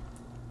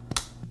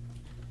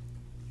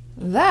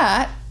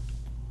 that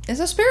is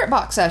a spirit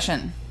box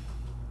session.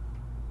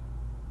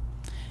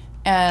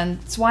 And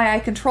it's why I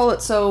control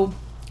it so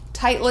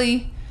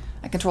tightly.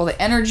 I control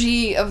the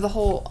energy of the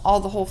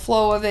whole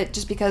flow of it,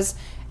 just because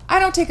I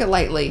don't take it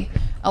lightly.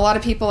 A lot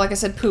of people, like I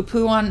said,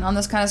 poo-poo on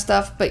this kind of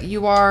stuff, but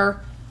you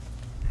are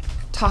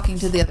talking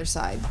to the other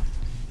side.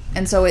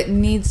 And so it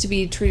needs to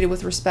be treated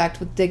with respect,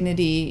 with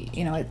dignity.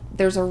 You know,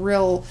 there's a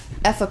real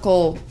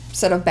ethical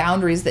set of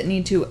boundaries that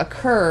need to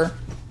occur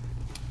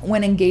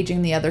when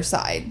engaging the other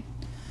side.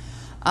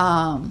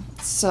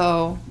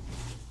 So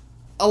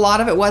a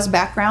lot of it was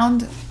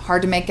background,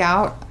 hard to make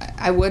out.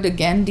 I would,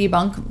 again,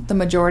 debunk the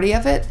majority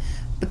of it.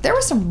 But there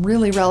were some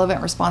really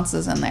relevant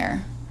responses in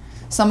there.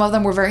 Some of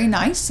them were very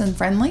nice and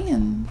friendly,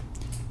 and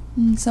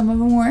some of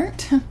them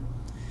weren't.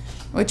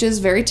 Which is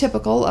very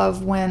typical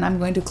of when I'm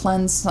going to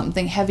cleanse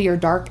something heavy or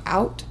dark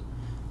out.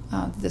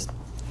 This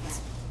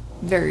is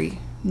very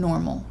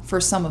normal for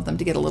some of them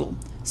to get a little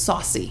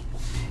saucy.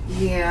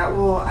 Yeah,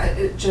 well,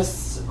 it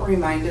just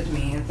reminded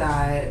me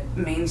that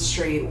Main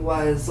Street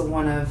was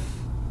one of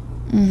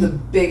the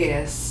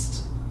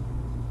biggest,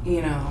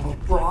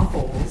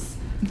 brothels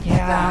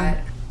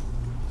that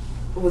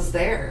was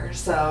there.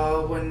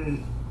 So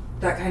when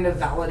that kind of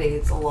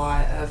validates a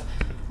lot of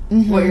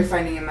what you're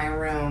finding in my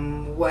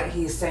room, what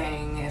he's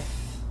saying, if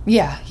he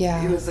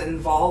was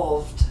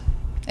involved.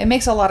 It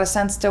makes a lot of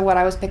sense to what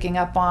I was picking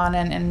up on,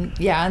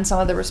 and some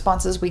of the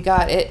responses we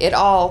got. It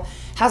all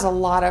has a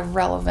lot of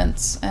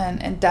relevance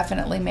and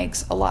definitely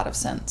makes a lot of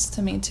sense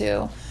to me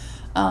too.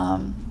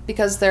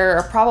 Because there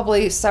are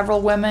probably several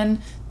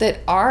women that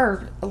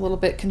are a little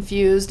bit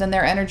confused in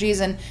their energies,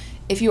 and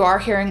if you are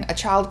hearing a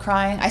child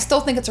crying, I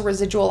still think it's a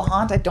residual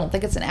haunt. I don't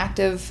think it's an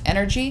active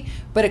energy,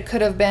 but it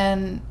could have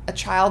been a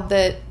child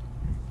that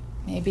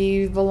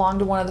maybe belonged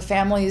to one of the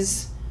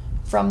families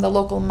from the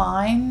local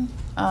mine.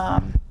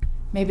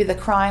 Maybe the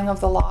crying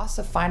of the loss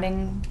of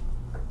finding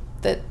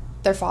that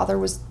their father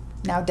was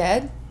now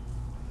dead.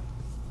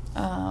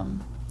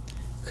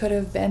 Could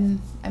have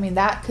been,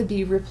 that could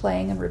be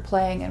replaying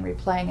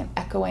and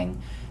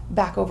echoing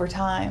back over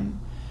time.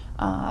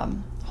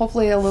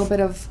 Hopefully a little bit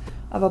of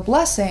a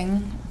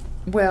blessing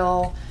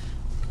will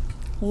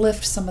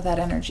lift some of that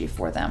energy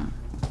for them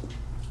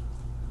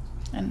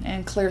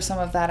and clear some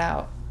of that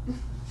out.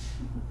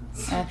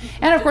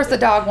 And of course the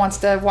dog wants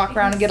to walk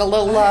around and get a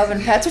little love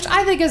and pets, which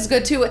I think is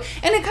good too. And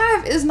it kind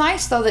of is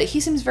nice though that he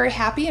seems very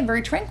happy and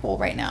very tranquil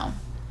right now.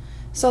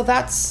 So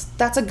that's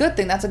a good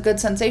thing. That's a good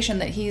sensation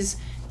that he's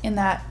in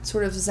that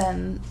sort of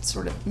Zen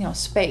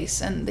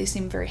space, and they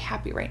seem very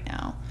happy right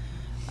now.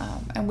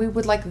 And we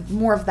would like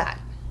more of that.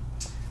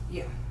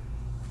 Yeah.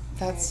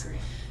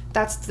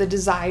 That's the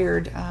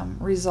desired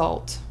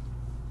result.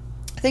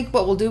 I think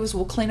what we'll do is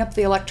we'll clean up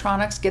the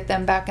electronics, get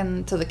them back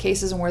into the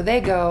cases and where they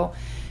go,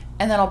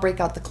 and then I'll break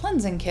out the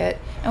cleansing kit,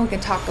 and we can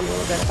talk a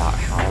little bit about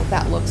how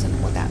that looks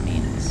and what that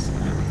means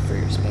for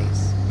your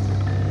space.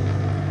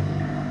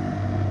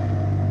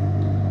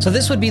 So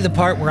this would be the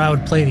part where I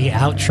would play the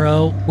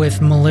outro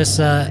with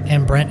Melissa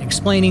and Brent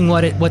explaining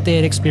what they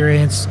had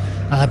experienced,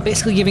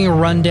 basically giving a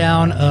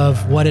rundown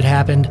of what had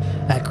happened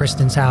at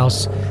Kristen's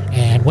house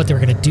and what they were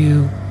going to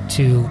do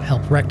to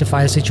help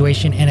rectify the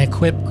situation and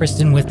equip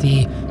Kristen with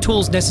the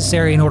tools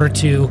necessary in order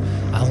to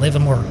live a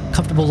more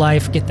comfortable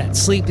life, get that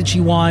sleep that she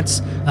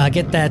wants,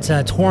 get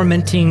that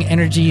tormenting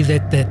energy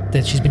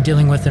that she's been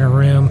dealing with in her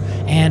room,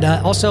 and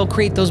also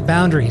create those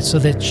boundaries so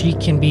that she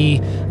can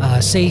be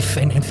safe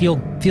and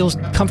feels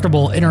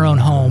comfortable in her own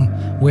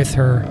home with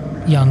her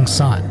young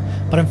son.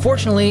 But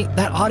unfortunately,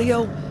 that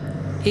audio,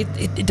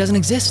 it doesn't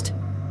exist.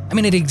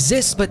 It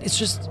exists, but it's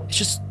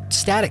just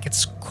static.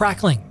 It's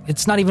crackling.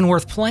 It's not even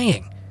worth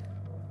playing.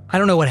 I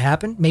don't know what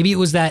happened. Maybe it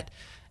was that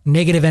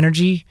negative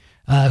energy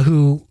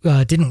who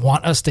didn't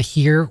want us to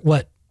hear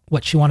what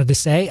she wanted to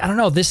say. I don't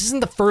know. This isn't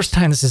the first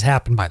time this has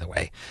happened, by the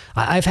way.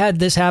 I've had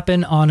this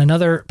happen on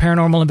another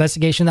paranormal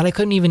investigation that I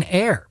couldn't even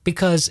air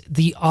because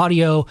the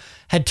audio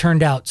had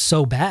turned out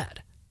so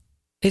bad.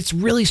 It's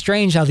really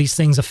strange how these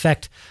things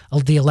affect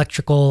the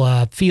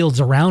electrical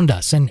fields around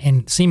us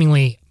and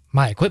seemingly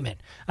my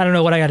equipment. I don't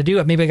know what I got to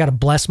do. Maybe I got to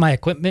bless my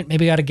equipment.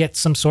 Maybe I got to get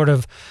some sort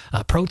of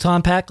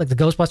proton pack like the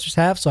Ghostbusters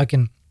have so I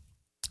can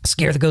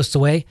scare the ghosts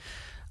away.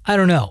 I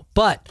don't know.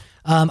 But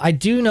I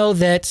do know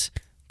that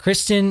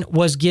Kristen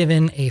was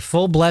given a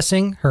full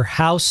blessing. Her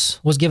house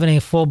was given a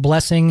full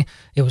blessing.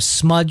 It was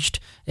smudged.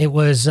 It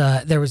was,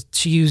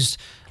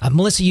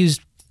 Melissa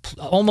used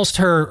almost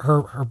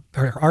her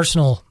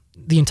arsenal,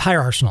 the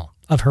entire arsenal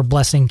of her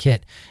blessing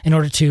kit in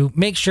order to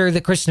make sure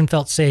that Kristen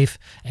felt safe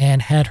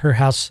and had her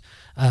house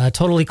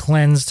totally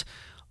cleansed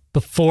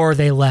before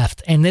they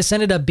left. And this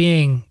ended up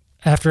being,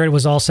 after it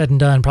was all said and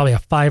done, probably a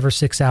 5 or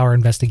 6 hour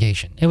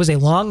investigation. It was a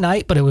long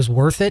night, but it was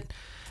worth it.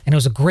 And it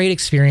was a great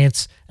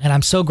experience. And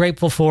I'm so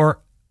grateful for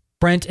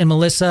Brent and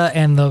Melissa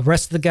and the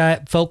rest of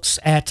the folks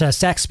at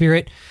Sac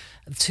Spirit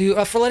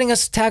for letting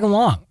us tag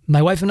along.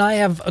 My wife and I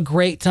have a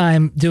great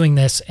time doing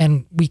this,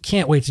 and we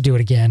can't wait to do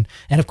it again.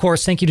 And of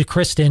course, thank you to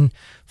Kristen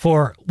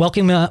for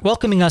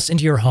welcoming us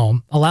into your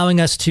home,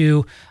 allowing us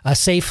to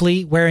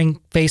safely wearing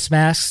face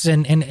masks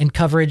and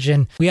coverage.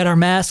 And we had our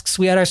masks,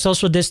 we had our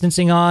social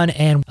distancing on,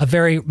 and a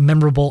very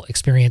memorable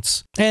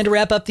experience. And to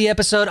wrap up the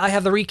episode, I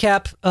have the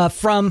recap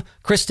from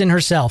Kristen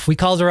herself. We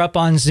called her up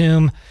on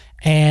Zoom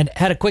and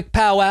had a quick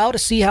powwow to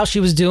see how she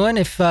was doing,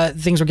 if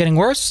things were getting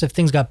worse, if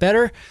things got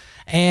better,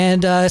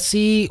 and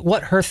see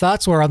what her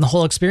thoughts were on the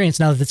whole experience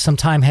now that some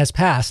time has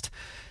passed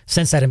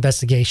since that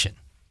investigation.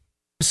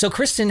 So,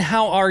 Kristen,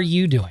 how are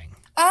you doing?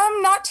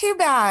 Not too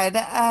bad.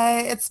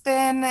 It's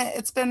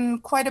been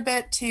quite a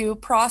bit to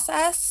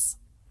process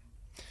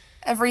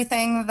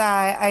everything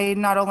that I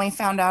not only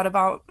found out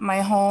about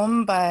my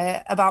home,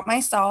 but about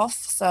myself.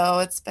 So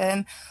it's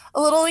been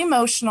a little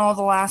emotional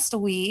the last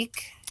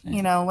week,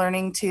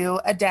 learning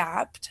to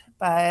adapt.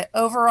 But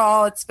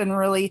overall, it's been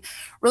really,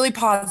 really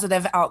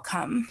positive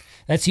outcome.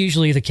 That's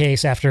usually the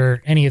case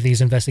after any of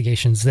these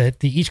investigations,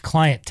 that each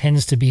client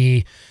tends to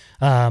be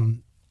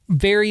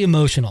very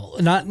emotional,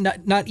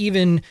 not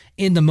even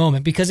in the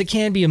moment, because it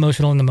can be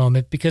emotional in the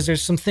moment, because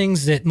there's some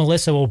things that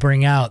Melissa will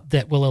bring out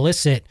that will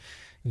elicit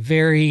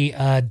very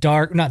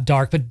not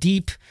dark, but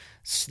deep,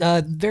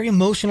 very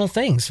emotional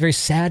things, very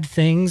sad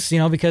things,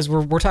 because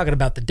we're talking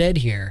about the dead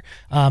here.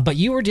 But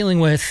you were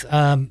dealing with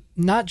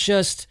not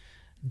just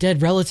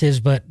dead relatives,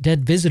 but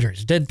dead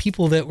visitors, dead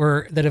people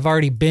that have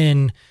already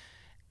been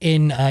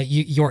in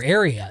your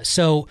area.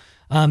 So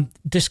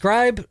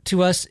describe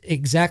to us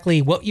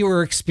exactly what you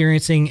were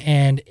experiencing,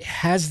 and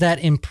has that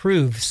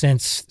improved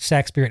since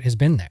Sac Spirit has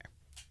been there?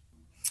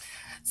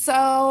 So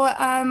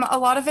a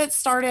lot of it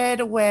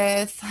started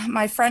with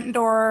my front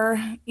door,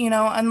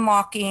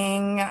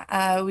 unlocking.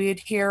 We would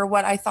hear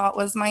what I thought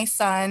was my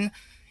son,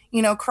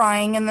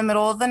 crying in the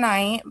middle of the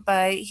night,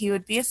 but he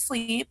would be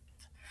asleep.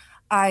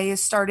 I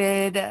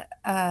started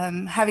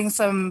having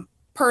some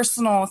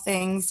personal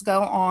things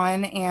go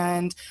on,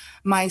 and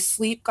my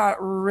sleep got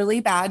really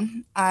bad.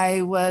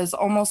 I was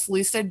almost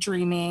lucid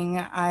dreaming.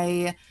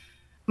 My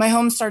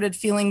home started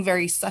feeling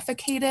very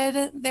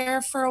suffocated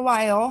there for a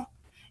while,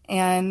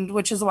 and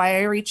which is why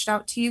I reached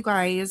out to you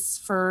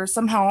guys for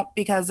some help,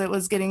 because it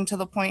was getting to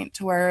the point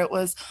to where it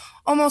was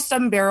almost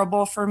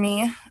unbearable for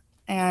me.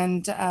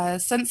 And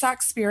since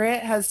Sac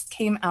Spirit has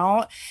came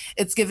out,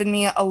 it's given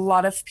me a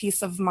lot of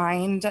peace of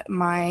mind.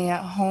 My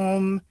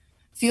home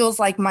feels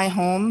like my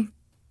home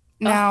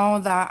now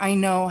that I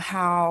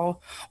know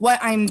what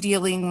I'm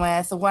dealing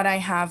with, what I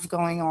have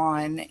going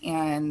on,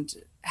 and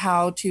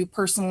how to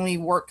personally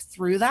work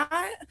through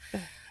that.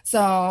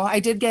 So I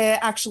did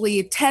get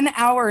actually 10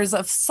 hours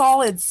of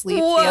solid sleep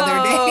the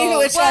other day,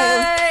 which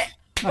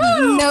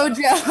no joke.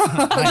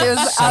 It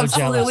was so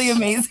absolutely jealous.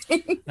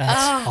 Amazing.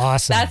 That's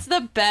awesome. That's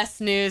the best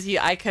news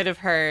I could have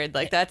heard.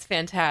 That's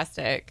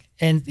fantastic.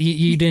 And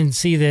you didn't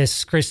see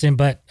this, Kristen,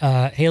 but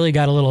Haley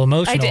got a little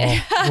emotional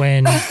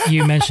when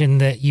you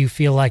mentioned that you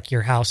feel like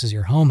your house is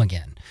your home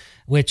again,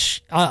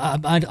 which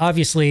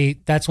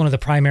obviously that's one of the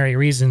primary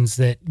reasons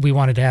that we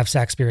wanted to have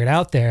Sac Spirit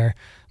out there.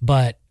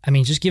 But I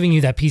mean, just giving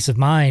you that peace of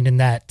mind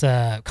and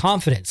that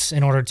confidence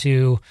in order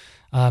to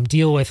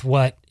deal with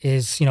what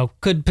is,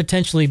 could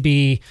potentially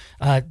be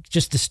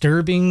just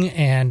disturbing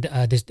and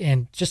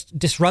just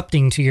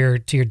disrupting to your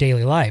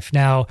daily life.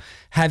 Now,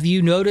 have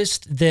you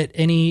noticed that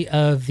any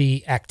of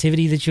the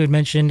activity that you had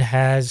mentioned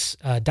has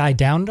died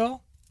down at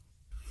all?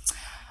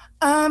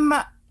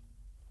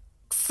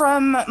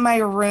 From my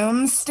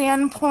room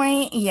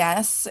standpoint,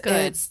 yes. Good.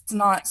 It's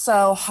not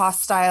so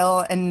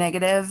hostile and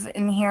negative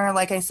in here.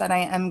 Like I said, I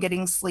am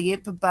getting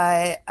sleep,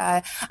 but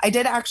I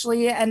did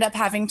actually end up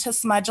having to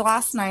smudge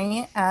last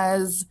night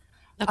as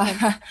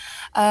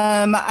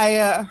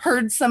I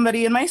heard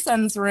somebody in my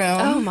son's room.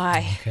 Oh my.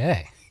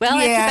 Okay. Well,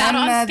 it's about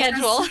on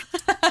schedule.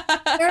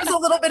 There's a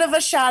little bit of a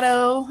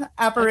shadow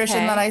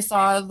apparition that I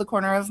saw at the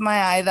corner of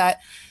my eye that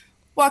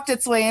walked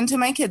its way into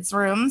my kids'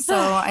 room. So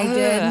I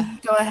did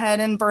go ahead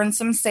and burn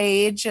some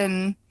sage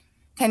and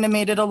kind of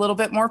made it a little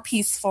bit more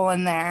peaceful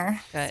in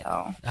there. Good.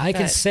 So I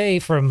can say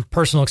from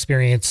personal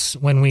experience,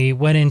 when we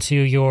went into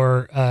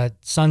your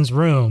son's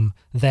room,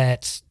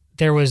 that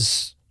there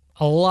was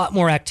a lot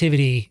more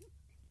activity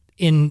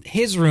in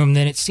his room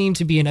than it seemed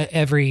to be in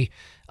every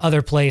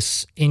other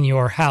place in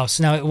your house.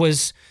 Now, it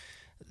was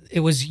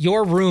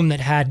your room that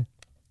had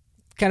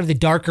kind of the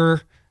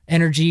darker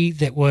energy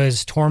that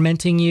was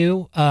tormenting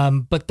you.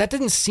 But that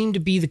didn't seem to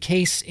be the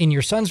case in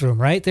your son's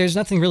room, right? There's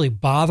nothing really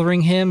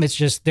bothering him. There's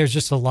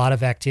just a lot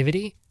of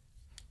activity.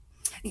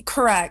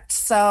 Correct.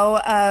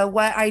 So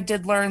what I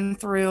did learn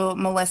through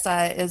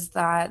Melissa is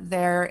that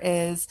there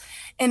is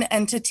an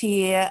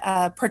entity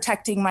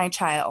protecting my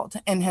child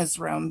in his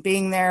room,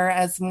 being there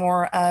as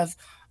more of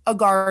a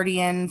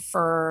guardian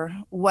for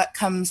what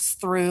comes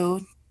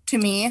through to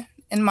me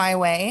in my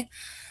way.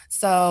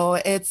 So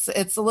it's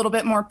a little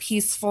bit more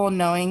peaceful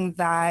knowing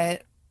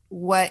that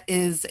what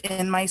is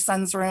in my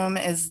son's room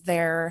is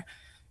there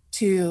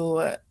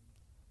to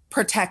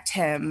protect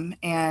him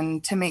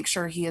and to make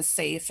sure he is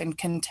safe and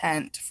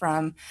content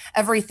from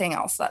everything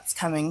else that's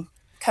coming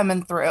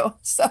through.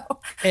 So,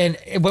 and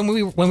when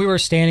we were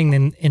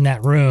standing in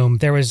that room,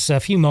 there was a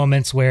few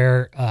moments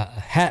where a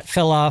hat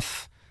fell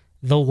off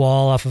the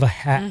wall off of a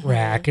hat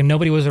rack and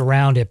nobody was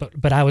around it,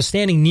 but I was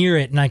standing near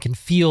it and I can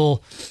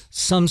feel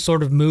some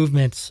sort of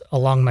movement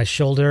along my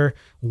shoulder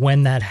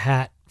when that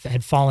hat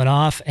had fallen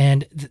off,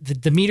 and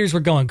the meters were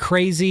going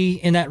crazy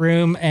in that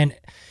room, and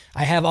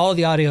I have all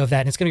the audio of that,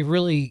 and it's going to be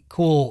really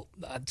cool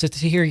to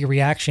hear your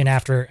reaction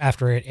after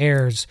it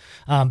airs.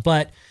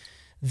 But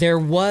there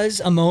was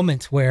a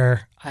moment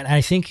where, and I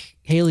think,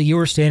 Haley, you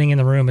were standing in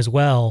the room as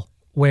well,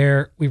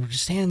 where we were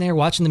just standing there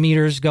watching the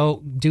meters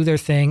go do their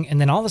thing, and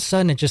then all of a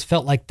sudden it just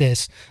felt like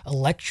this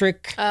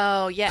electric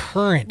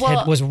current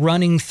was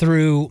running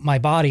through my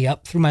body,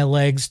 up through my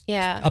legs,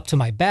 up to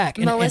my back.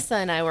 Melissa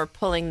and I were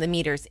pulling the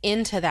meters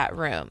into that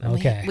room.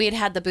 And we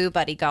had the Boo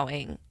Buddy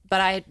going,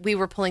 but we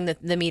were pulling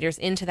the meters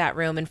into that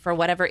room, and for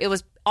whatever, it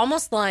was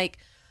almost like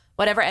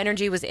whatever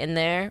energy was in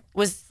there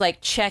was like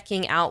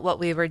checking out what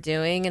we were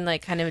doing and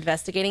like kind of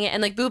investigating it.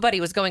 And like Boo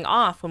Buddy was going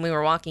off when we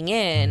were walking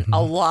in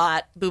a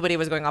lot. Boo Buddy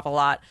was going off a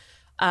lot.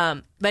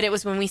 But it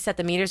was when we set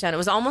the meters down, it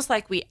was almost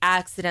like we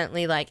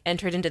accidentally like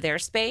entered into their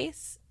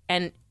space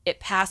and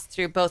it passed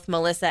through both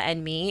Melissa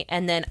and me.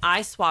 And then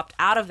I swapped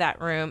out of that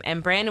room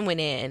and Brandon went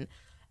in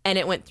and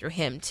it went through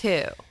him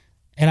too.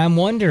 And I'm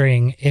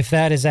wondering if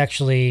that is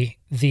actually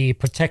the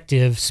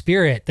protective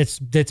spirit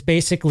that's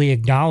basically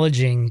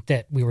acknowledging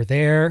that we were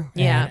there.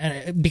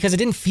 And because it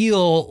didn't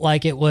feel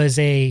like it was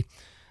a,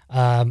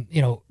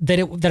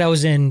 that I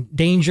was in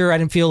danger. I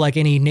didn't feel like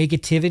any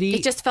negativity.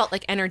 It just felt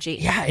like energy.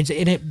 Yeah.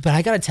 But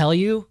I got to tell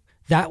you,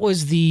 that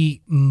was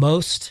the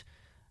most,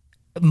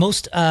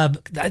 I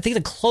think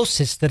the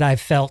closest that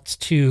I've felt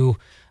to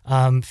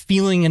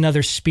feeling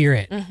another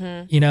spirit,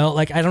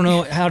 like, I don't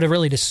know how to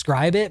really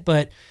describe it,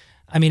 but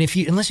I mean,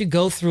 unless you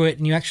go through it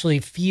and you actually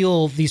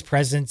feel these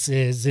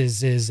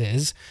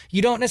presences,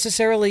 you don't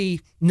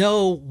necessarily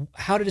know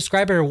how to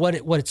describe it or what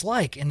it's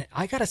like. And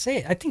I gotta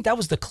say, I think that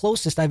was the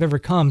closest I've ever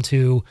come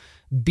to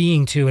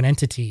being to an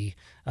entity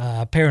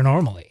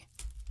paranormally.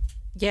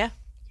 Yeah,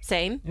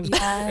 same.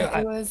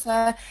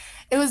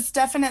 It was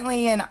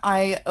definitely an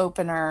eye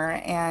opener,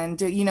 and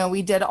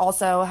we did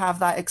also have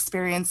that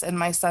experience in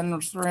my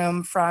son's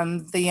room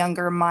from the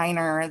younger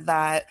minor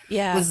that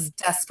was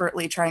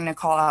desperately trying to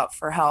call out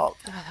for help.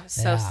 Oh, that was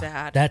so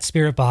sad. That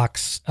spirit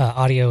box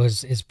audio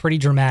is pretty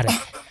dramatic.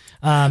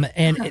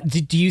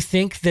 And do you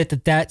think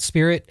that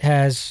spirit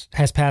has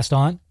passed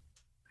on?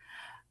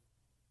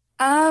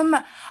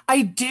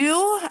 I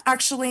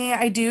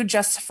do,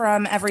 just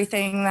from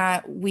everything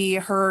that we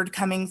heard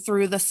coming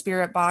through the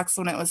spirit box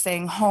when it was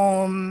saying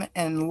home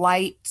and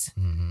light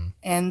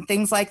and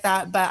things like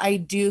that. But I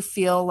do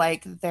feel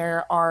like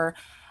there are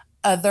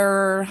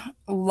other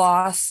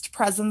lost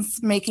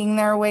presence making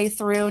their way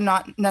through,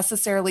 not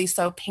necessarily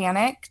so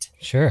panicked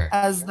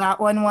as that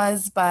one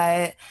was,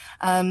 but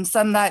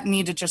some that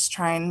need to just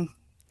try and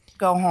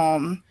go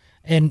home.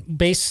 And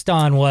based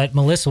on what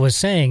Melissa was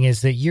saying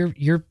is that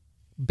you're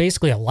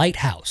basically a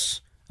lighthouse,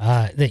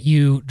 that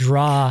you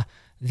draw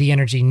the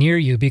energy near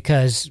you,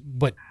 because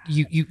what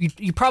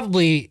you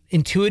probably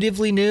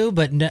intuitively knew,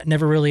 but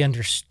never really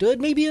understood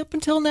maybe up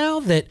until now,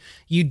 that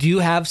you do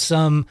have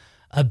some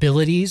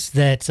abilities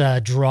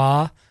that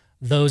draw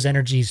those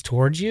energies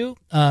towards you.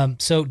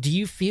 So do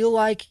you feel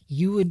like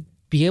you would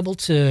be able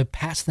to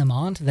pass them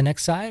on to the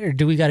next side, or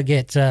do we got to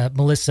get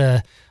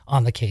Melissa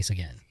on the case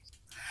again?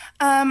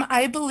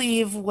 I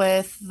believe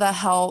with the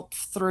help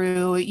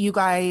through you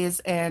guys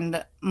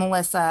and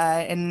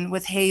Melissa and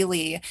with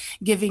Haley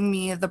giving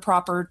me the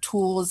proper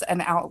tools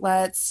and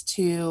outlets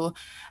to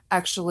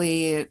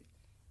actually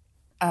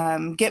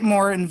get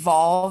more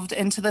involved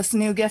into this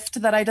new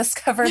gift that I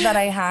discovered that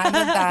I had,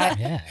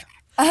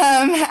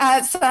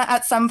 that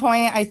at some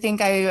point I think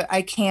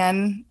I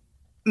can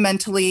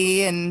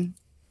mentally and,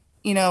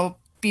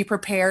 be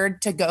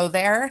prepared to go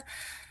there.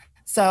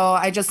 So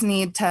I just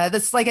need to,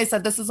 like I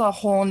said, this is a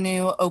whole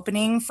new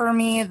opening for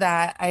me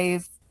that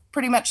I've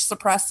pretty much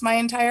suppressed my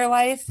entire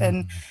life.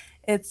 And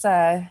it's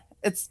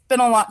been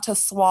a lot to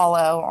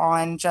swallow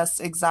on just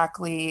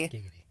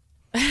exactly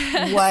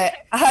what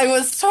I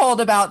was told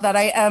about, that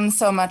I am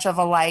so much of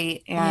a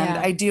light, and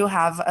I do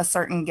have a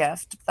certain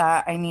gift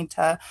that I need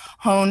to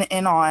hone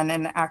in on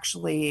and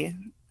actually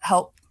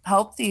help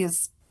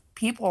these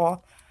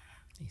people.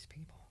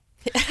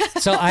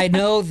 So I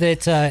know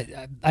that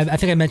I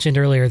think I mentioned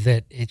earlier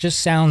that it just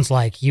sounds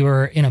like you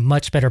were in a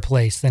much better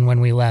place than when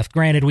we left.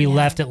 Granted, we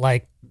left at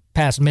like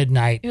past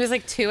midnight. It was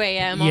like 2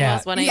 a.m.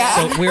 almost 1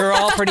 a.m. So we were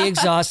all pretty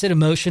exhausted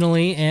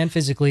emotionally and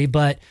physically,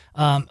 but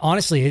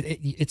honestly,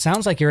 it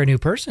sounds like you're a new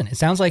person. It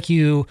sounds like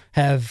you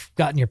have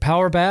gotten your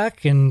power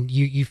back, and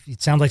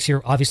it sounds like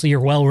you're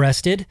well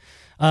rested.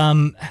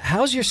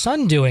 How's your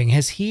son doing?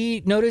 Has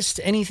he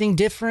noticed anything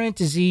different?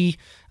 Is he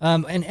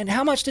and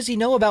how much does he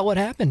know about what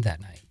happened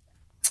that night?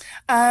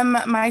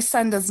 My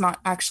son does not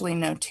actually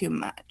know too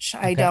much.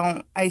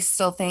 Okay. I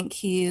still think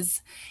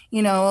he's,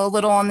 a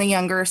little on the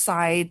younger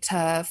side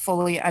to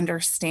fully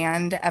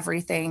understand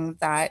everything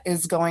that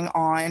is going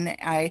on.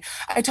 I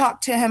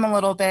talked to him a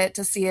little bit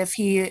to see if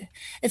he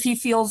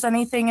feels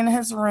anything in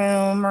his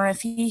room or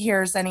if he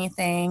hears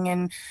anything.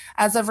 And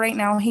as of right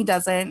now, he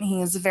doesn't.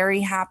 He's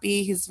very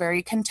happy. He's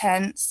very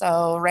content.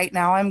 So right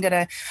now I'm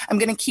going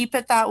to keep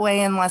it that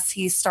way unless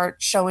he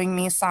starts showing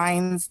me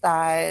signs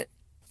that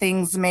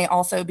things may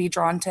also be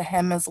drawn to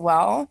him as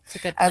well,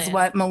 as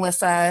what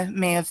Melissa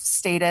may have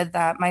stated,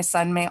 that my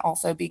son may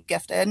also be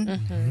gifted.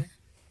 Mm-hmm.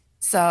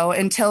 So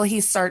until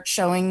he starts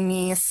showing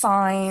me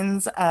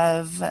signs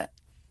of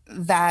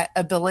that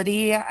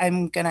ability,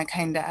 I'm gonna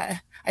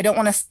I don't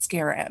want to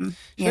scare him.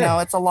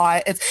 Sure. It's a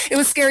lot. It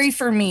was scary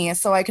for me,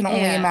 so I can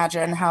only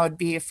imagine how it'd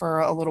be for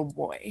a little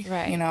boy.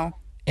 Right.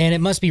 And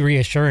it must be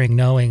reassuring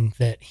knowing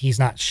that he's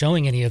not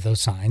showing any of those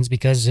signs,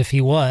 because if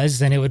he was,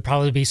 then it would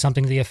probably be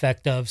something to the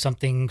effect of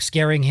something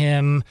scaring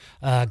him,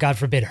 God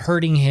forbid,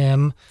 hurting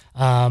him.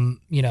 And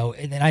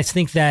I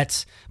think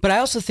but I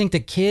also think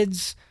that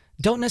kids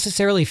don't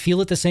necessarily feel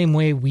it the same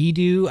way we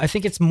do. I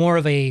think it's more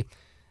of a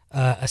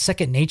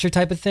second nature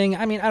type of thing.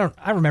 I mean,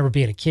 I remember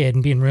being a kid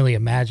and being really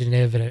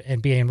imaginative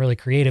and being really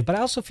creative, but I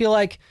also feel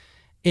like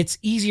it's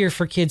easier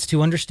for kids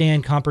to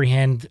understand,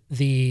 comprehend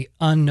the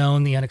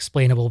unknown, the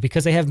unexplainable,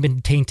 because they haven't been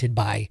tainted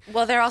by.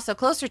 Well, they're also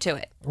closer to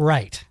it.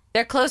 Right.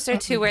 They're closer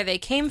to where they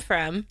came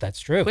from.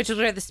 That's true. Which is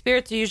where the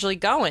spirits are usually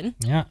going.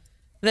 Yeah.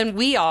 Than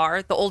we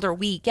are, the older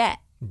we get.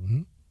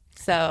 Mm-hmm.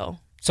 So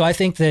I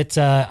think that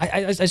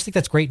I just think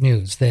that's great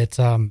news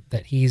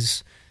that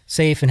he's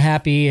safe and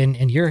happy, and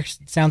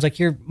sounds like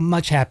you're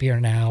much happier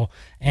now,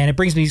 and it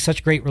brings me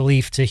such great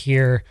relief to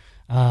hear,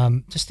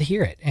 just to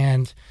hear it.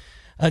 And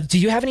do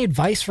you have any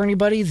advice for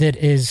anybody that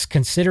is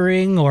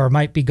considering or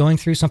might be going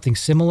through something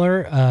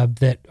similar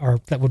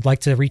that would like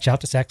to reach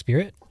out to Sac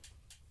Spirit?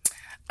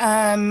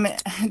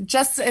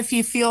 Just if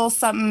you feel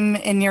something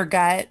in your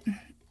gut,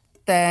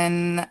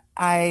 then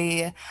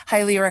I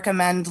highly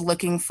recommend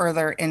looking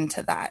further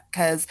into that,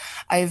 because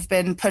I've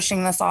been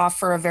pushing this off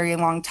for a very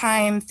long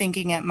time,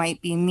 thinking it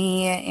might be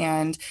me,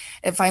 and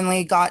it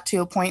finally got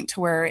to a point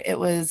to where it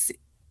was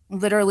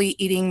literally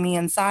eating me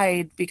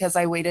inside because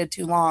I waited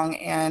too long.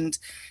 And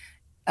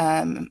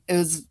it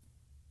was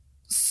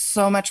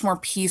so much more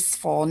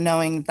peaceful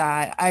knowing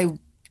that I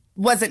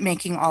wasn't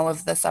making all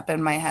of this up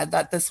in my head,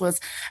 that this was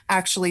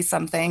actually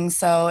something.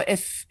 So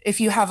if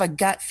you have a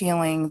gut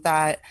feeling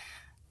that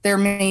there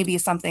may be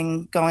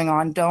something going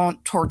on,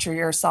 don't torture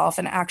yourself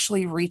and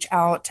actually reach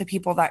out to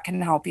people that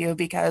can help you,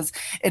 because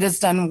it has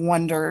done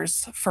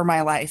wonders for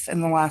my life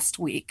in the last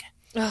week.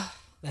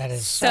 That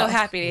is so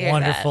happy to hear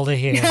wonderful to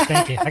hear.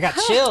 Thank you. I got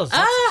chills.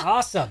 That's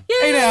awesome. Yay.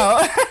 I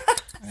know.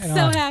 Right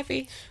so on.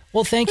 happy.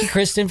 Well, thank you,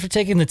 Kristen, for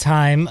taking the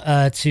time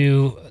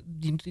to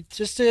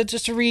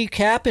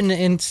recap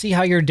and see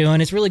how you're doing.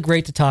 It's really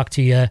great to talk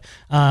to you.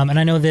 And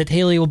I know that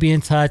Haley will be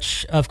in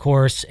touch, of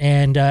course,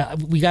 and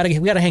we gotta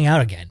hang out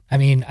again. I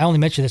mean, I only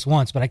met you this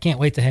once, but I can't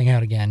wait to hang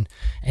out again.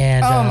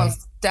 And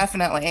most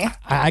definitely.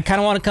 I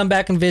kind of want to come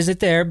back and visit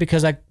there,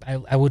 because I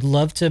would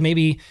love to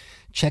maybe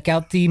check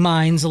out the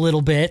mines a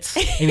little bit.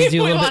 Maybe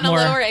do a little bit more. We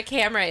want to lower a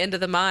camera into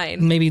the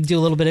mine. Maybe do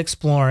a little bit of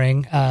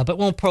exploring, but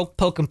won't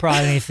poke and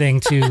prod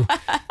anything to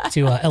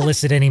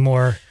elicit any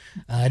more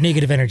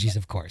negative energies,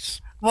 of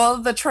course.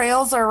 Well, the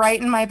trails are right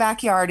in my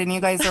backyard, and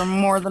you guys are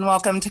more than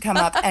welcome to come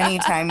up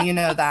anytime. You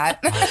know that.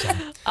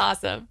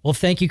 Awesome. Well,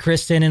 thank you,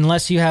 Kristen.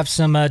 Unless you have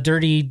some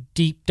dirty,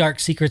 deep,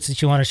 dark secrets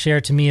that you want to share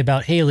to me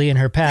about Haley and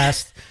her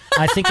past,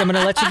 I think I'm going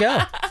to let you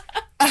go.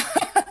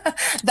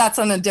 That's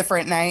on a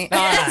different night. All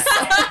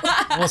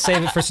right. We'll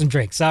save it for some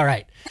drinks. All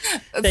right.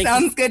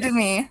 Sounds good to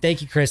me.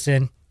 Thank you,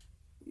 Kristen.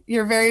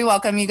 You're very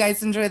welcome. You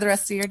guys enjoy the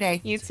rest of your day.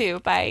 You too.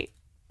 Bye.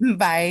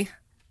 Bye.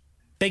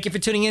 Thank you for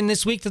tuning in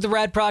this week to the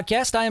Rad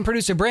Podcast. I am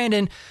producer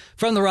Brandon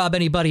from the Rob,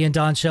 Anybody, and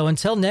Don Show.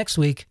 Until next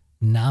week,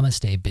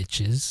 namaste,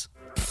 bitches.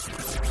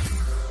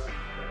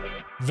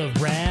 The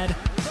Rad